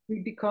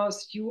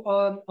 Because you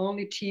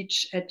only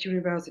teach at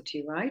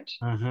university, right?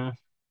 Mm-hmm.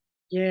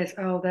 Yes.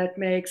 Oh, that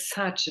makes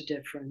such a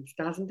difference,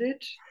 doesn't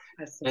it?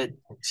 I think.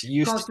 It's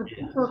used Because to the be.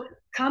 people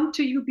come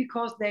to you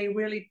because they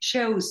really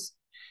chose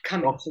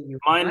coming Well, to you,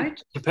 mine,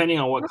 right? depending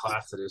on what Yes.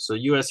 class it is. So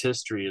U.S.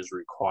 history is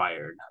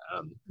required,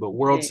 but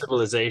world Okay.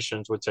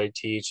 civilizations, which I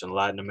teach, and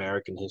Latin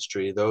American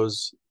history,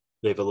 those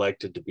they've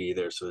elected to be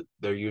there, so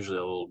they're usually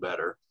a little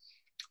better.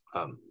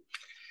 Um,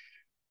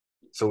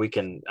 so we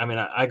can. I mean,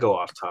 I go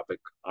off topic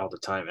all the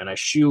time, and I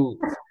shoe.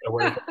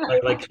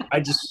 I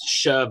just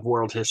shove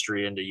world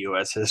history into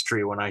U.S.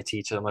 history when I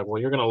teach it. I'm like,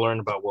 well, you're going to learn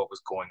about what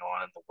was going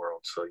on in the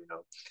world, so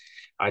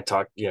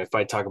if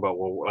I talk about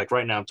like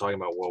right now, I'm talking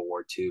about World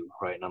War II,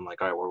 right? And I'm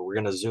like, all right, well, we're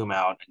going to zoom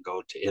out and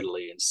go to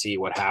Italy and see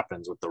what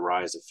happens with the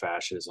rise of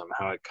fascism,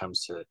 how it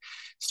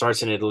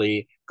starts in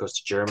Italy, goes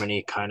to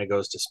Germany, kind of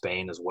goes to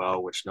Spain as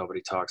well, which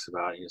nobody talks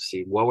about. You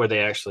see, what were they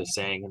actually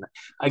saying? And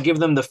I give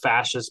them the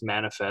fascist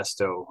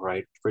manifesto,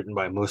 right, written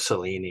by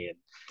Mussolini.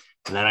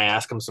 And then I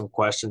ask them some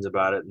questions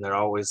about it, and they're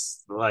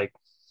always like,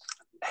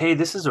 hey,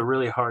 this is a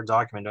really hard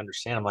document to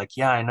understand. I'm like,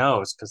 yeah, I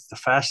know. It's because the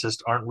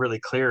fascists aren't really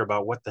clear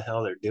about what the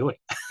hell they're doing,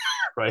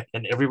 right?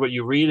 And everybody,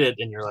 you read it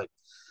and you're like,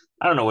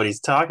 I don't know what he's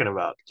talking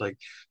about. Like,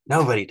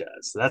 nobody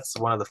does. That's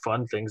one of the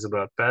fun things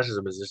about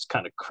fascism is it's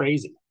kind of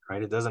crazy,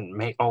 right? It doesn't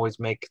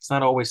it's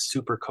not always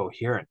super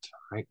coherent,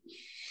 right?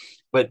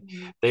 But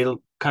they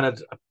kind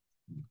of,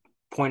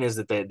 point is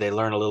that they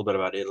learn a little bit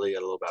about Italy, a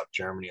little about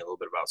Germany, a little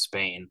bit about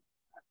Spain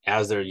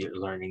as they're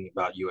learning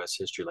about U.S.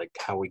 history, like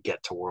how we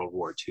get to World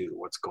War II,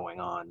 what's going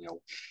on,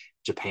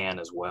 Japan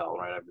as well,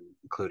 right? I've been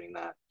including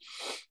that.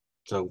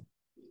 So,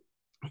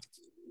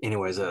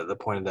 anyways, the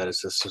point of that is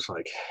just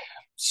like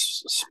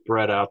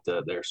spread out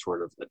their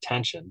sort of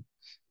attention.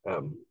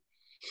 Um,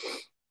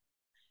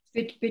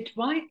 But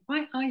why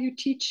are you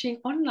teaching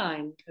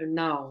online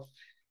now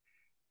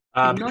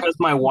and not? because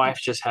my wife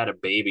just had a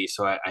baby,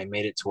 so I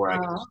made it to where I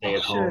can stay Oh,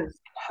 at home sure. and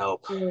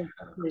help. Yes,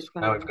 yes, So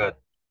now we've fine. got,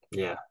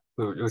 yeah,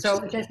 which So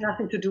is it has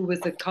nothing to do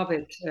with the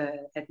COVID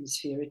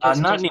atmosphere. It has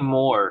not just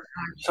anymore.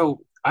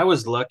 So I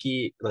was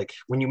lucky, like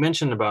when you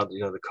mentioned about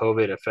the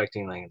COVID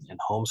affecting like and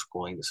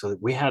homeschooling. So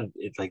we had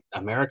it like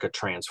America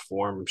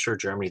transformed. I'm sure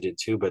Germany did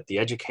too, but the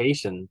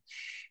education.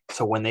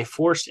 So when they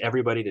forced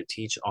everybody to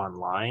teach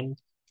online,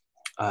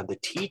 the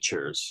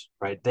teachers,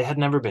 right? They had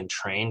never been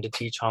trained to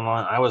teach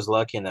online. I was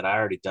lucky in that I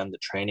already done the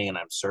training and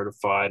I'm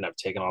certified and I've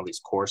taken all these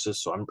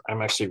courses, so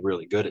I'm actually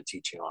really good at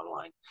teaching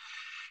online.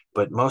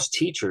 But most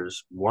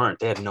teachers weren't.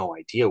 They had no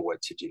idea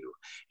what to do,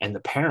 and the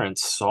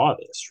parents saw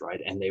this,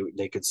 right? And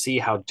they could see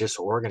how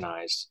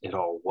disorganized it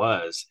all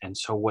was. And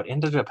so what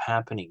ended up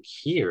happening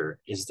here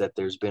is that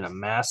there's been a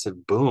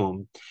massive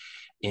boom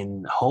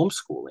in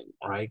homeschooling,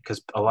 right?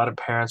 Because a lot of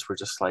parents were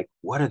just like,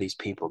 what are these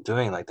people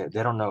doing? Like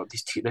they don't know,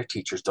 their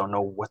teachers don't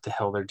know what the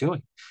hell they're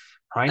doing,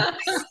 right?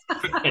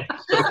 And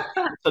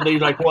so they're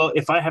like, well,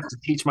 if I have to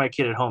teach my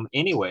kid at home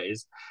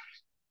anyways,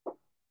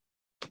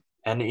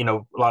 and a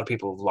lot of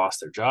people have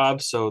lost their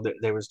jobs, so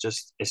there was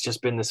it's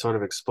just been this sort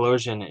of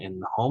explosion in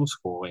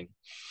homeschooling.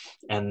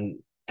 And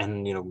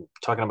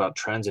talking about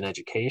trends in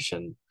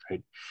education,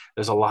 right?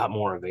 There's a lot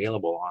more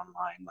available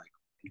online.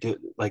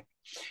 Like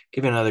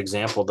give you another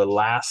example. The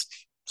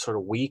last sort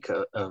of week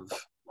of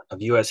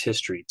U.S.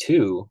 history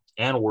too,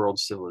 and world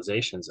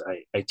civilizations,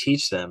 I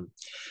teach them.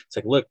 It's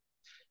like, look,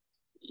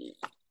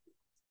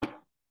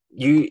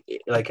 you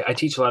like I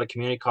teach a lot of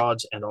community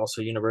college and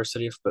also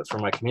university, but for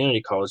my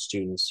community college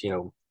students,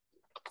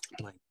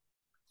 like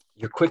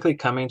you're quickly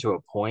coming to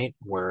a point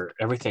where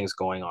everything's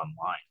going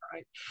online,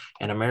 right?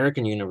 And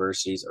American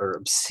universities are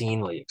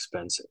obscenely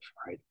expensive,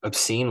 right?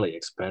 Obscenely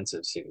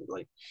expensive. So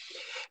like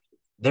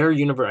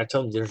I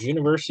tell them there's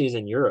universities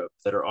in Europe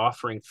that are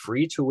offering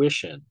free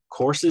tuition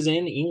courses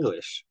in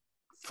English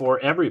for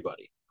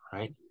everybody,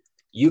 right?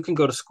 you can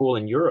go to school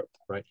in Europe,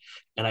 right?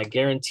 And I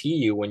guarantee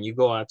you, when you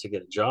go out to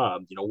get a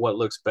job, what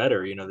looks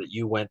better, that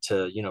you went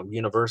to,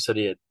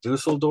 University at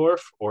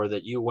Dusseldorf, or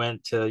that you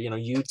went to,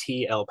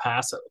 UT El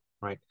Paso,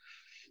 right?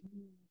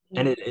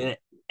 And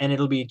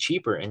it'll be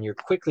cheaper, and you're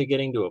quickly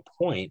getting to a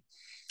point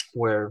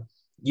where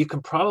you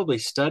can probably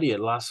study at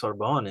La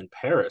Sorbonne in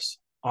Paris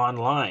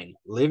online,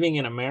 living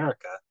in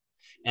America,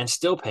 and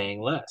still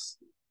paying less.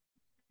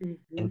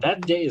 And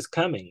that day is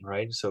coming,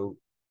 right? So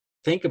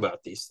think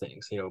about these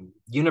things.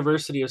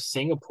 University of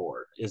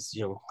Singapore is,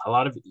 a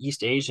lot of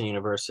East Asian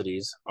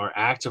universities are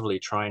actively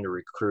trying to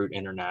recruit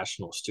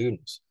international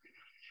students,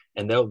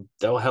 and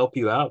they'll help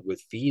you out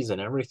with fees and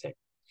everything.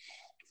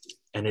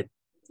 And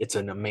it's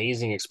an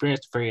amazing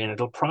experience for you, and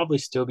it'll probably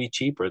still be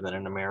cheaper than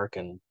an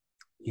American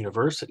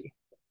university.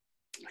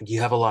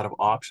 You have a lot of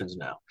options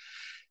now.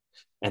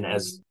 And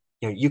as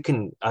you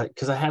can,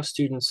 because I have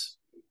students,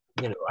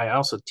 I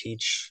also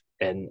teach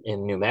in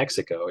New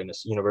Mexico, in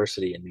this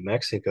university in New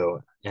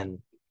Mexico. And,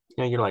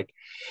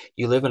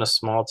 you live in a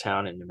small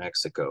town in New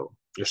Mexico,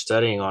 you're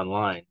studying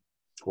online.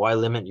 Why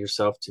limit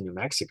yourself to New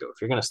Mexico? If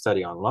you're going to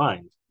study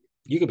online,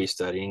 you could be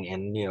studying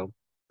in,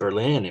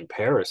 Berlin, in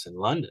Paris, in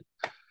London,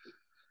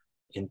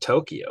 in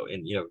Tokyo,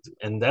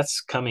 and that's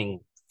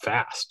coming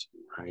fast,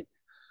 right?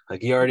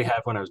 Like you already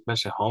have, when I was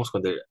mentioning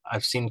homeschool,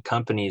 I've seen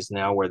companies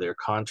now where they're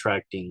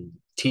contracting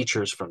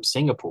teachers from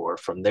Singapore,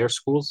 from their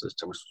school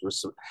system, which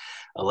was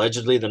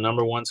allegedly the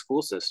number one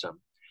school system.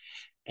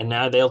 And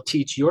now they'll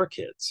teach your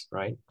kids,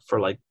 right?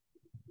 For like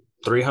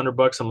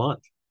 $300 a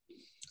month.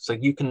 It's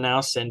like you can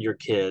now send your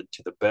kid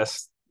to the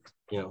best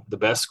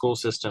school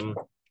system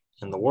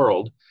in the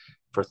world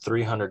for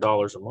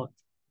 $300 a month.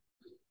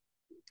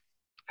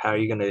 How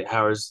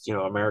is,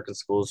 American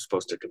schools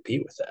supposed to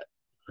compete with that?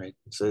 Right.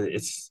 So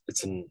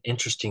it's an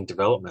interesting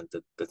development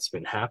that's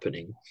been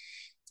happening.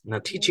 Now,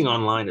 teaching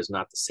online is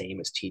not the same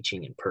as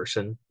teaching in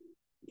person.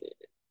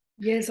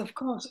 Yes, of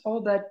course.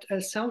 All that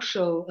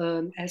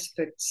social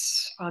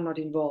aspects are not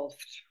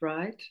involved,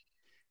 right?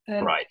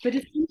 Right. But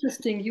it's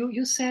interesting.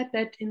 You said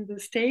that in the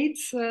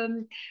States,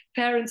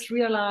 parents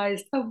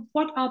realized, oh,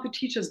 what are the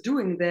teachers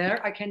doing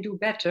there? I can do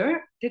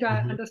better. Did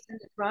I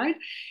understand it right?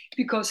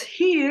 Because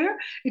here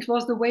it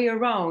was the way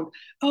around.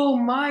 Oh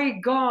my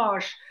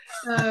gosh.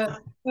 Uh,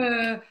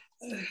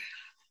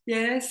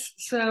 yes.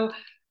 So,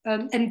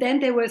 and then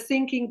they were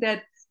thinking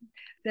that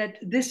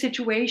this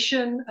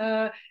situation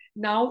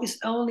now is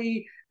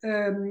only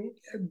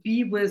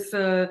be with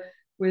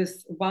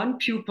one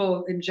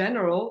pupil in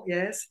general,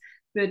 yes,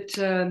 but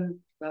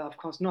well, of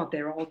course not.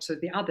 There are also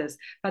the others,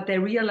 but they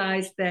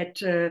realized that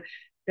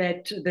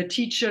the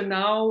teacher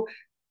now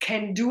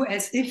can do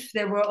as if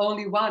there were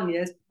only one,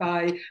 yes,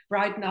 by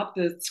brighten up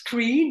the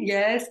screen,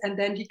 yes, and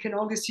then he can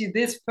only see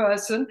this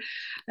person,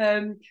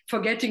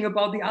 forgetting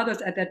about the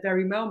others at that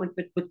very moment.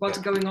 But what's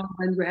going on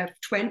when you have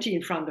 20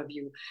 in front of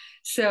you?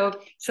 So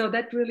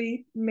that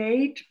really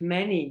made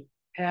many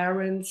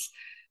parents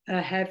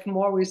have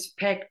more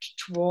respect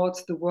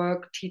towards the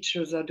work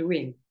teachers are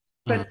doing.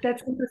 But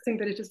that's interesting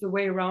that it is the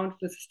way around with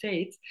the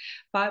States.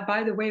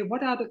 By the way,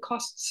 what are the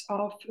costs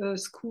of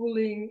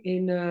schooling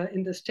in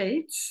the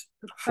States?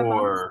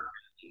 For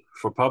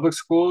public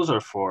schools,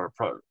 or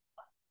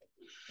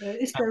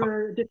is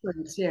there a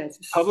difference? Yes.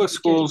 Public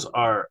schools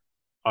are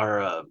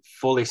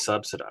fully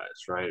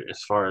subsidized, right?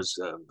 As far as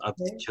up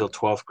till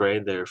 12th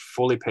grade, they're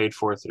fully paid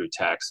for through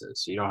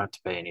taxes. So you don't have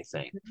to pay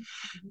anything.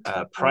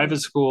 Private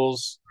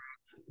schools,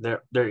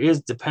 there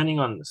is, depending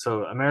on,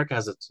 so America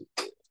has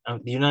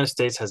the United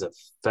States has a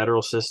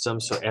federal system,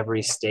 so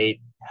every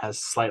state has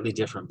slightly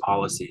different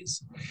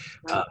policies.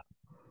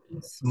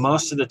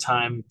 Most of the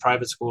time,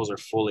 private schools are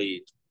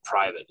fully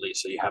privately,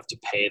 so you have to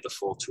pay the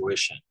full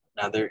tuition.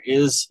 Now, there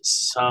is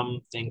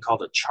something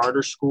called a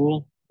charter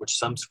school, which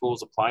some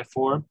schools apply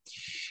for,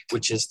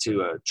 which is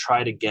to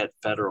try to get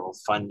federal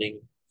funding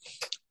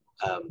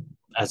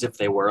as if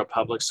they were a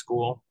public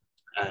school.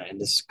 And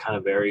this kind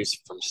of varies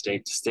from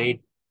state to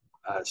state.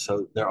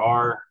 So there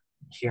are,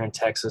 here in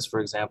Texas, for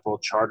example,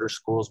 charter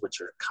schools, which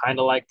are kind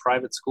of like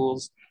private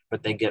schools,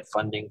 but they get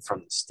funding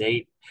from the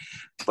state.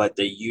 But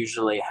they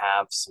usually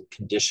have some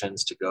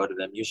conditions to go to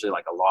them, usually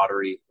like a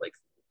lottery, like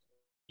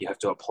you have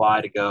to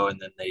apply to go, and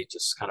then they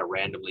just kind of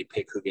randomly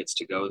pick who gets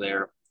to go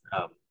there.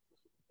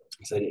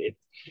 So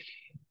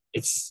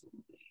it's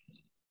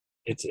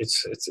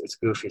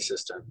goofy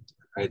system,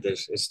 right?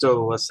 It's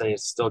still, let's say,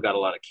 it's still got a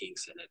lot of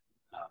kinks in it.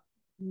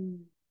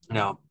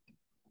 Now,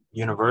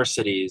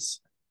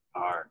 universities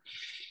are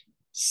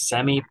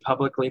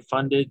semi-publicly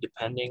funded,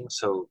 depending.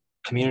 So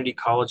community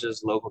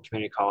colleges, local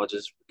community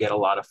colleges get a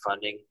lot of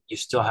funding. You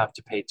still have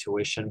to pay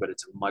tuition, but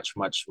it's a much,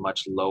 much,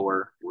 much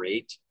lower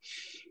rate.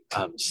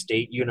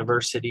 State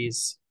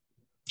universities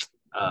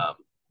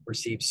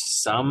receive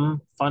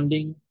some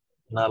funding,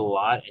 not a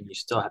lot, and you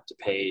still have to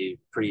pay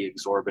pretty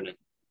exorbitant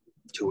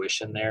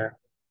tuition there.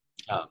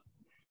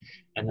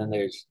 And then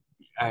there's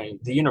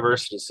the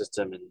university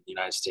system in the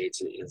United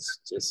States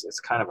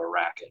is kind of a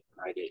racket,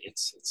 right?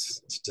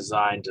 It's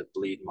designed to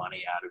bleed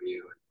money out of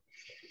you.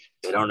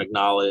 They don't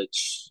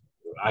acknowledge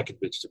I could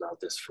bitch about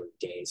this for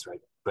days,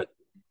 right? But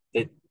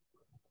it,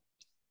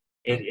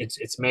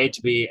 it's made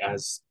to be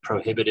as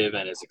prohibitive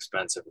and as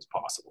expensive as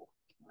possible,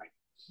 right?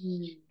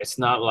 Mm. It's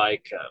not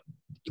like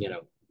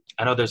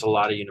I know there's a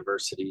lot of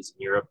universities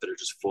in Europe that are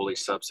just fully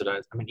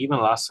subsidized. I mean, even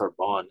La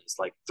Sorbonne is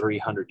like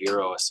 300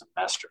 euro a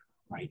semester,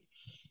 right?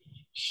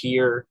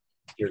 Here,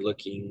 you're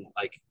looking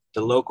like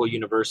the local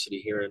university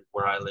here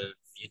where I live,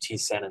 UT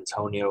San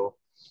Antonio,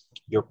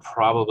 you're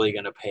probably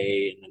going to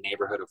pay in the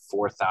neighborhood of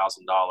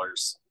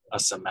 $4,000 a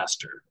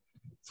semester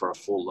for a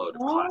full load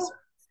of classes.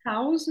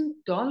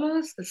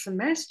 $1,000 a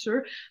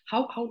semester?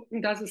 How long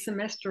does a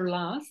semester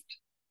last?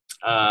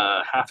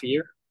 Half a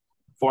year,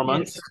 4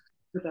 months. Yes,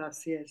 with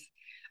us, yes.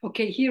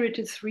 Okay, here it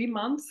is 3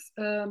 months,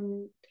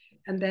 and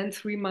then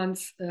 3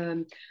 months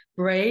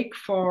break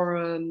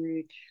for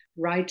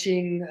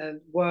writing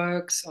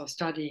works or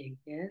studying.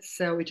 Yes,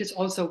 so it is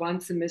also one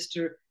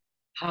semester,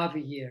 half a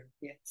year.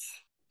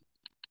 Yes.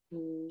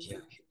 Yeah,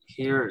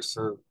 here,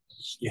 so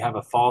you have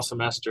a fall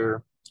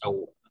semester,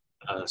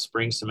 a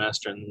spring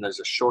semester, and then there's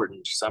a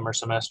shortened summer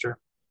semester.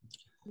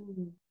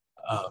 Mm.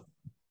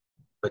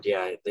 But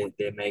yeah,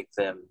 they make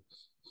them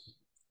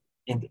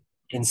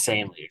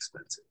insanely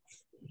expensive,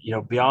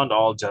 beyond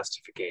all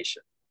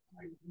justification.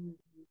 Mm-hmm.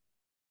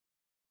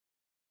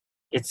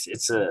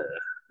 It's a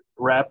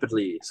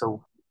rapidly,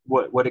 so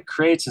what it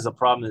creates is a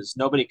problem is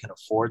nobody can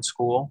afford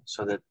school,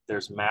 so that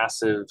there's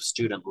massive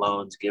student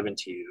loans given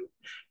to you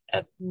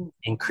at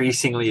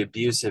increasingly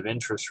abusive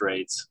interest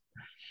rates.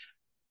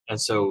 And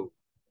so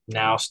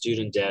now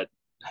student debt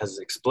has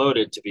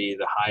exploded to be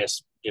the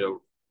highest,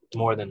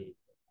 more than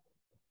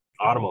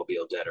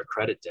automobile debt or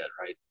credit debt,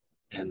 right?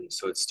 And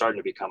so it's starting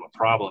to become a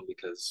problem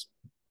because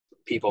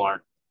people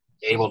aren't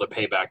able to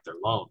pay back their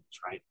loans,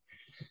 right?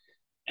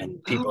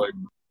 And people are,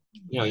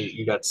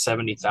 you got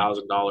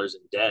 $70,000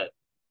 in debt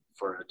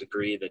for a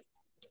degree that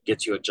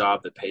gets you a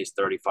job that pays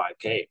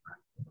 35K, right?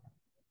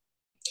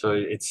 So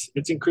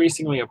it's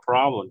increasingly a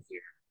problem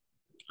here.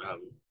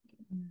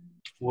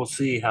 We'll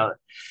see how,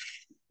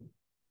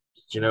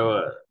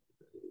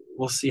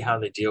 we'll see how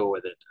they deal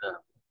with it.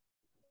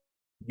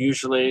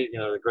 Usually,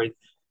 the great,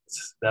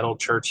 that old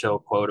Churchill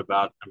quote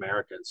about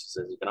Americans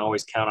says you can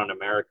always count on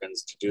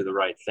Americans to do the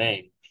right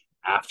thing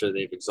after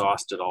they've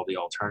exhausted all the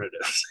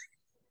alternatives.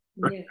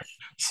 Yes.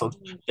 So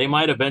they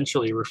might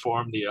eventually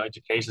reform the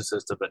education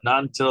system, but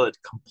not until it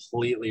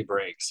completely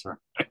breaks. Right?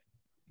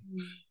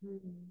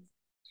 Mm-hmm.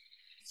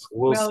 So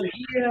we'll Well, see.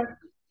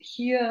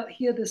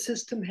 here the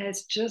system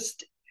has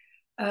just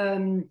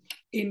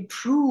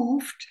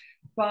improved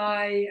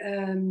by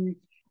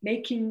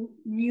making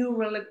new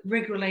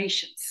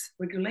regulations.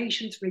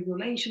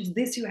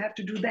 This you have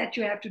to do, that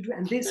you have to do,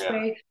 and this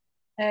way,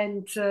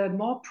 and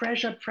more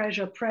pressure.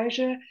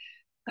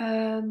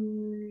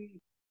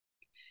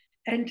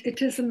 And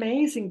it is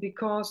amazing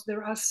because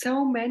there are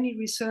so many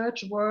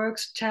research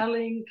works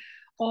telling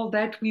all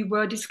that we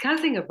were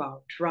discussing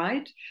about,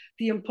 right?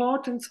 The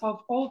importance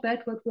of all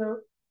that what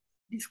we're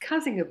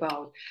discussing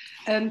about.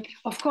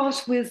 Of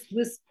course, with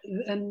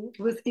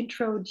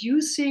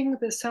introducing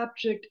the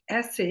subject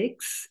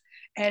ethics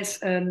as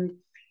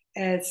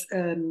as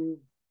um,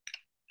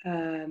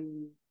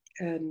 um,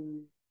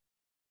 um,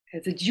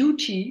 as a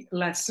duty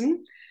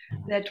lesson,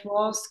 that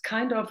was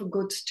kind of a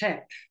good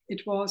step.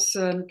 It was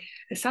a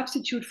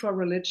substitute for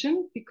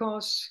religion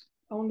because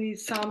only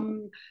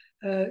some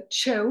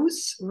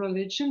chose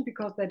religion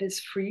because that is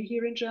free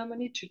here in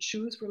Germany to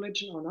choose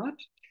religion or not.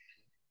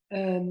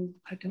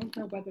 I don't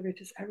know whether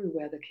it is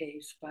everywhere the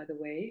case, by the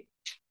way.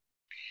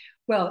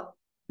 Well,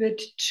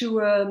 but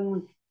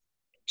to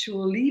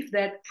leave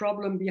that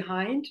problem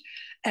behind,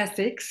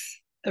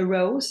 ethics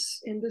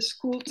arose in the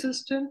school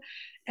system,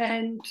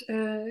 and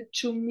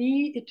to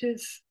me, it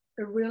is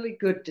a really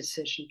good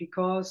decision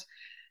because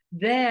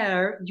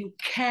there you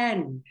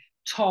can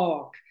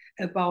talk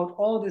about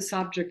all the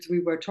subjects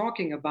we were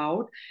talking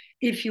about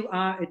if you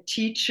are a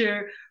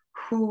teacher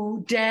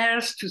who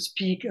dares to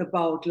speak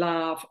about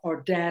love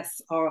or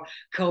death or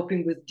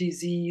coping with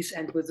disease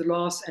and with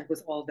loss and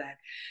with all that.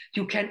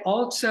 You can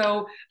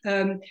also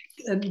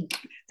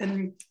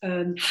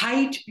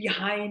hide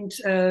behind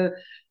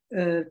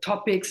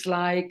topics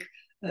like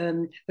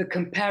the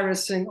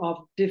comparison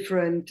of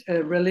different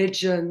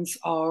religions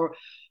or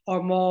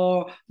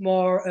more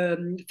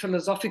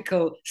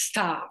philosophical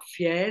stuff,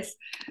 yes.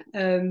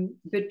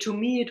 But to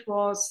me, it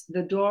was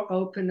the door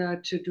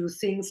opener to do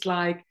things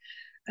like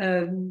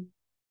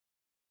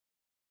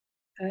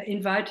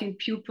inviting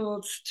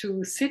pupils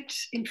to sit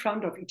in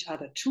front of each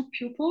other. Two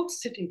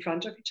pupils sit in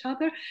front of each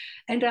other,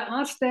 and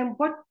I asked them,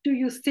 "What do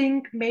you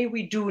think may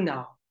we do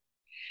now?"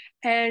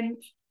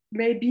 And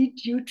maybe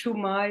due to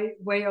my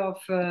way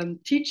of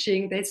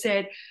teaching, they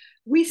said,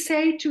 "We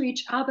say to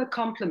each other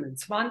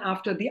compliments, one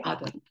after the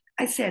other."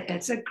 I said,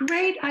 "That's a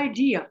great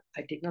idea."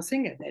 I did not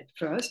think it at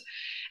first.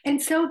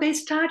 And so they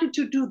started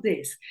to do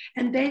this,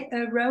 and they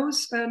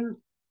arose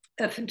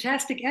a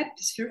fantastic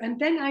atmosphere. And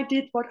then I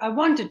did what I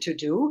wanted to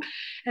do.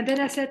 And then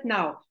I said,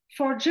 "Now,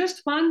 for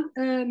just 1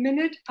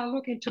 minute, I'll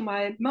look into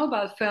my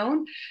mobile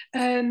phone.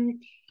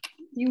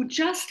 you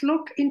just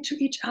look into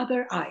each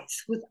other's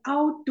eyes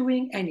without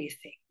doing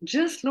anything,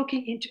 just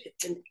looking into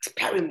it's an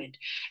experiment,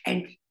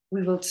 and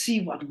we will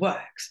see what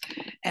works.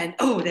 And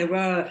oh, they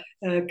were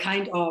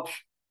kind of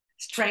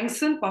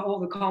strengthened by all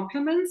the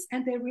compliments,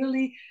 and they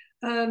really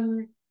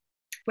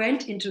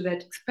went into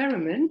that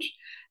experiment.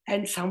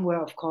 And some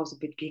were, of course, a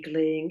bit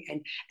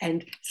giggling,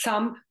 and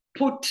some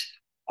put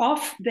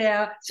off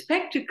their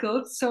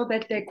spectacles so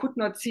that they could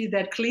not see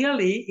that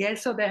clearly.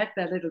 Yes, so they had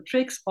their little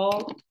tricks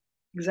all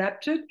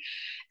accepted.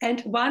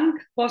 And one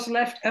was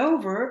left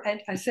over,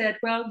 and I said,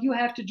 well, you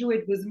have to do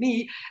it with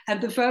me.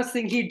 And the first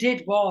thing he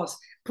did was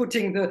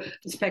putting the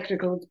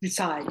spectacles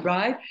beside,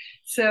 right?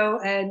 So,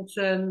 and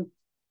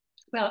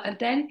well, and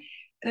then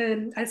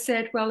I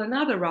said, well,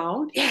 another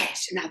round.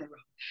 Yes, another round.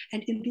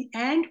 And in the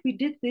end, we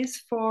did this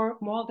for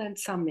more than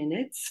some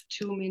minutes,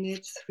 2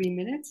 minutes, 3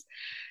 minutes.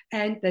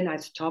 And then I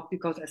stopped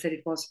because I said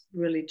it was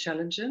really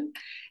challenging.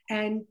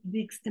 And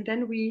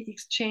then we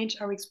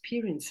exchanged our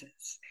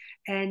experiences.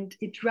 And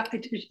it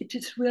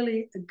is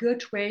really a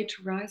good way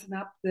to rise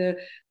up the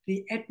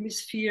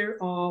atmosphere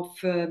of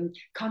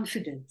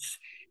confidence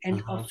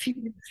and of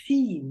feeling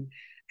seen.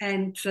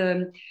 And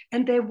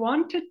they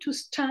wanted to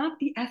start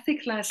the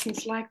ethic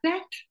lessons like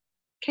that.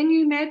 Can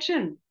you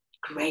imagine?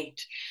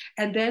 Great.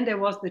 And then there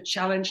was the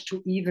challenge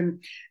to even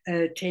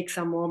take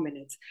some more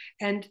minutes.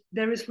 And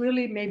there is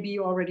really, maybe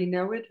you already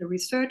know it, a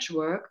research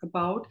work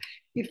about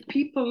if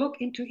people look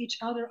into each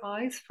other's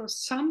eyes for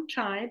some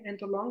time, and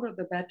the longer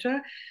the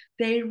better,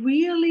 they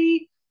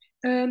really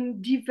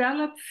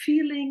develop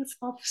feelings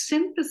of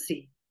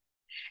sympathy.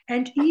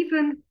 And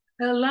even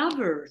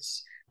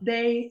lovers,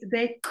 they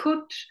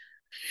could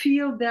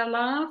feel their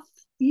love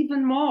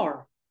even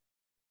more.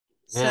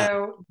 Yeah.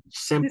 So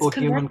simple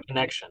human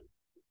connection.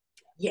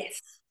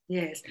 Yes,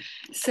 yes.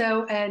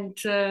 So, and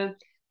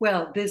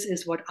well, this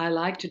is what I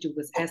like to do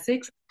with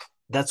ethics.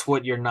 That's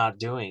what you're not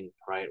doing,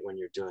 right? When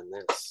you're doing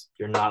this,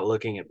 you're not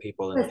looking at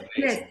people in the face.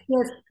 Yes,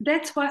 yes.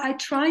 That's why I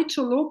try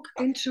to look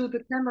into the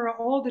camera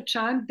all the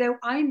time, though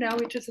I know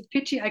it is a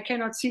pity I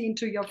cannot see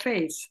into your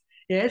face.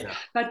 Yes, yeah.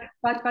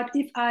 But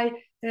if I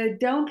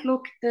don't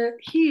look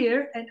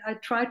here and I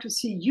try to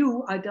see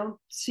you, I don't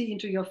see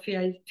into your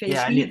face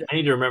yeah, either. I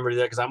need to remember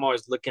that because I'm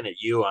always looking at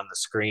you on the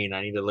screen.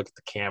 I need to look at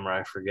the camera.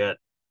 I forget.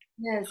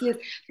 Yes, yes.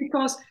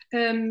 Because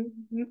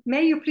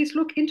may you please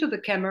look into the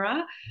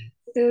camera,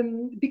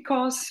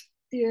 because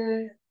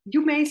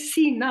you may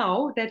see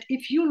now that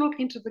if you look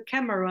into the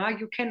camera,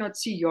 you cannot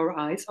see your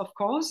eyes, of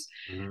course,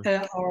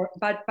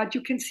 but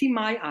you can see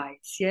my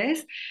eyes,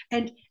 yes,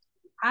 and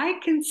I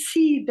can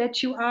see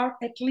that you are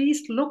at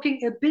least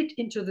looking a bit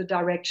into the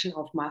direction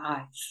of my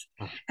eyes,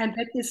 and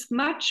that is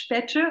much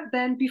better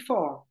than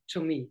before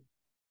to me.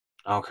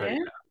 Okay.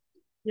 Yeah?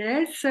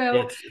 Yes. So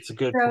yeah, it's a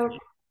good point.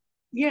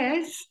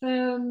 Yes.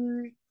 For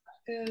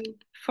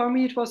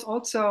me, it was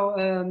also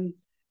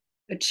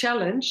a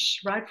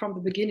challenge right from the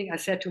beginning. I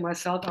said to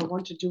myself, I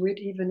want to do it,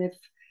 even if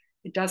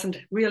it doesn't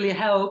really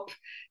help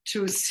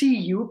to see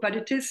you, but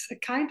it is a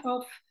kind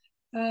of,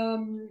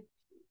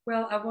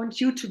 well, I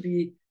want you to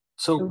be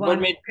so the what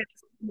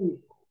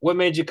one.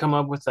 made you come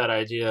up with that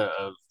idea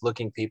of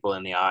looking people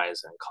in the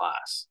eyes in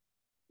class?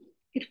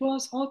 It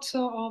was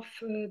also of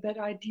that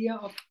idea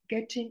of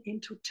getting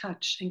into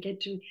touch and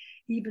getting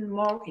even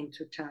more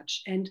into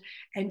touch and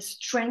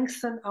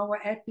strengthen our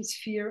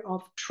atmosphere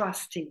of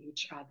trusting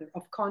each other,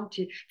 of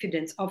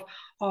confidence, of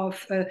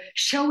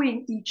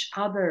showing each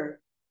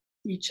other,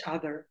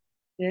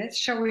 yes,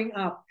 showing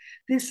up.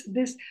 This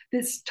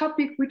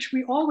topic which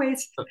we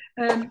always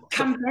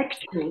come back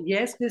to,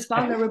 yes, this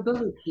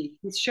vulnerability,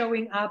 this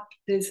showing up,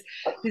 this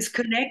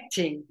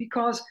connecting,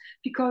 because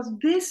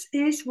this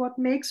is what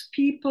makes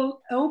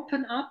people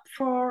open up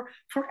for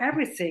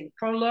everything,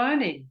 for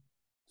learning.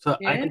 So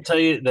I can tell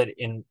you that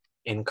in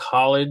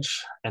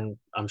college, and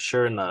I'm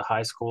sure in the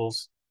high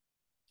schools,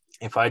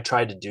 if I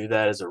tried to do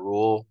that as a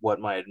rule, what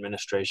my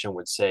administration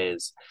would say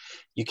is,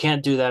 you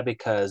can't do that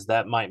because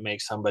that might make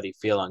somebody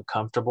feel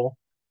uncomfortable.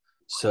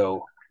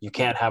 So you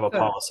can't have a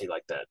policy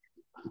like that.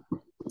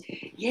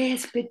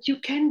 Yes, but you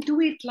can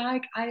do it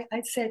like I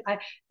said. I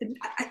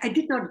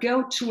did not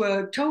go to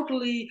a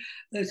totally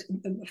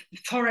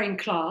foreign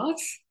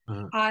class.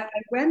 I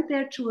went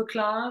there to a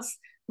class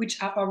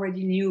which I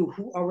already knew,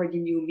 who already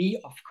knew me,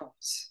 of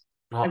course.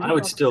 Well, I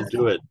would still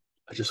do it.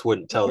 I just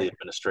wouldn't tell the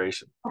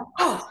administration.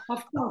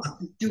 Of course,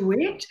 do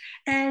it,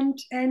 and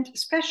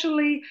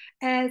especially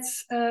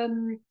as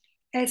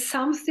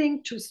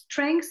something to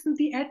strengthen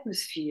the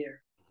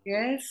atmosphere.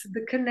 Yes,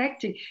 the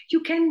connecting. You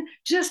can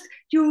just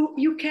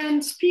you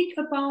can speak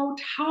about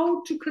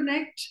how to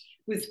connect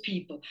with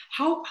people.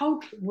 How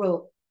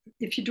well,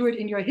 if you do it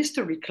in your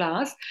history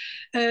class,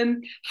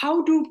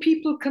 how do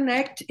people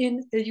connect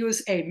in the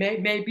USA?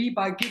 Maybe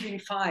by giving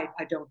five.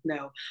 I don't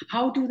know.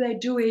 How do they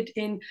do it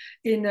in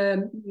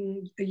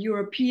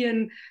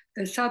European,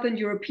 Southern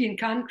European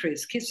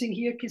countries? Kissing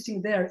here,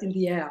 kissing there, in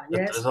the air.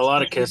 Yes, there's a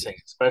lot of kissing,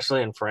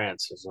 especially in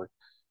France. It's like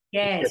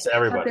yes, kiss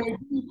everybody.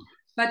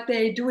 But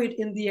they do it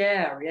in the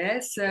air.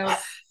 Yes, so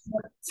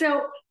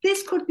So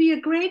this could be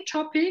a great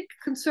topic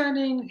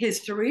concerning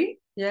history.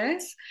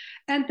 Yes,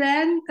 and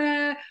then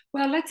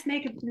well, let's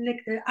make it.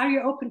 Are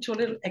you open to a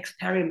little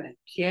experiment?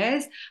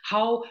 Yes,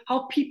 how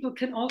people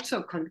can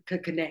also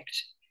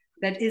connect.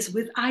 That is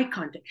with eye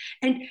contact,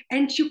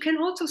 and you can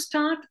also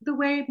start the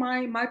way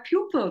my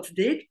pupils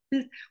did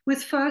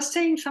with first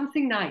saying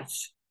something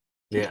nice.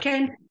 It Yeah.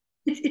 can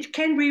it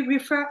can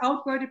refer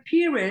outward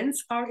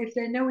appearance, or if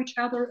they know each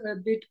other a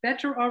bit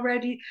better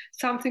already,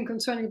 something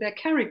concerning their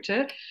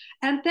character,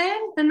 and then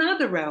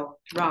another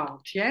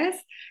round, yes,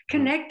 Mhm.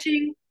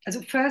 connecting as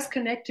a first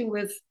connecting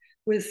with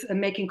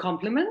making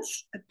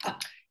compliments.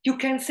 You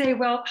can say,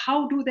 well,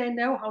 how do they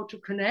know how to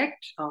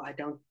connect? Oh, I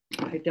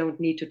don't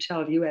need to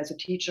tell you as a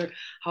teacher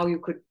how you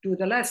could do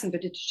the lesson,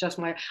 but it's just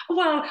my,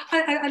 well,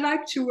 I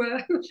like to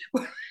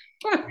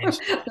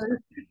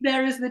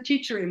there is the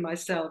teacher in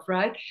myself,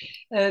 right?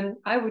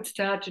 I would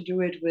start to do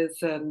it with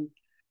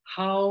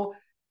how,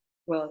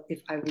 well,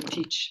 if I would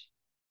teach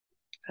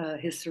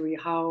history,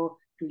 how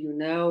do you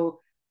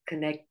know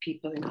connect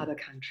people in other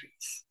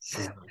countries?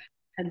 So, Mhm.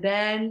 and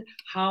then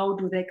how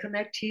do they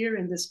connect here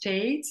in the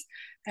States?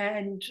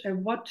 And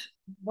what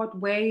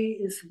way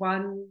is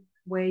one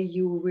way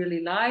you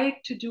really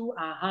like to do?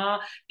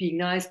 Being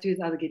nice to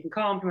the other, giving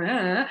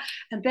compliments.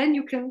 And then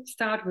you can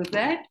start with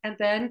that, and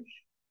then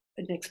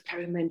an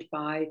experiment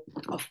by,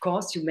 of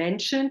course, you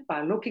mentioned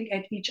by looking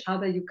at each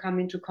other, you come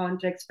into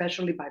contact,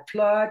 especially by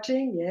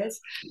flirting, yes.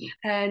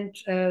 And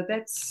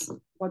that's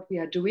what we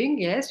are doing,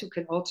 yes. You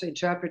can also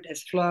interpret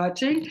as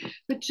flirting,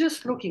 but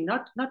just looking,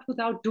 not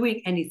without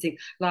doing anything,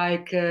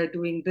 like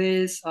doing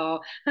this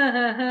or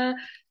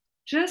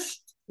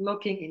just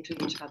looking into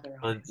each other's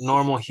A eyes.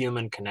 normal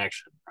human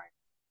connection, right?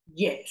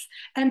 Yes,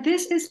 and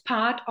this is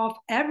part of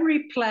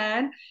every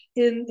plan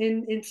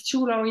in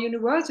school or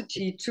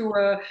university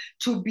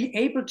to be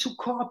able to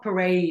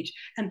cooperate.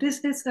 And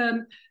this is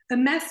a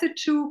method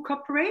to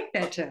cooperate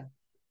better,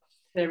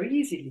 very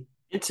easily.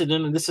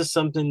 Incidentally, this is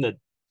something that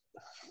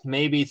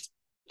maybe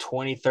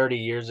 20, 30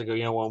 years ago,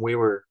 when we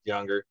were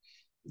younger,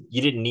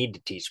 you didn't need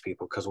to teach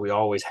people because we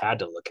always had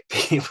to look at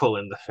people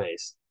in the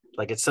face.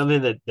 Like it's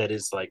something that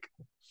is like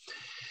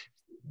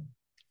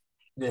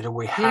that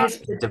we have Yes,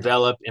 to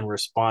develop in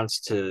response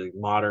to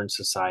modern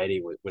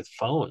society with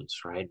phones,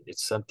 right?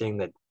 It's something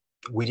that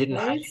you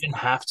yes, didn't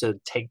have to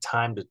take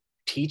time to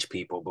teach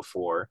people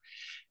before,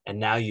 and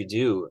now you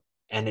do.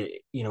 And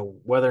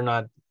whether or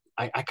not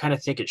I kind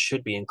of think it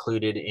should be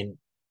included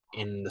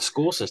in the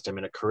school system,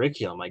 in a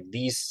curriculum. Like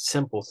these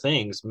simple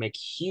things make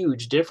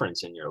huge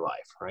difference in your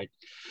life, right?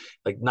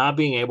 Like not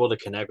being able to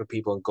connect with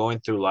people and going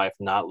through life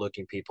not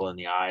looking people in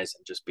the eyes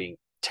and just being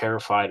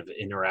terrified of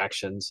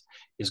interactions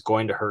is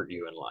going to hurt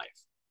you in life.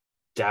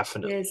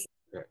 Definitely. yes.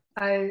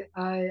 I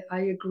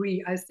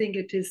agree. I think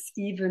it is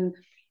even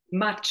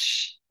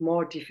much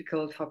more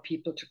difficult for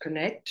people to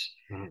connect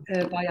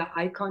Mhm. via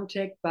eye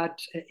contact, but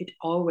it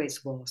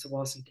always was,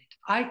 wasn't it?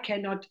 I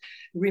cannot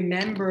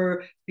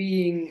remember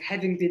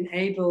having been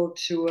able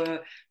to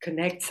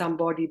connect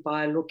somebody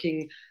by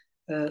looking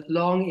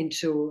long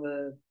into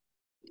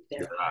their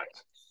Your eyes.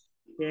 eyes.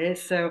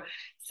 Yes,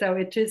 so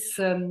it is.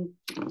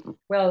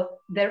 Well,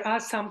 there are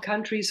some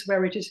countries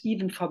where it is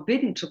even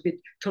forbidden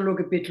to look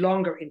a bit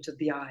longer into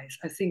the eyes.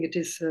 I think it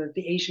is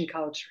the Asian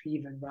culture,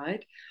 even,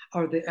 right,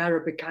 or the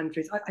Arabic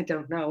countries. I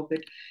don't know,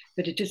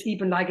 but it is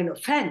even like an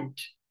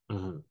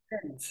Mhm.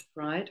 offense,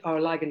 right,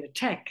 or like an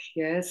attack.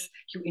 Yes,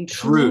 you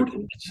It's rude.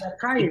 intrude into their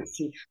It,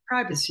 it,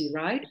 privacy,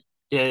 right?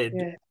 yeah,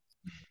 Yeah,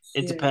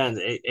 it yes. depends.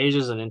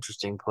 Asia's an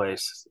interesting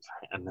place,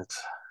 and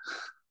it's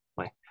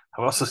like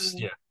I've also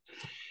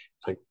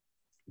like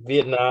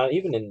Vietnam,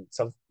 even in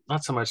some,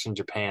 not so much in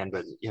Japan,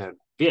 but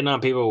Vietnam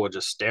people will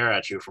just stare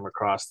at you from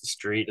across the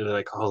street. And they're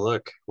like, "Oh,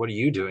 look, what are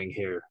you doing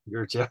here?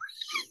 You're just,"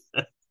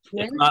 Yes,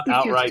 if not if you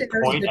outright stay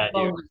a point bit at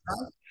you. longer,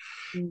 right?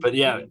 But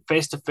yeah, Mhm.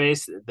 face to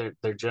face,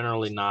 they're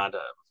generally not.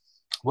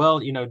 Well,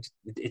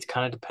 it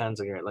kind of depends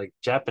on like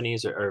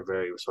Japanese are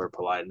very sort of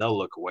polite and they'll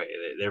look away.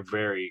 They're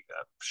very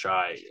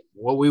shy.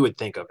 What we would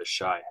think of as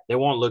shy. They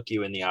won't look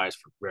you in the eyes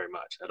for very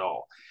much at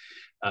all.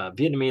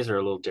 Vietnamese are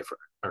a little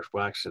different, or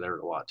well, actually, they're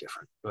a lot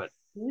different. But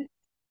Mhm.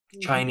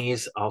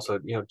 Chinese also,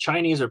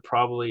 Chinese are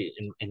probably,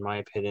 in my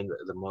opinion,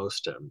 the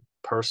most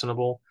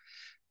personable,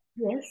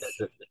 Yes.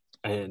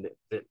 and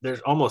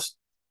there's almost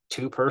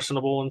too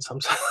personable in some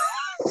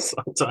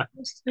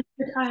sometimes.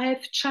 But I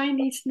have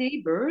Chinese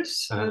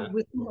neighbors Uh,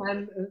 with whom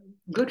I'm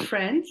good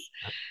friends,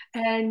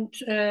 and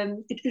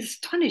it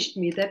astonished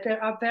me that they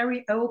are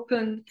very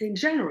open in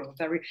general.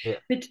 yeah,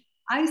 But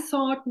I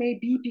thought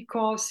maybe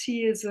because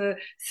he is a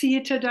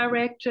theater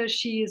director,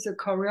 she is a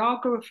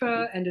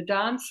choreographer and a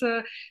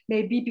dancer,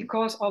 maybe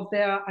because of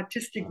their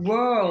artistic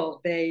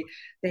world they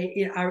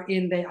are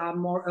in, they are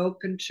more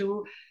open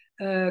to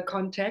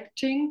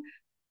contacting.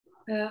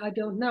 I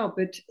don't know,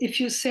 but if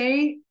you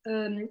say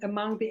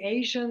among the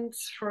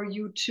Asians, for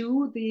you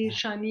too, the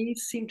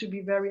Chinese seem to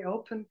be very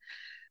open.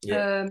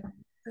 yeah, Um,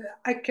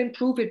 I can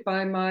prove it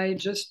by my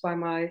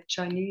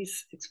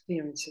Chinese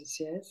experiences.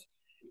 Yes,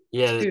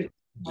 yeah. experience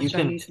my You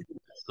can Chinese.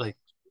 like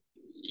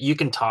you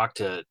can talk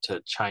to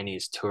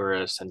Chinese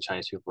tourists and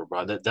Chinese people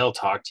abroad. They'll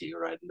talk to you,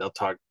 right? They'll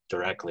talk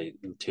directly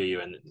to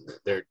you, and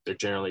they're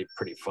generally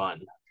pretty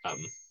fun. Um,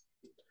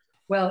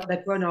 Well,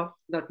 that were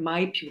not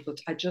my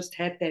pupils. I just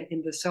had them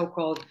in the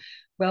so-called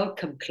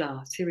welcome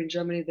class. Here in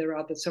Germany, there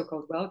are the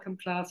so-called welcome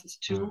classes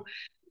mm, too,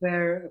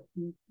 where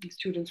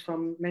students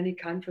from many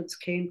countries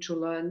came to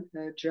learn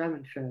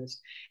German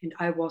first, and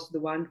I was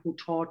the one who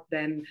taught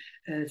them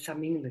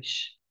some English.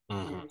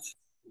 mhm. Yes,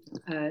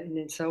 and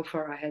then so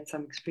far I had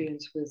some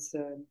experience with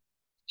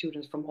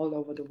students from all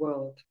over the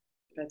world.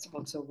 That's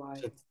also why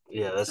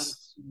Yeah, some.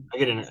 that's I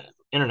get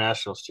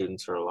international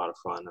students are a lot of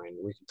fun. I mean,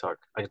 we can talk.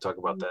 I can talk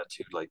about Mm, that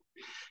too. Like,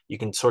 you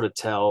can sort of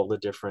tell the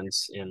difference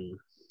in mm,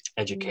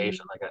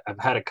 education. Like, I've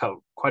had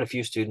quite a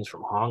few students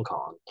from Hong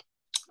Kong,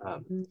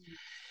 um, mm,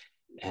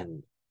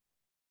 and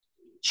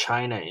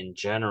China in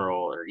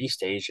general, or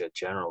East Asia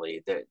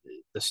generally.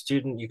 The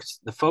student,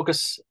 the focus,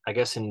 I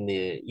guess, in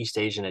the East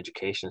Asian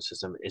education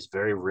system is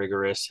very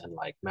rigorous and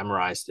like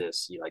memorize this.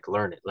 You like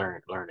learn it, learn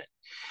it, learn it.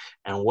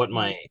 And mm. what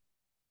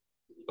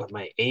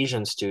my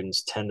Asian students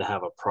tend to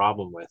have a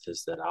problem with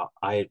is that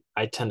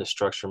I tend to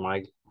structure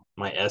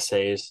my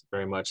essays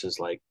very much as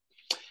like,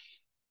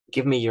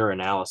 give me your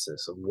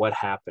analysis of what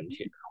happened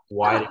here.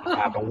 Why did it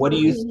happen? What do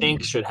you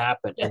think should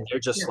happen? Yes, And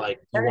they're just yes, like,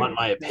 you very want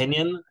good. my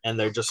opinion? And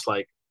they're just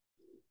like,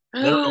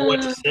 they don't know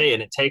what to say.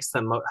 And it takes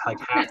them like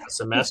half the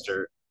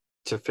semester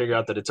to figure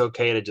out that it's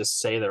okay to just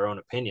say their own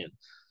opinion.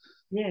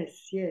 Yes,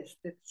 yes,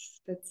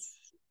 that's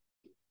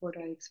what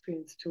I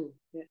experienced too.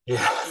 Yeah,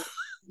 Yeah.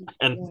 yeah,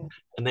 And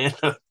yeah. they end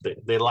up,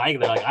 they're like,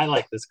 I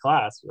like this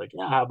class. We're like,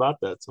 yeah, how about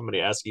that? Somebody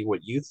ask you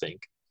what you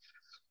think.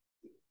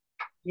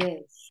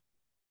 Yes.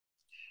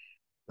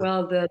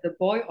 Well, the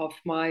boy of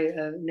my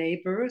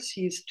neighbors,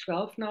 he's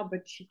 12 now,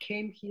 but he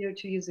came here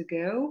 2 years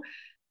ago.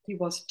 He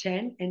was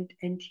 10, and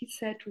he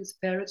said to his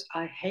parents,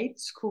 I hate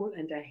school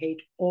and I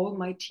hate all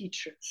my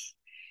teachers.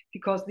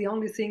 Because the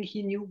only thing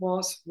he knew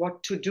was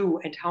what to do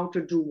and how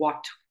to do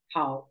what,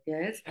 how,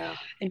 yes. Yeah.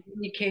 And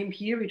when he came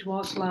here, it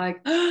was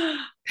like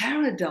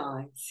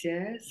paradise,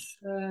 yes.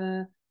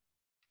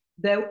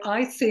 Though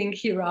I think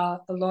here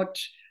are a lot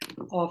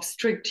of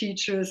strict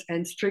teachers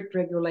and strict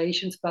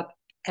regulations, but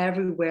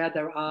everywhere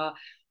there are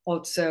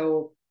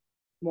also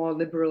more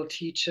liberal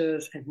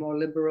teachers and more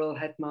liberal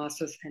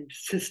headmasters and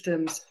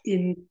systems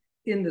in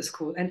the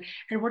school. And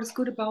what is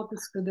good about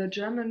this, the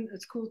German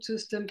school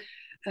system,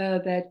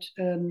 that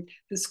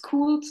the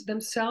schools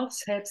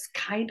themselves have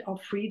kind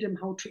of freedom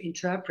how to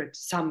interpret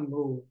some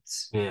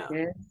rules. Yeah.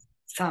 Yeah,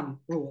 some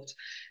rules.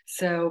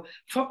 So,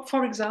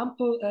 for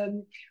example,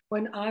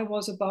 when I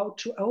was about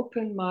to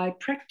open my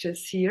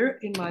practice here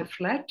in my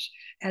flat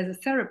as a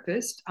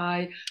therapist,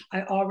 I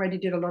already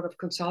did a lot of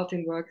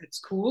consulting work at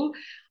school.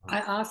 I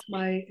asked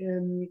my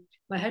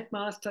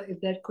headmaster if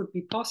that could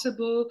be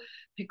possible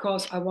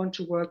because I want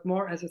to work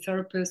more as a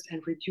therapist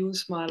and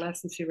reduce my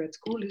lessons here at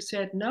school. He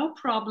said, no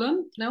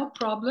problem, no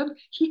problem.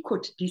 He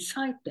could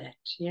decide that.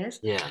 Yes,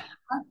 Yeah.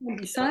 I can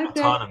decide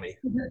that. Autonomy.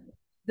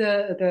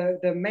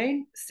 The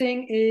main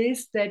thing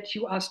is that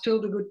you are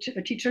still the good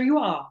teacher you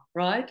are,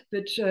 right?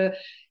 But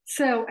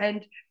so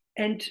and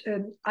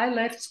I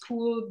left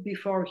school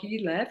before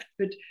he left,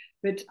 but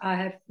I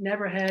have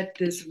never had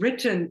this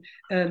written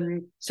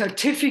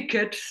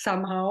certificate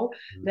somehow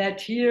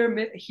that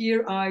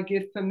here I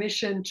give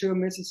permission to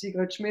Mrs.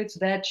 Sigrid Schmitz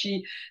that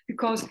she,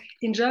 because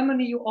in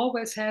Germany you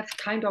always have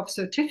kind of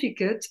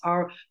certificates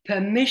or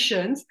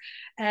permissions,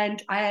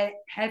 and I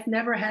have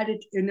never had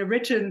it in a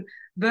written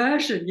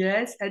version,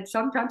 yes. And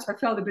sometimes I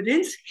felt a bit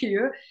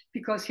insecure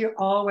because here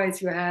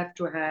always you have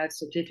to have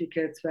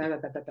certificates, blah, blah,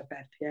 blah, blah, blah,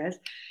 yes.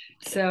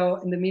 So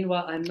in the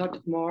meanwhile, I'm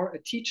not more a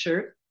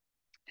teacher,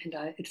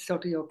 and it's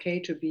totally okay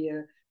to be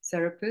a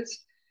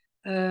therapist.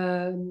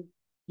 Yes.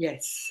 Yeah.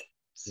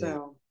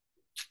 So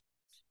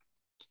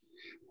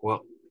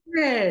Well,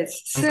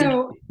 yes. I'm going to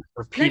So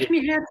repeat let it.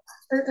 me have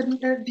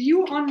a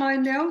view on my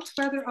notes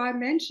whether I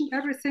mentioned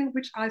everything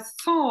which I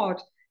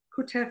thought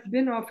could have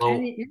been of Well,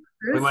 any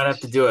we might have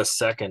interest. to do a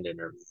second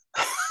interview.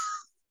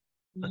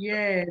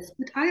 Yes,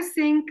 but I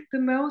think the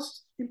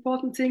most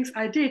important things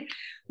I did.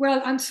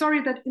 Well, I'm sorry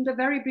that in the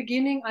very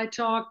beginning I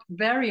talked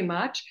very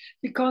much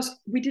because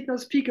we did not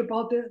speak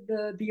about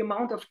the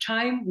amount of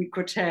time we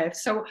could have.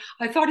 So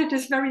I thought it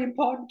is very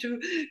important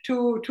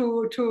to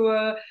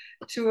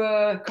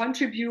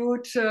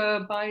contribute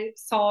my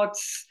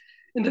thoughts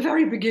in the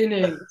very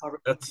beginning.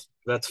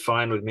 That's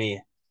fine with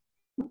me.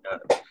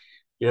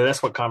 Yeah,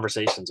 that's what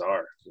conversations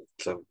are.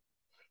 So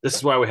this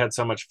is why we had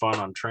so much fun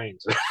on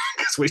trains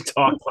because we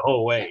talked the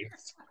whole way.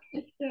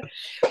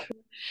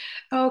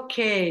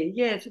 Okay,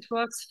 yes, it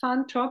was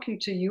fun talking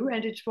to you,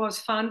 and it was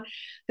fun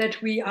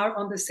that we are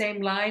on the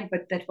same line,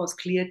 but that was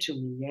clear to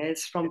me,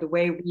 yes, from the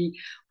way we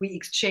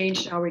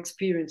exchanged our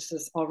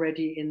experiences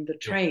already in the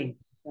Yeah, train,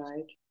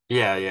 right?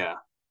 yeah, yeah.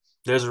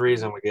 There's a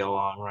reason we get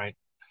along, right?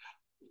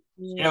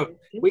 You know,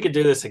 Yes. we could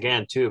do this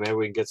again too. Maybe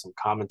we can get some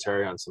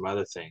commentary on some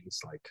other things.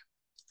 Like,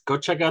 go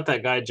check out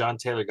that guy John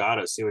Taylor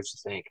Gatto. See what you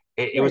think.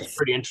 It was Yes.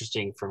 pretty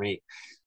interesting for me.